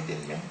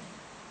Muhammadan, man.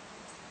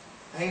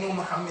 I ain't no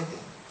Muhammadan.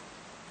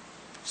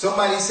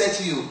 Somebody said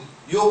to you,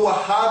 you're a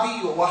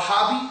Wahhabi? You're a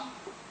Wahhabi?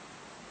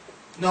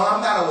 No,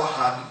 I'm not a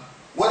Wahhabi.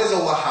 What is a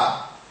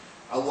Wahhabi?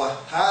 A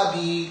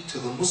Wahhabi to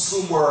the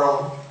Muslim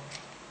world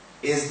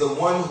is the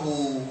one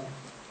who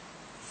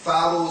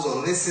follows or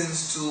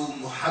listens to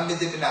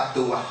Muhammad ibn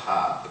Abdul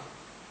Wahhab.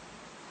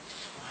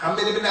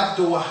 Muhammad ibn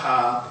Abdul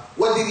Wahhab,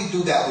 what did he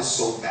do that was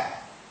so bad?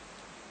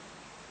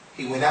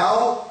 He went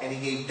out and he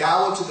gave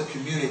dawah to the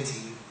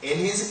community in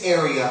his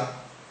area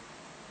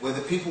where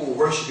the people were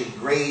worshiping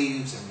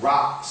graves and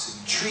rocks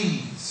and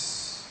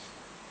trees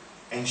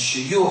and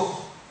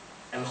shuyukh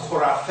and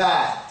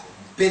khurafat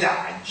and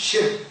bid'ah and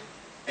shirk,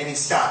 and he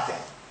stopped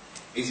that.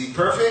 Is he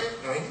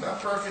perfect? No, he's not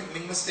perfect. He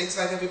makes mistakes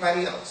like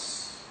everybody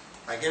else.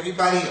 Like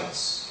everybody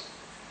else.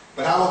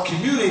 But our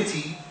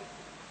community,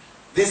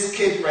 this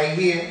kid right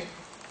here,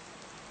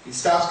 he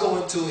stops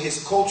going to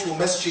his cultural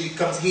masjid, he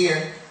comes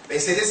here, they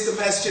say this is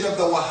the masjid of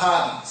the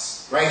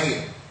Wahhabis, right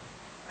here.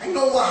 I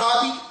know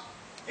Wahhabi.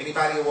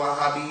 Anybody a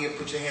Wahhabi here,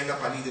 put your hand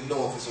up, I need to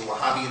know if it's a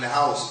Wahhabi in the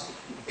house.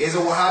 Is a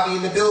Wahhabi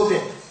in the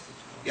building?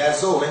 Ya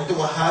Zul, enter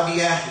Wahhabi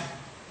ahi.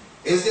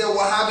 Is there a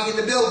Wahhabi in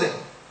the building?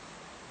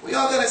 We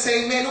all gonna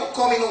say, man, don't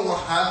call me no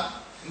Wahhabi.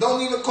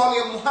 Don't even call me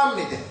a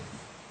Muhammadan.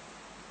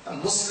 A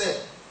Muslim.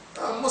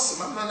 I'm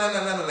Muslim. I'm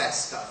none of that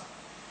stuff.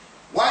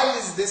 Why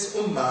is this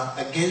ummah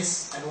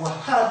against an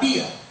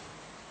Wahhabiyah?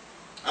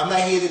 I'm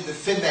not here to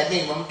defend that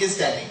name. I'm against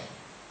that name.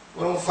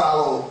 We don't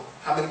follow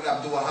Hamid ibn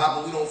Abdul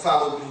Wahhab. We don't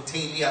follow Ibn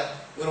Taymiyyah.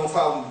 We don't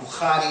follow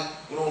Bukhari.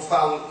 We don't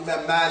follow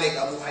Imam Malik,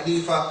 Abu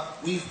Hanifa.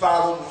 We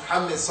follow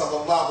Muhammad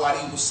sallallahu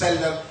alaihi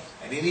wasallam.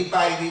 And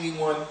anybody,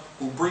 anyone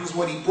who brings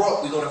what he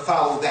brought, we're going to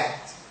follow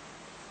that.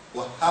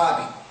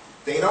 Wahhabi.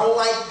 They don't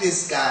like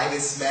this guy,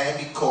 this man,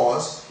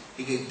 because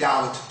he gave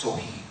dawah to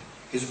Tawheed.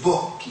 His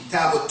book,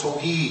 Kitab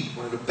al-Tawheed,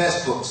 one of the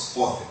best books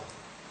authored.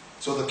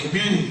 So the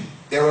community,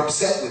 they're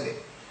upset with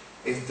it.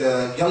 If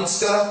the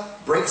youngster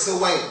breaks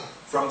away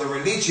from the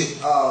religion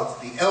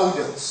of the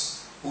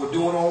elders who are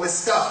doing all this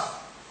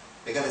stuff,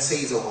 they're going to say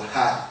he's a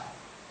Wahhabi.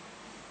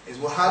 Is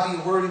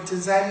Wahhabi a word in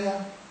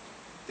Tanzania?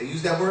 They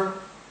use that word?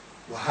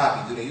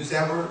 Wahhabi, do they use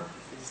that word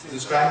to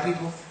describe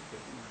people?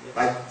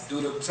 Like,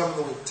 some of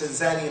the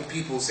Tanzanian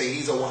people say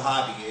he's a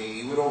Wahhabi.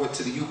 He went over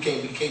to the UK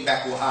and became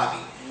back Wahhabi.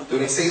 Do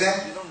they say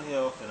that? You don't hear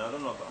often. I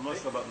don't know. I'm not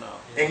sure about now.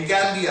 In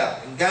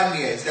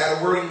Gambia, is that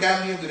a word in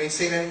Gambia? Do they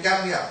say that in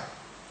Gambia?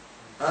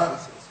 Huh?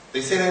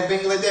 They say that in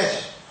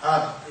Bangladesh.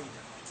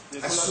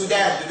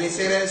 Sudan, do they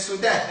say that in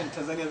Sudan? In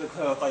Tanzania, they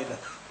call it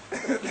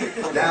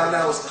Qaida.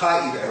 Now it's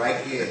Qaida,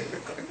 right here.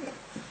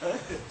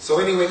 So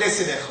anyway,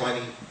 listen,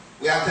 Ikhwani.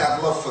 We have to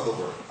have love for the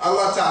word.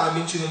 Allah Ta'ala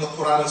mentioned in the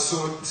Quran,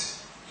 Surah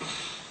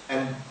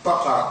and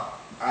Baqarah,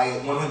 ayah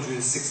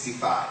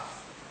 165.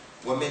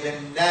 وَمِنَ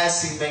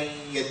النَّاسِ مَنْ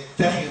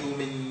يَتَّخِذُ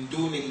مِنْ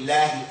دُونِ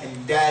اللَّهِ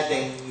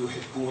أَنْدَادًا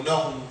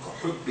يُحِبُّونَهُمْ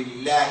كَحُبِّ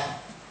اللَّهِ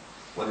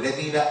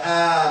وَالَّذِينَ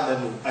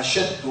آمَنُوا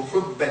أَشَدُّ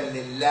حُبًّا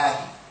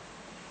لِلَّهِ.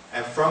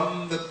 And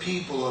from the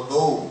people are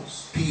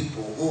those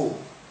people who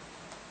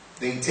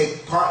they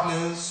take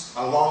partners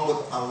along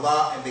with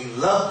Allah, and they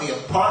love their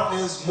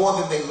partners more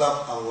than they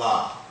love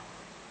Allah.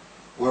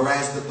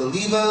 Whereas the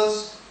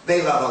believers,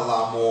 they love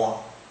Allah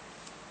more.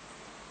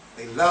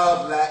 They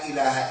love La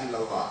ilaha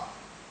illallah.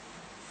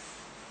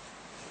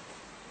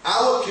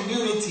 Our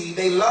community,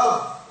 they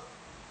love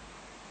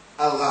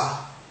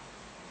Allah.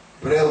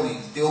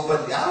 Brahmins,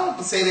 Deobandi. I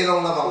don't say they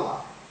don't love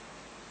Allah.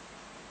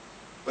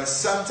 But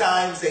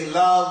sometimes they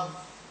love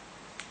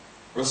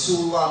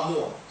Rasulullah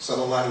more,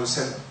 sallallahu alaihi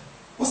wasallam.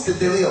 What's the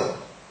dalil?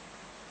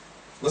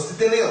 What's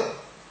the dalil?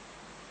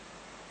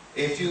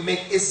 If you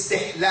make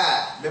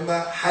istihlal,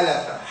 remember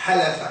halafa,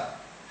 halafa.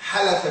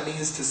 Halafa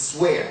means to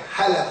swear,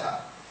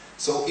 halafa.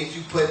 So if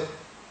you put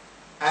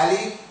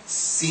alif,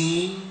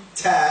 sin,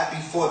 ta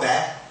before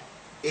that,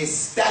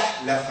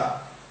 istahlafa.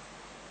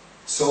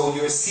 So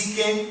you're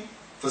seeking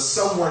for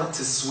someone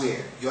to swear.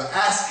 You're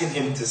asking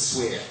him to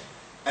swear.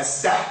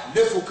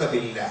 Astahlifuka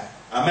billah.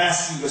 I'm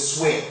asking you to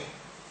swear.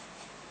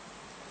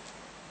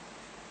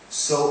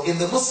 So in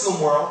the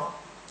Muslim world,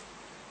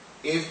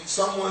 if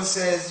someone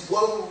says,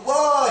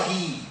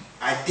 Wallahi,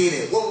 I did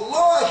it.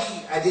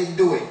 Wallahi, I didn't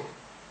do it.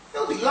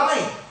 They'll be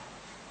lying.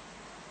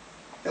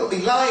 They'll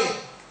be lying.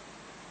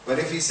 But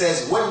if he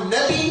says, one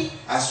Nabi,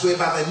 I swear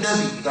by the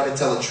Nabi, you got to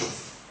tell the truth.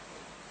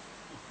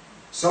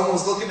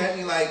 Someone's looking at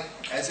me like,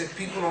 as if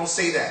people don't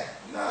say that.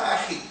 Nah,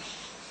 akhi.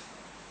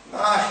 Nah,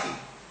 akhi.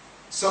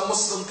 Some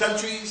Muslim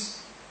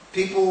countries,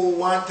 people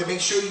want to make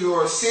sure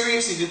you're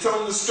serious and you're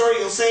telling the story,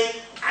 you'll say,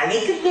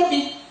 Alayk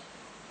al-Nabi.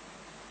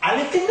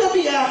 Alayk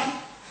al-Nabi, akhi.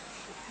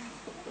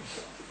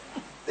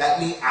 That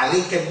means,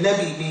 Alayk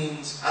al-Nabi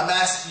means, I'm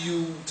asking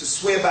you to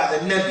swear by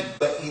the Nabi.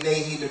 But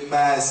ilayhi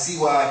mimma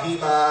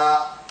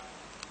siwahima.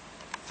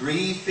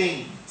 3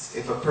 things.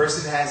 If a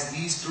person has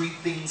these 3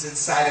 things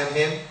inside of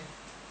him,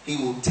 he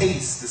will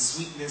taste the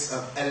sweetness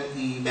of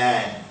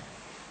al-Iman.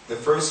 The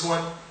first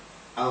one,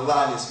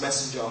 Allah and His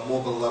Messenger are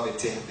more beloved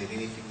to him than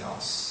anything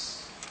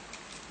else.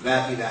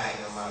 La ilaha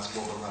illallah is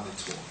more beloved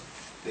to him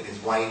than his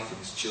wife and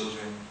his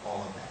children,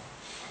 all of that.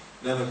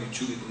 None of you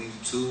truly believe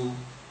it too.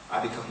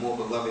 I become more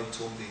beloved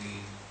to him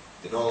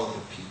than all of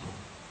the people.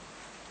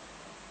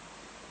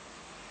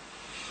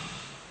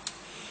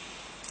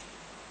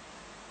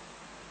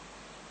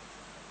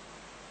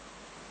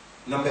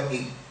 Number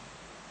 8.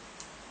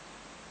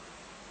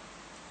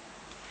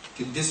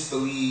 To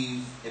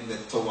disbelieve in the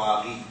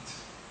Tawaghit.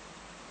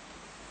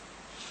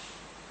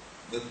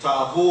 The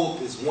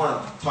Taghut is one,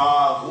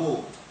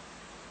 Taghut.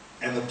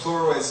 And the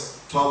plural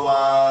is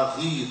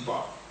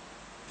Tawaghita.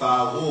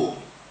 Taghut.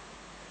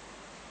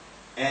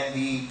 And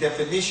the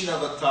definition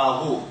of a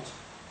taghut,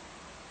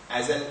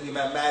 as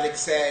Imam Malik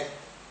said,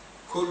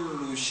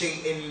 كل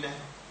شيء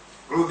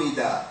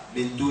عبد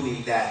من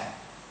دون الله.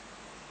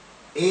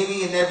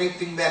 Any and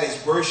everything that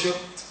is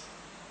worshipped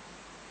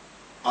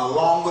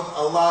along with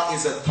Allah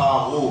is a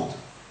taghut.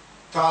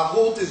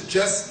 Taghut is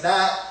just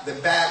not the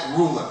bad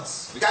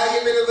rulers. We gotta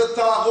get rid of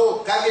the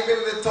taghut, gotta get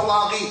rid of the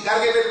tawaghi,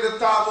 gotta get rid of the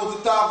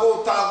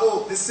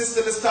taghut. This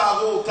system is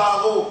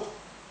taghut.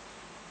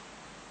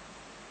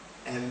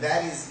 And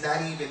that is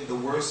not even the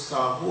worst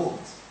taghut.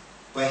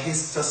 But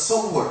his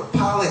tasawwur,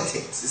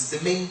 politics, is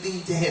the main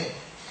thing to him.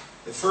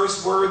 The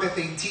first word that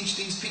they teach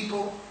these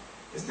people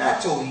is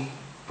not Tawheed.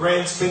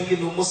 Brand spanking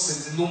new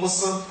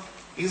Muslim.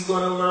 He's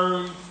going to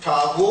learn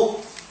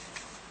taghut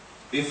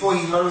before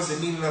he learns the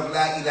meaning of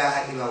La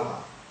ilaha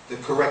illallah, the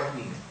correct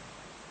meaning.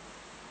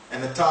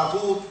 And the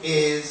taghut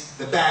is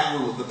the bad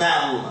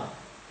ruler.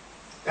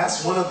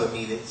 That's one of the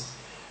meanings.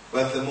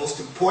 But the most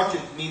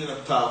important meaning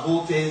of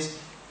taghut is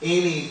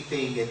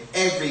anything and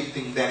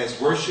everything that is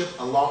worshipped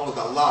along with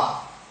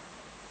Allah.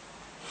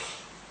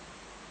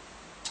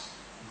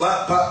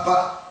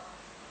 But,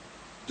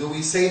 do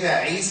we say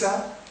that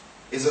Isa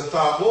is a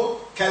taghut?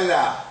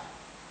 Kalla.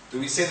 Do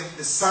we say that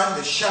the sun,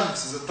 the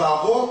shams, is a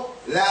taghut?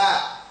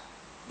 La.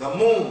 The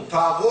moon,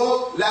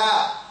 taghut?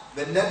 La.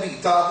 The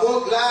Nabi,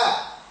 taghut?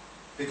 La.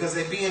 Because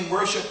they're being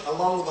worshipped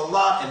along with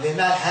Allah and they're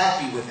not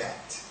happy with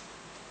that.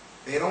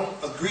 They don't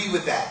agree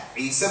with that.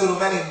 Isa ibn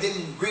Maryam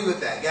didn't agree with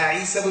that. Ya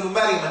Isa ibn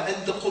Maryam,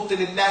 أنت قلت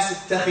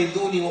للناس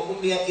اتخذوني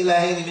وأمي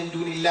إلهين من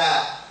دون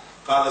الله.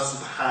 قال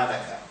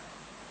سبحانك.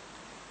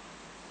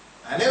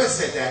 I never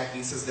said that,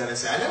 Isa's gonna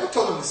say. I never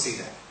told him to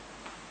say that.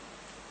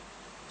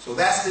 So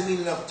that's the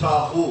meaning of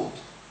taghut.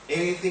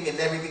 Anything and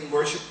everything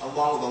worshipped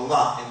along with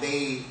Allah. And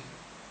they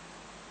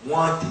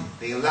want it.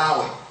 They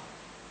allow it.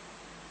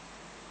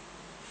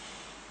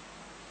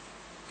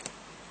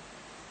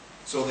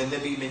 So the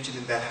Nabi mentioned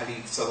in that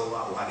hadith,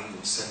 sallallahu alayhi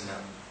wa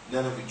sallam,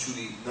 none of you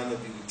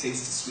will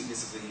taste the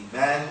sweetness of the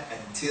Iman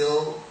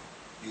until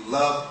you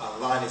love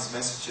Allah and His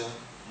Messenger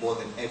more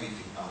than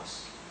everything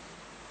else.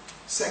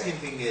 Second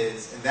thing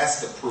is, and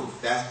that's the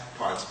proof, that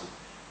part's proof.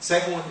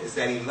 Second one is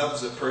that he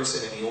loves a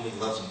person and he only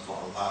loves him for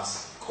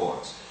Allah's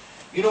cause.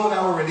 You know, in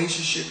our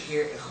relationship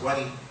here,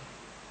 Ikhwani,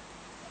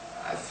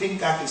 I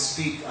think I can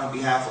speak on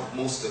behalf of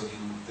most of you.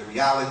 The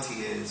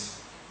reality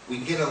is, we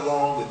get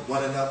along with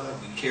one another,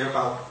 we care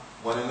about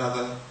one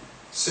another,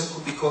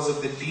 simply because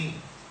of the deen.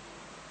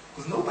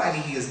 Because nobody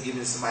here is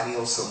giving somebody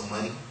else some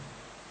money.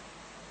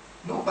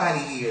 Nobody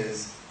here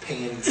is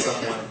paying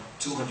someone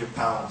 200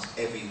 pounds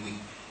every week.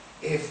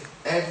 If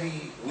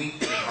every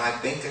week in my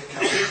bank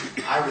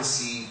account I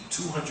receive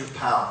 200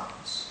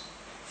 pounds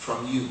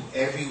from you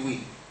every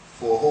week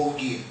for a whole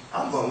year,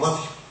 I'm going to love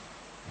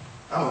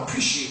you. I'm going to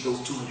appreciate those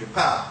 200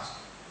 pounds.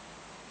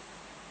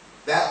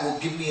 That will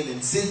give me an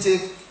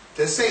incentive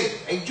to say,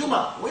 hey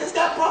Juma, where's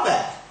that brother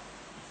at?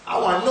 I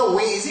want to know,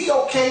 where is he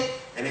okay?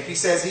 And if he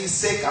says he's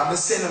sick, I'm going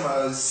to send him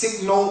a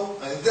sick note.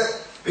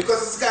 Because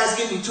this guy's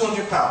giving me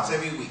 200 pounds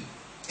every week.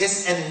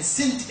 It's an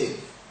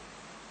incentive.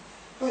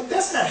 But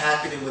that's not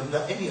happening with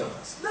any of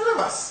us. None of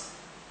us.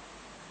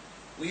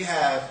 We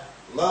have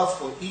love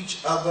for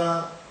each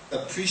other,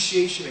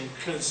 appreciation and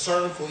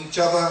concern for each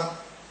other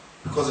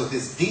because of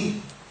this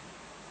deen.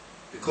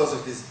 Because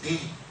of this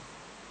deen.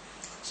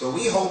 So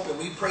we hope and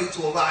we pray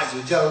to Allah Azza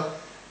wa Jalla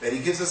that He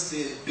gives us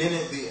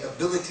the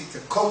ability to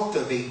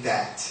cultivate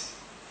that,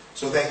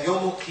 so that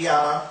Yawm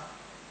al-Qiyamah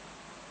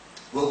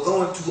will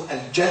go into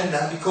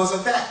Al-Jannah because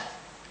of that.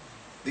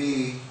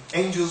 The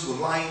angels were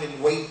lying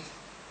in wait,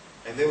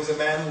 and there was a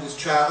man who was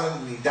traveling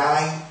and he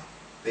died.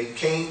 They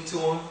came to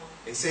him.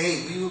 They said,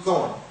 hey, where you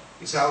going?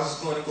 He said, I was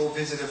just going to go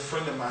visit a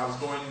friend of mine. I was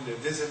going to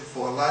visit him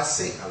for Allah's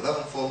sake. I love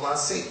him for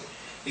Allah's sake.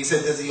 He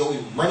said, does he owe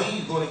you money?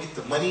 You going to get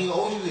the money? He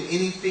owes you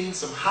anything?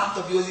 Some haq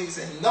of yours? He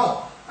said,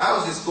 no. I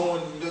was just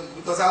going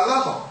because I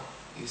love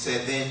him. He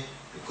said, then,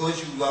 because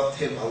you loved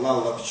him,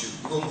 Allah loves you.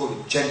 You're going to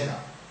go to Jannah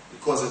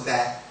because of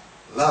that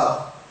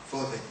love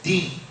for the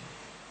deen.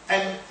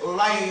 And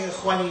wallahi,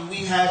 ikhwani, we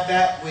have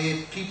that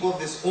with people of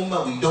this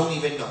ummah we don't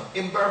even know.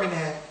 In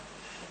Birmingham,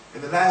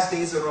 in the last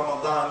days of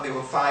Ramadan, there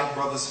were 5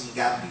 brothers from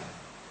Gambia.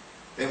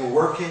 They were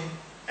working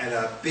and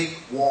a big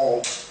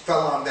wall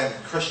fell on them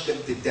and crushed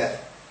them to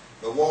death.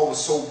 The wall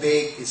was so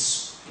big, it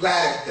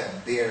splattered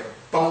them. Their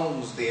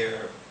bones,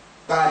 their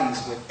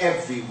bodies went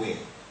everywhere.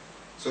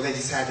 So they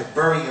just had to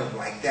bury them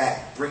like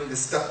that, bring the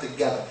stuff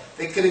together.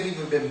 They could have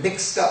even been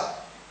mixed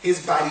up.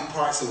 His body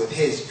parts with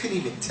his. You couldn't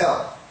even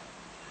tell.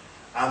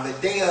 On the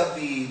day of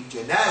the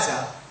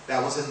janazah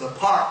that was in the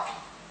park,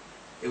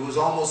 it was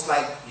almost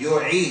like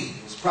your Eid.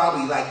 It was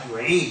probably like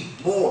your Eid,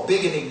 more,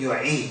 bigger than your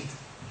Eid.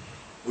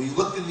 When you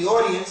looked in the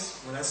audience,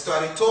 when I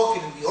started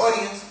talking in the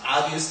audience,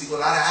 obviously a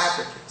lot of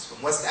Africans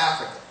from West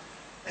Africa.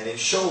 And it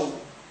showed,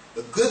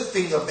 the good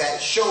thing of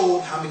that showed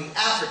how many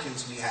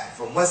Africans we had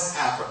from West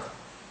Africa.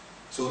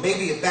 So it may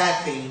be a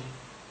bad thing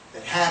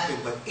that happened,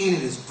 but in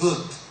it is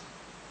good.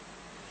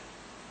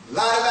 A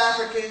lot of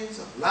Africans,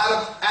 a lot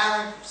of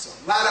Arabs,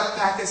 a lot of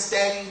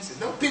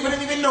Pakistanis, and people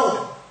didn't even know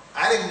them.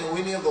 I didn't know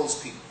any of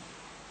those people.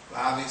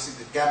 Well,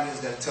 obviously, the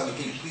Gambians going to tell me,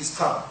 can you please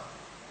come?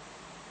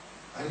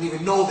 I didn't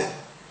even know them.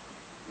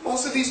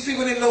 Most of these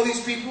people didn't know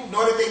these people,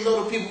 nor did they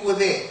know the people who were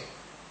there.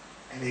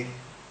 And it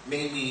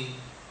made me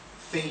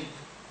think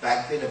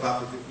back then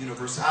about the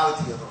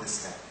universality of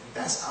Islam. And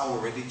that's our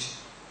religion.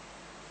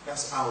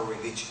 That's our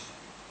religion.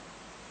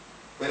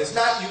 But it's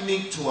not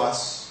unique to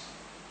us.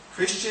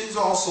 Christians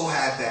also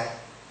have that.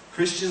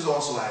 Christians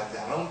also have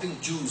that. I don't think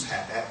Jews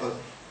have that, but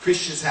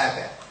Christians have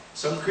that.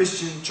 Some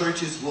Christian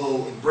churches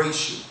will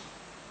embrace you.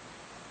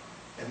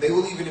 And they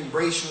will even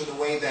embrace you in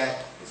a way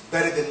that is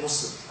better than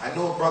Muslims. I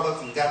know a brother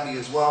from Gambia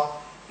as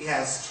well. He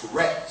has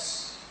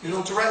Tourette's. You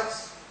know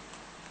Tourette's?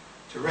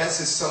 Tourette's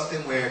is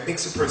something where it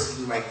makes a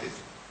person do like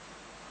this.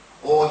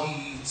 Or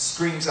he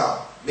screams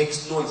out,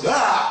 makes noise,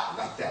 ah,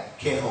 like that.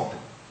 Can't help it.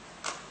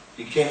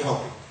 He can't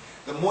help it.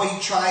 The more he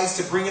tries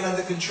to bring it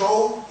under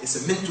control,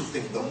 it's a mental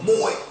thing. The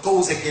more it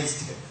goes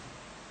against him.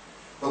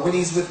 But when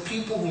he's with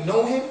people who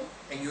know him,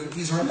 and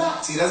he's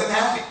relaxed, he doesn't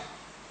have it.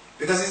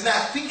 Because he's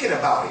not thinking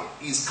about it.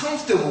 He's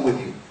comfortable with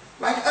you.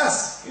 Like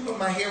us. You know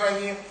my hair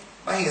right here?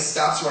 My hair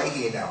stops right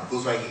here now. It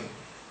goes right here.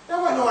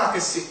 Now I know I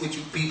can sit with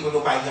you people.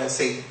 Nobody's going to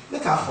say,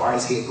 look how far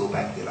his hair go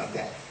back there like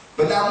that.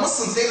 But now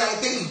Muslims, they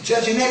be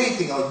judging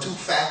everything. Oh, too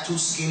fat, too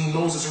skinny,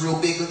 nose is real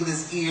big, look at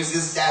his ears,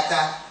 this,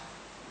 that.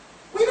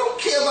 We don't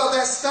care about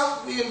that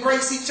stuff. We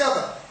embrace each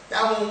other.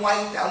 That one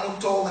white, that one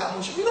tall, that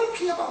one short. We don't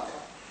care about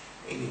that.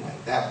 Anyway,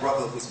 that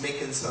brother was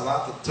making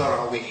Salat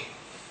al-Tarawih.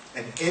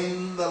 And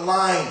in the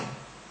line,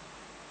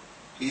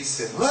 he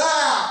said,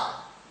 wow!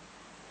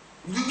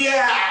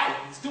 Yeah!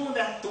 He's doing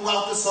that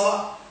throughout the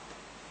Salah.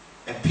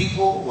 And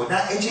people were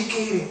not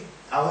educated.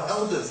 Our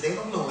elders, they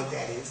don't know what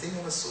that is. They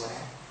never saw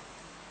that.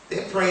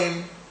 They're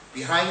praying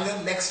behind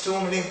them, next to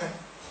them, and everything.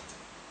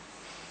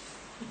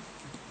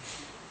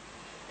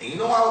 And you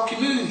know our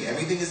community,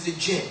 everything is the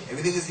jinn.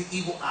 Everything is the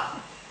evil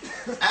eye.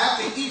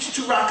 After each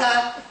 2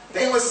 rakat,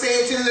 they were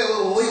saying to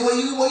them, what are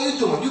you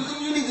doing?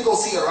 You need to go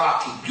see a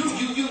Raki.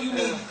 You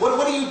need,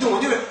 what are you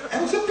doing? And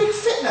it was a big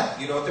fitna.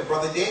 You know what the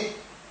brother did?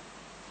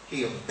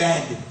 He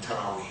abandoned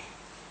Tarawih.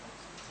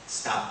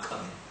 Stopped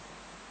coming.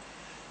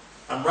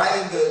 I'm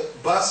riding the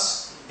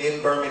bus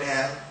in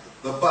Birmingham.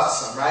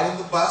 I'm riding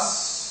the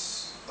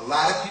bus. A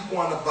lot of people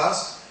on the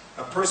bus.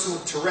 A person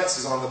with Tourette's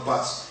is on the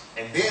bus.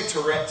 And their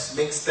Tourette's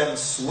makes them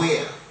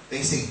swear.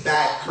 They say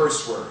bad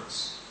curse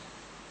words.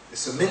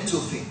 It's a mental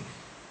thing.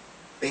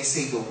 They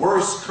say the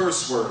worst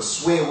curse words,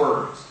 swear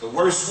words, the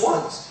worst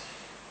ones.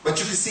 But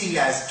you can see he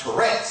has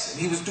Tourette's,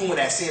 and he was doing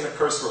that, saying a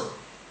curse word.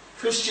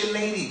 Christian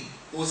lady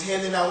who was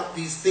handing out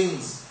these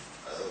things.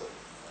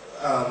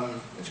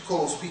 What you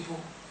call those people?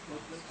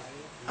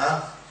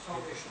 Huh?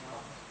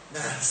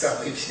 Nah,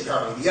 Salvation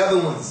Army. The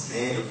other ones,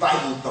 man, the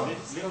Bible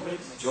thumpers.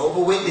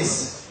 Jehovah's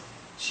Witness.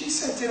 She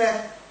said to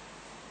that,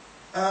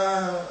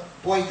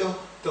 boy,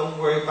 don't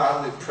worry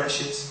about it,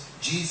 precious.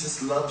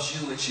 Jesus loves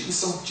you. And she was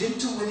so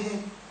gentle with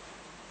him.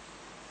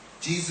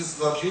 Jesus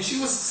loves you. And she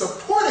was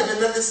supportive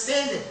and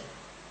understanding.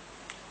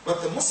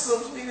 But the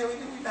Muslims, we're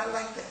not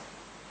like that.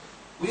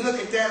 We look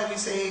at that and we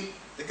say,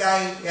 the guy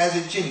has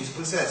a jinn, he's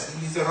possessed,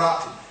 he's a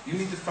raqi. You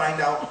need to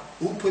find out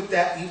who put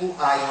that evil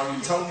eye on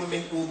you. Tell him to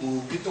make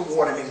wudu, get the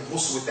water, make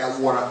ghusl with that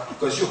water,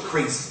 because you're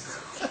crazy.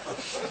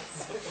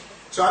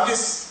 So I'm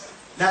just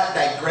not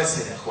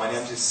digressing, Ikhwani.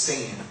 I'm just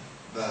saying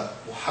the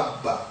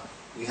muhabba.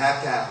 We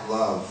have to have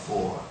love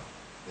for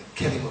the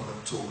kalim of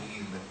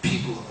At-Tawheed, the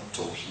people of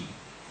At-Tawheed,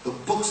 the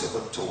books of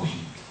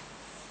At-Tawheed.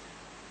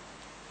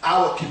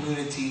 Our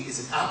community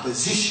is in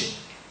opposition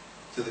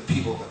to the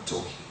people of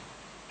At-Tawheed,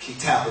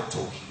 Kitab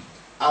At-Tawheed.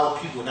 Our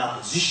people in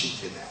opposition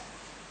to that.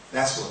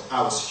 That's what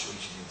our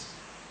situation is.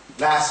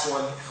 Last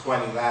one,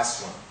 Ikhwani,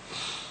 last one,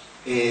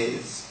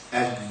 is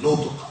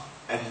An-Nutq.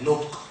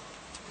 An-Nutq.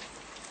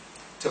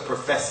 To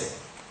profess it,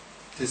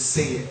 to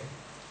say it,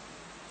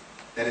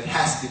 that it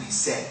has to be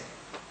said.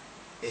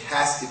 It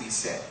has to be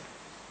said.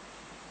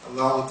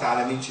 Allah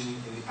Ta'ala mentioned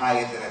in the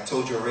ayah that I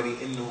told you already,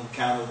 إِنَّهُمْ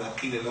كَانُوا إِذَا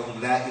قِيلَ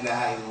لَهُمْ لَا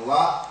إِلَهَ إِلَّا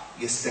اللَّهِ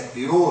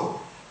يَسْتَكْبِرُونَ.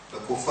 The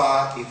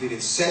kuffar, if it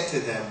is said to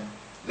them,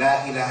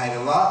 La ilaha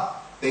illallah,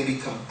 they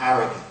become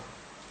arrogant.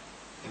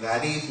 In the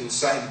hadith in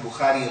Sahih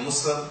Bukhari and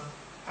Muslim,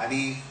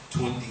 hadith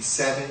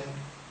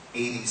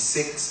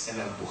 2786 in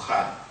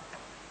Al-Bukhari,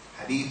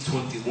 hadith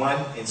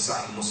 21 in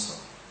Sahih Muslim.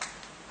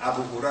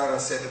 Abu Hurairah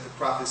said that the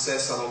Prophet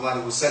says, sallallahu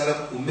alaihi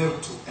wasallam,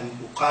 umirtu an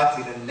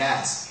uqatil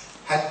an-nas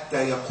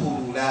hatta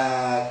yaqulu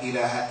la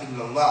ilaha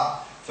illallah.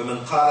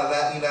 فمن قال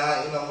لا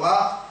إله إلا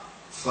الله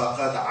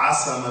فقد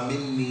عصم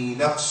مني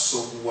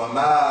نفسه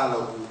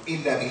وماله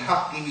إلا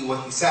بحقه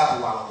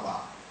وحسابه على الله.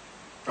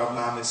 Prophet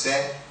Muhammad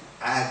said,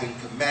 I have been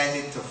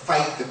commanded to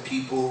fight the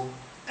people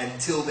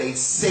until they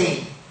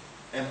say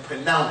and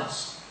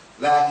pronounce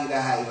La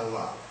ilaha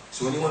illallah.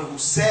 So anyone who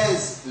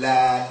says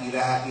La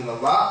ilaha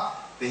illallah,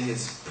 then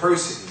his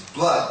person, his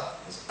blood,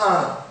 his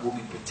honor will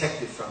be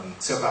protected from me,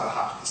 except by the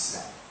haqq of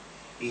Islam.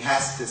 He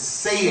has to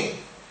say it.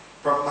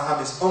 Prophet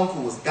Muhammad's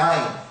uncle was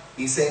dying.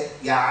 He said,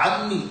 Ya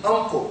ammi,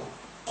 uncle,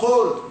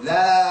 قُلْ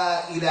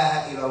لَا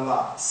إِلَهَ إِلَّا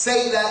اللَّهِ.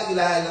 Say La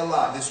ilaha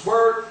illallah. This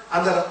word,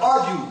 I'm going to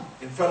argue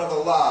in front of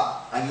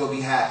Allah on your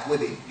behalf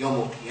with it.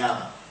 Yawm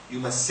al-Qiyamah. You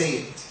must say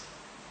it.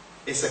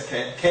 It's a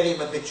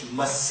kalima that you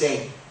must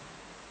say.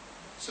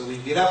 So when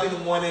you get up in the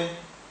morning,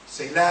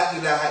 say La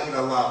ilaha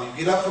illallah. When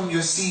you get up from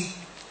your seat,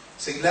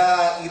 say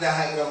La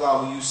ilaha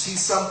illallah. When you see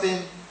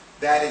something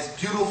that is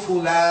beautiful,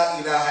 La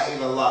ilaha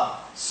illallah.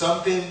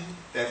 Something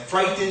that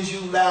frightens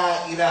you,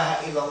 La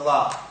ilaha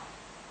illallah.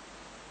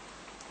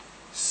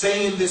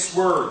 Saying this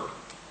word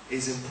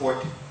is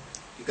important.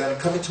 You're going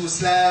to come into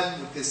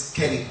Islam with this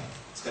kalima.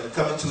 It's going to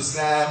come into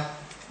Islam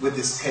with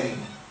this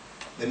kalima.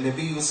 The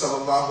Nabi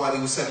sallallahu alayhi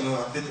wa sallam,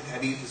 authentic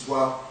hadith as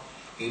well,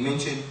 he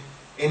mentioned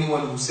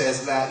anyone who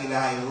says La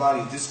ilaha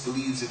illallah, he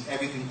disbelieves in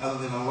everything other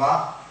than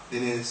Allah,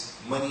 then his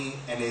money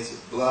and his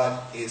blood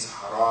is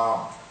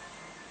haram.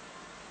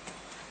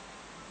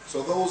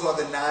 So those are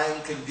the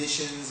 9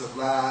 conditions of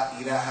La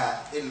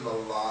ilaha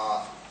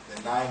illallah.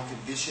 The 9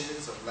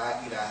 conditions of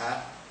La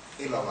ilaha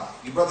illallah.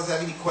 You brothers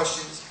have any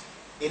questions?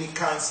 Any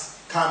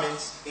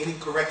comments? Any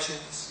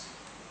corrections?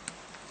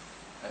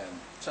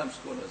 Some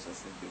scholars, I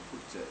think, they put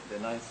the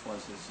 9th one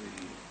is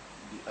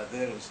the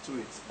adherence to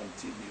it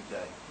until you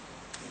die.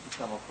 You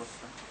become a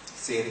Prophet.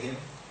 Say it again.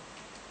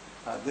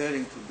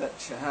 Adhering to that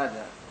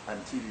shahada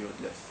until your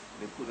death.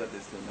 They put that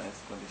as the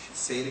 9th condition.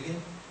 Say it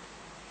again.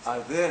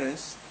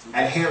 Adherence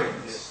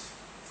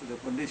to the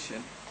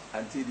condition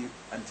until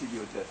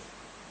your death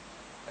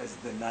as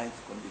the 9th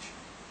condition.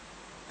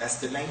 That's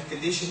the 9th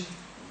condition?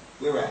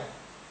 Where at?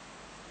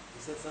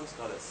 He said some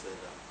scholars said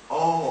that.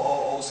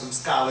 Oh, some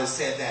scholars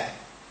said that.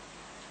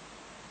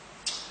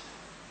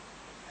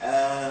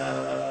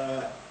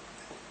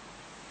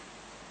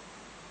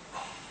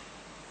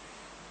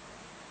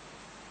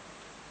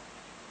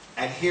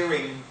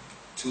 Adhering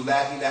to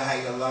La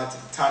ilaha illallah to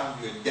the time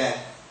of your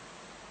death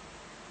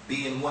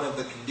being one of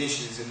the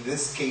conditions. In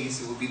this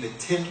case, it would be the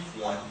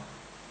 10th one.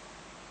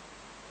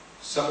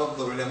 Some of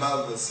the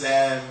ulama of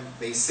Islam,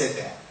 they said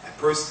that. I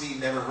personally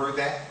never heard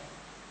that.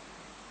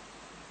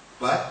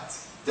 But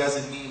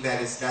doesn't mean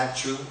that it's not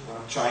true. What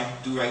I'm trying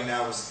to do right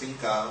now is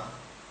think of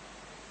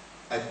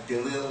a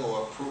dalil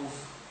or a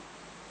proof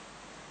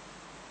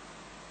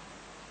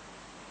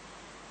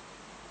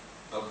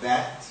of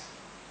that.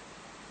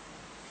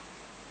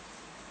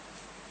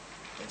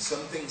 And some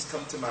things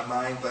come to my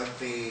mind, but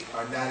they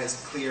are not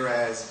as clear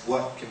as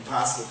what can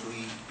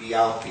possibly be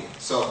out there.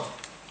 So,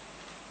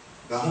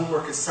 the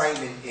homework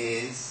assignment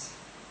is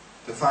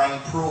to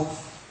find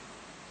proof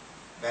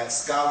that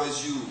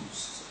scholars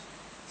use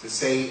to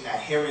say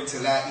adhering to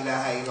La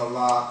ilaha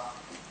illallah,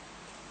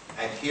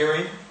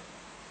 adhering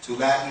to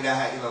La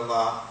ilaha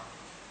illallah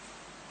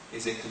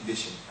is a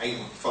condition.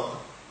 Ayman, tafadhal.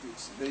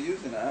 They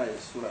use in ayah,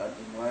 Surah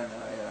Al-Imran,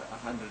 ayah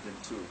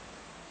 102.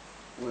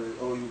 Where,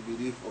 oh, you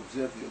believe,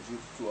 observe your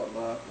duty to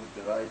Allah with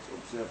the right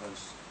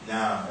observance.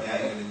 نعم يا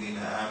أيها الذين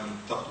آمنوا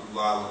اتقوا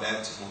الله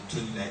ولا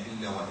تموتن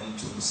إلا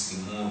وأنتم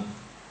مسلمون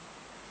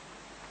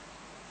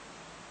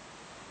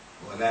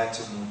ولا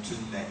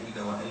تموتن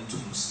إلا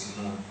وأنتم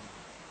مسلمون.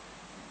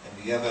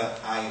 And the other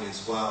ayah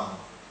as well,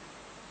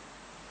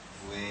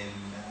 when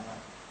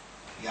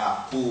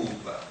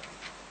Yaqub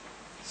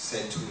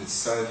said to his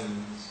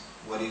sons,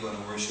 what are you going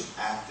to worship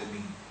after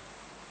me?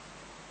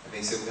 And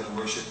they said, we're going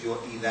to worship your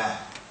ilah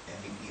and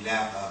the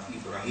ilah of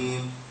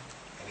Ibrahim.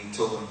 And he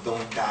told them,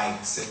 don't die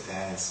except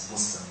as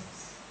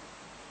Muslims.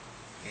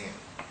 Yeah.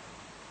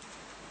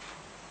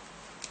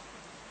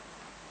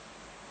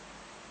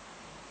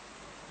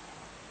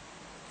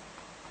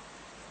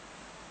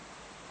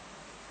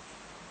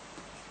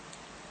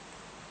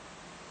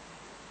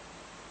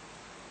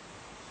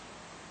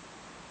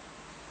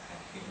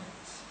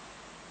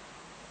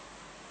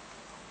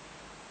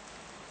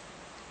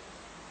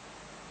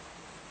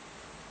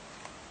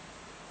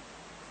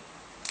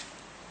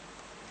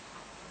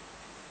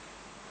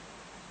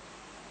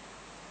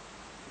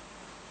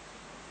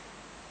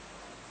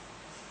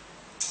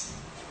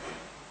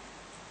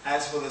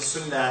 As for the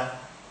sunnah,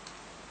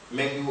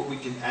 maybe what we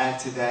can add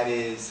to that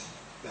is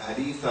the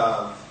hadith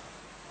of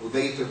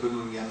Hadeeth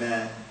ibn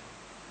Yaman.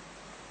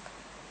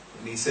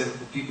 And he said that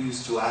the people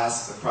used to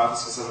ask the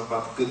Prophet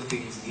about the good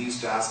things, and he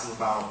used to ask him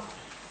about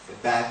the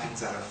bad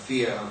things out of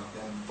fear of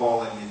them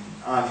falling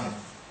on him.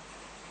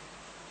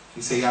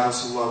 He said, Ya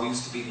Rasulullah, we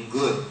used to be in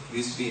good. We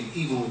used to be in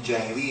evil in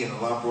Jahiliyyah, and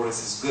Allah brought us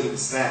this good of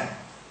Islam.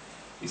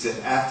 He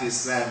said, after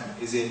Islam,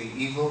 is there any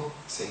evil?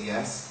 He said,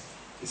 yes.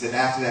 He said,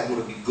 after that, will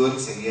it be good? He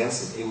said,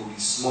 yes, and it will be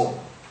smoke.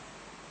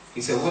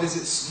 He said, what is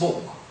it,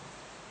 smoke?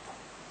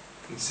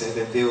 He said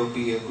that there will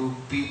be a group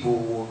of people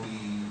who will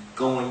be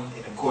going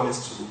in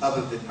accordance to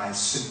other than my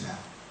sunnah.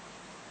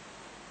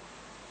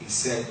 He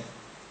said,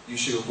 you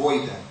should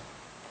avoid them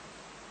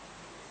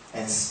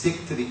and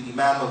stick to the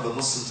imam of the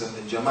Muslims and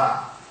the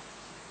jama'ah.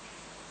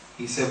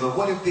 He said, but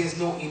what if there's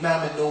no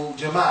imam and no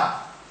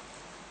jama'ah?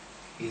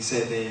 He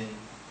said, then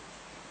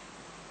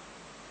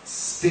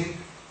stick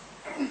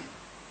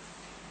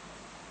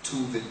to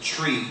the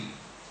tree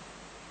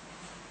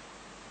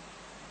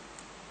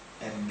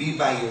and be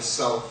by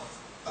yourself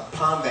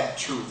upon that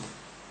truth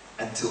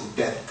until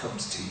death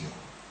comes to you.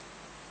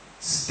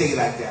 Stay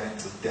like that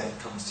until death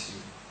comes to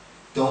you.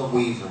 Don't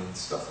waver and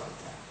stuff like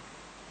that.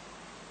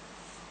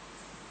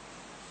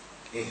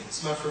 Yeah, this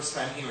is my first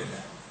time hearing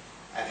that.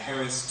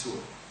 Adherence to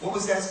it. What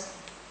was that?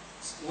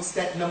 What's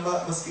that number?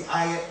 What's the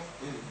ayah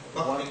in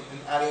Ali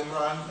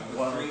Imran? Number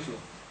 102.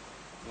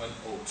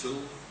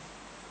 102.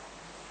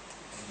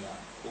 And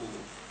Yaqub,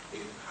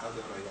 إذ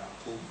حضر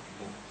يعقوب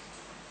الموت.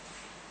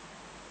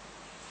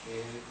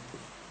 إذ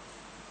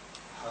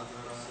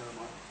حضر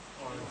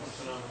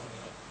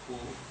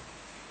يعقوب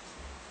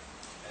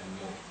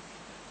الموت.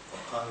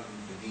 وقال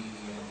لبنيه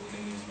يا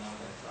بني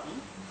ماذا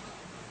تعبدون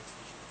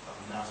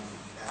فنعبد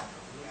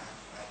إلهك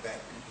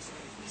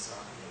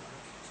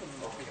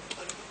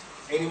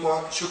Okay. Any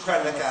more?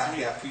 Shukran laka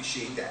ahi, I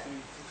appreciate that.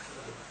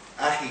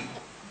 Ahi,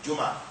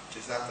 Juma,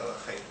 Jazakallah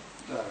khair.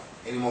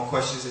 Any more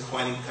questions,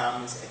 any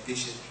comments,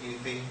 additions,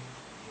 anything?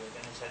 You were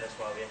going to tell us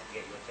why we have to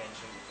get your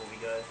attention before we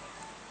go?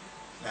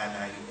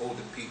 Nah, you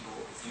older people,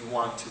 if you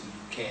want to,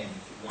 you can,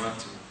 if you want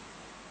to.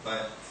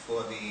 But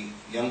for the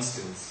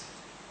youngsters,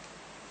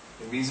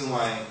 the reason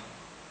why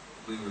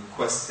we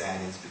request that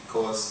is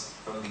because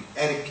from the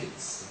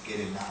etiquettes of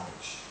getting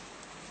knowledge,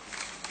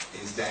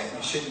 is that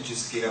you shouldn't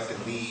just get up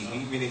and leave,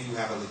 even if you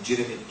have a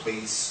legitimate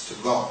place to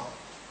go.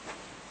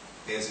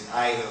 There's an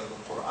ayah of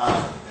the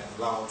Quran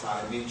that Allah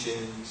Ta'ala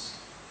mentions,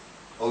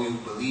 oh, you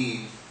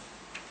believe,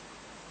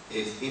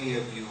 if any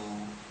of you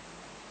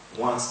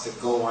wants to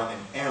go on an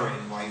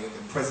errand while you're in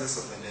the presence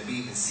of the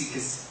Nabi, then seek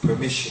his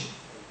permission.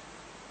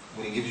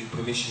 When he gives you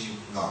permission, you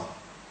can go.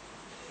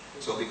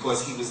 So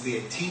because he was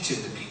there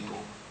teaching the people,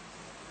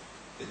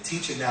 the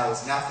teacher now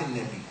is not the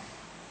Nabi,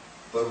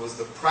 but it was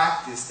the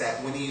practice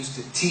that when he used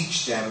to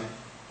teach them,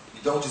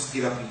 you don't just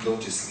get up and you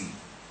don't just leave.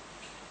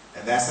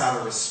 And that's out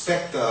of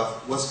respect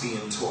of what's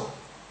being taught.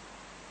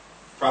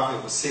 The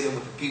Prophet was sitting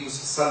with the people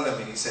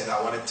and he said,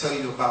 I want to tell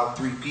you about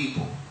 3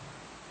 people.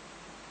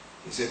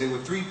 He said there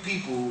were 3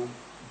 people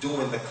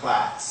doing the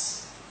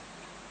class.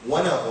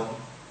 One of them,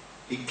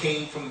 he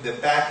came from the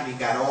back and he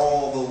got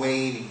all the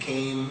way and he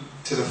came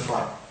to the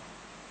front.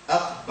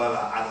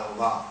 Aqbala ala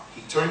Allah.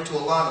 He turned to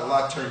Allah and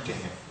Allah turned to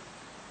him.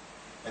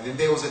 And then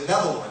there was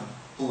another one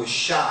who was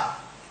shy.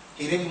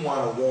 He didn't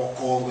want to walk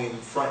all the way in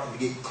front and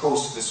get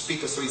close to the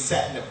speaker, so he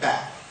sat in the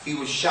back. He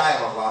was shy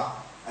of Allah,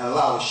 and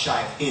Allah was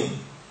shy of him.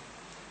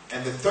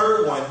 And the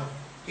third one,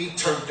 he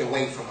turned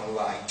away from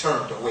Allah. He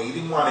turned away. He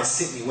didn't want to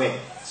sit and he went.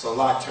 So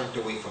Allah turned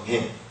away from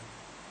him.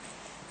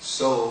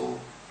 So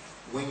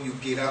when you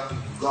get up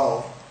and you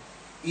go,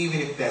 even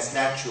if that's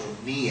not your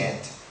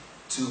niyat,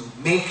 to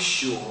make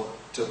sure,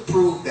 to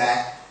prove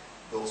that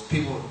those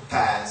people in the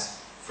past,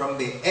 from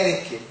their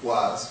etiquette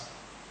was,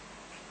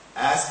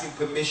 asking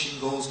permission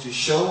goes to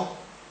show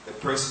the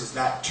person is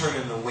not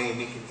turning away and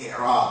making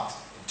i'rad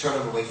and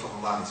turning away from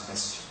Allah's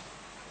messenger.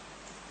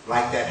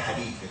 Like that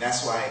hadith. And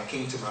that's why it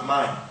came to my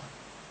mind.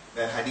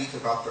 That hadith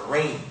about the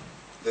rain.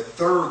 The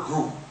third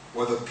group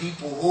were the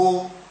people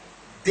who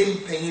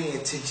didn't pay any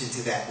attention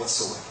to that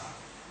whatsoever.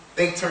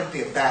 They turned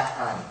their back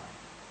on it.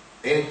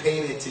 They didn't pay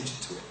any attention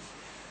to it.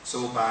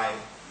 So by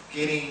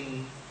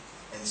getting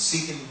and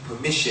seeking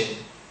permission,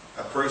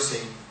 a person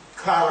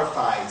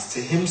clarifies to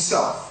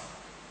himself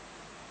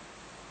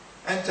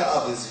and to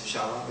others,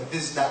 inshallah, that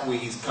this is not where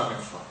he's coming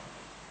from.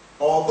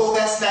 Although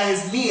that's not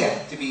his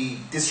niyyah to be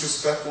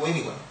disrespectful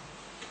anyway.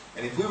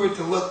 And if we were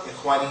to look,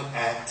 ikhwani,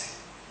 at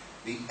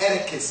the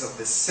etiquettes of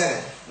the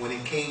Salaf when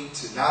it came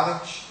to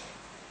knowledge,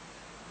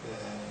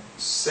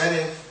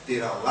 Salaf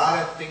did a lot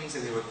of things,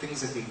 and there were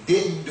things that they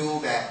didn't do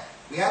that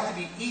we have to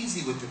be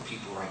easy with the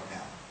people right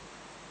now.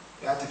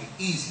 We have to be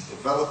easy,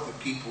 develop the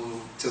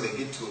people till they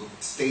get to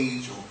a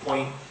stage or a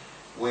point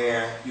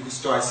where you can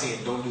start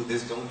saying, don't do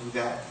this, don't do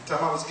that. The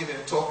time I was giving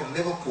a talk in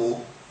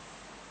Liverpool,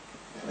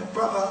 and a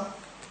brother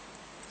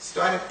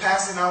started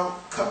passing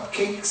out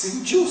cupcakes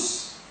and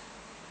juice.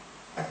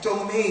 I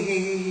told him,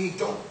 hey,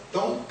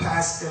 don't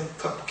pass them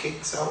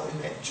cupcakes out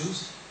in that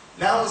juice.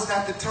 Now is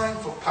not the time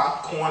for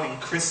popcorn and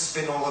crisp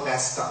and all of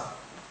that stuff.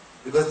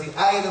 Because the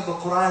ayat of the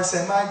Quran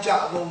said, مَا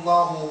جَعْلَ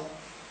اللَّهُ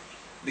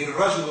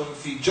لِلرَّجُلٍ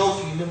فِي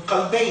جَوْفِهِ مِنْ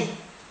قَلْبَيْنِ.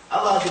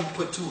 Allah didn't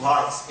put 2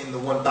 hearts in the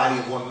one body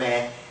of one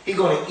man. He's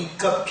going to eat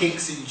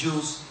cupcakes and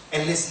juice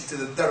and listen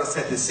to the daras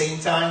at the same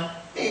time.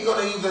 He ain't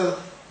going to either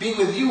be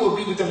with you or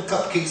be with them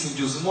cupcakes and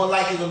juice. It's more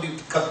likely going to be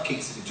with the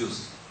cupcakes and the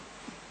juice.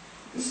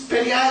 This is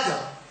Beni Adam.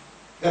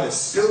 You're going to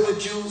spill the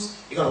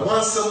juice. You're going to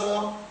want some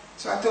more.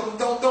 So I told him,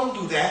 don't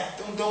do that.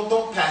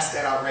 Don't pass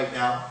that out right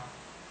now.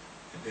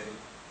 And then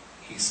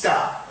he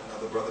stopped.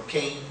 Another brother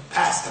came and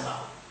passed him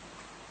out.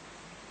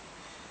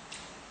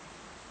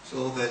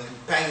 So the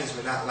companions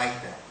were not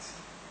like that.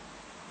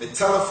 The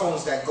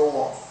telephones that go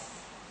off.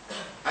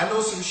 I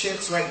know some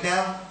sheikhs right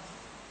now,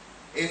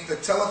 if the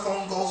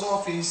telephone goes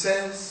off and he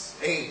says,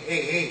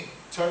 hey,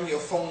 turn your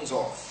phones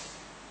off.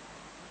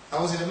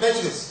 I was in the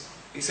majlis.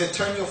 He said,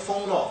 turn your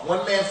phone off.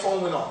 One man's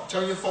phone went off.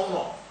 Turn your phone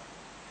off.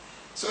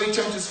 So he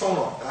turned his phone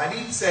off. The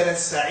hadith said,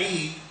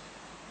 as-sa'id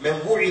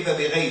man bu'idha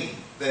bighayri.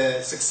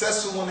 The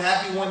successful one,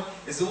 happy one,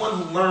 is the one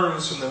who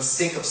learns from the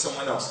mistake of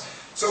someone else.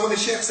 So when the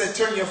Sheikh said,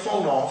 turn your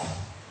phone off,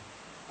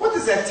 what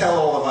does that tell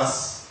all of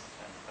us?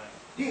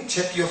 Yeah,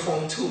 check your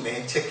phone too,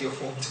 man. Check your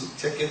phone too.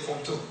 Check your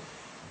phone too.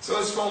 So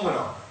his phone went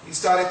off. He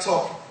started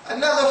talking.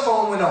 Another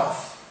phone went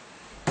off.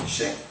 The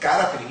Sheikh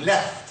got up and he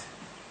left.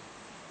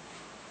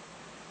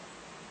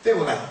 There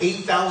were like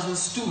 8,000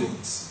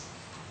 students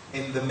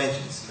in the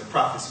majlis, in the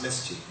Prophet's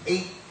masjid.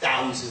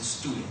 8,000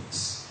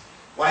 students.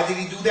 Why did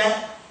he do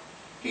that?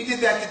 He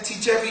did that to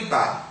teach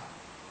everybody.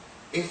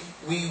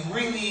 If we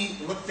really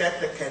looked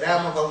at the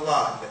kalam of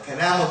Allah, the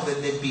kalam of the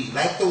Nabi,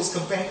 like those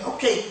companions,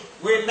 okay,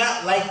 we're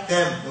not like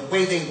them, the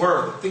way they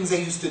were, the things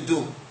they used to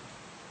do.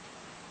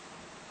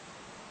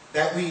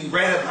 That we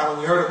read about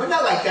and we heard of. We're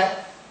not like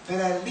that.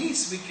 But at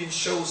least we can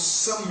show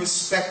some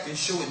respect and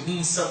show it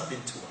means something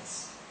to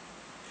us.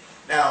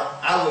 Now,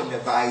 I wouldn't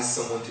advise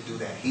someone to do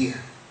that here.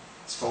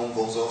 His phone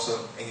goes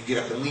off and you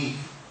get up and leave.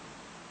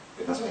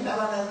 Because we're not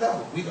on that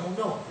level. We don't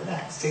know.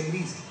 Relax. Take it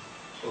easy.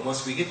 But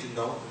once we get to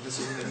know, this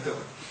is what we're going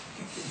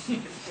to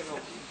do.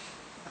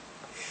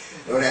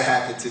 No, that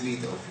happened to me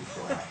though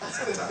before.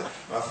 Sometimes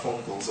my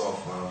phone goes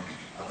off.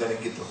 I'm going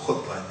to get the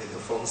khutbah and then the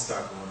phone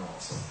start going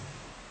off.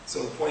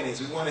 So the point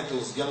is, we wanted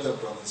those younger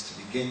brothers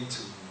to begin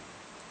to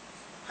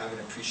have an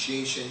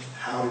appreciation,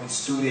 how to be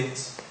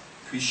students,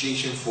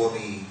 appreciation for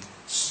the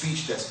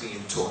speech that's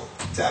being taught.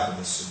 Tab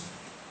the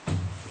Sunnah.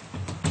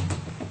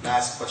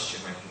 Last question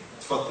right here.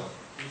 Tfaddal.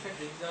 You said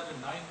these are the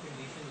 9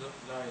 conditions of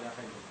La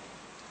ilaha illallah.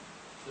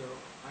 So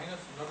I know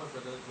a lot of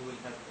brothers who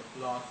will have a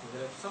class who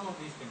have some of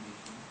these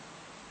conditions,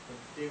 but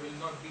they will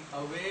not be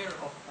aware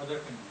of other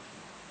conditions.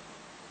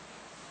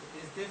 So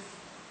is this,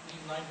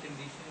 these 9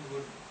 conditions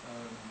would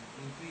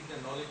increase the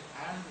knowledge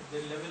and the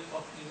level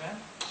of Iman?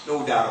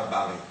 No doubt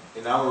about it.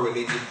 In our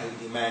religion,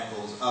 Iman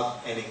goes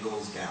up and it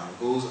goes down. It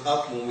goes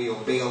up when we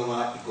obey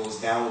Allah, it goes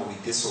down when we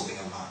disobey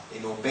Allah.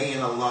 In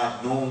obeying Allah,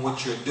 knowing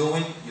what you're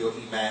doing, your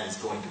Iman is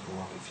going to go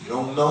up. If you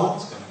don't know,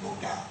 it's going to go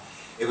down.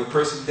 If a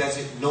person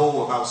doesn't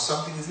know about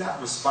something, he's not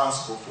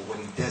responsible for what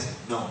he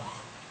doesn't know.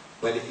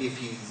 But if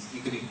he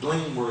could be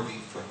blameworthy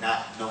for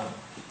not knowing.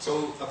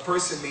 So a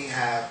person may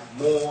have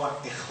more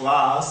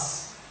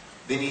ikhlas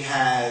than he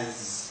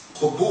has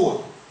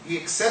qubur. He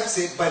accepts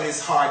it, but it's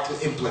hard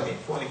to implement.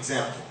 For an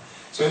example,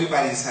 so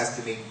everybody has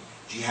to make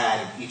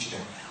jihad in each of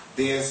them.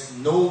 There's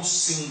no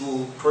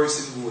single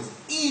person who is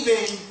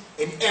even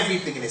in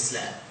everything in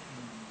Islam.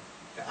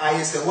 The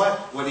ayah said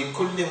what?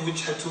 وَلِكُلٍّ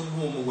وِجْهَةٌ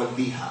هُوَ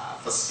مُوَلِّيهَا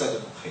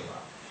فَاسْتَبِقُوا خَيْرًا.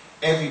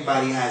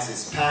 Everybody has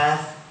his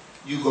path.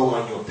 You go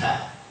on your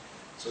path.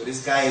 So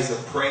this guy is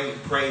a pray,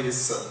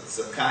 this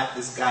zakat,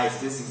 this guy is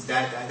this, he's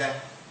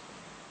that.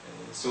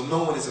 So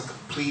no one is a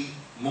complete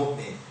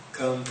mu'min.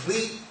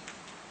 Complete,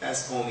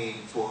 that's only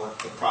for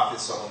the Prophet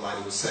sallallahu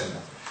alaihi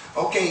wasallam.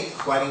 Okay,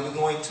 Khwani, we're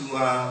going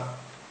to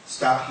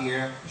stop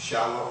here.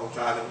 Inshallah,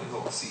 we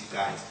hope to see you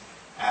guys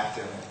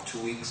after 2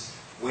 weeks.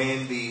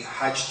 When the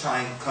Hajj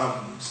time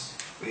comes,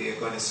 we are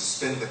going to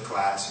suspend the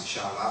class,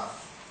 inshallah.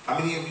 How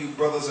many of you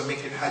brothers are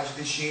making Hajj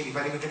this year?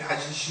 Anybody making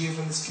Hajj this year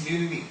from this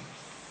community?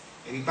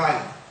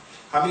 Anybody?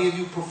 How many of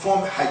you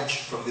perform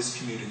Hajj from this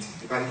community?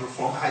 Anybody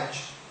perform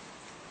Hajj?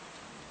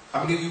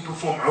 How many of you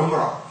perform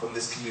Umrah from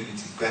this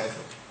community?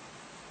 Bedford.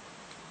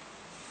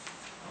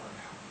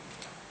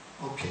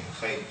 Okay,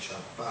 khair,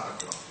 inshallah.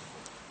 Barakallah.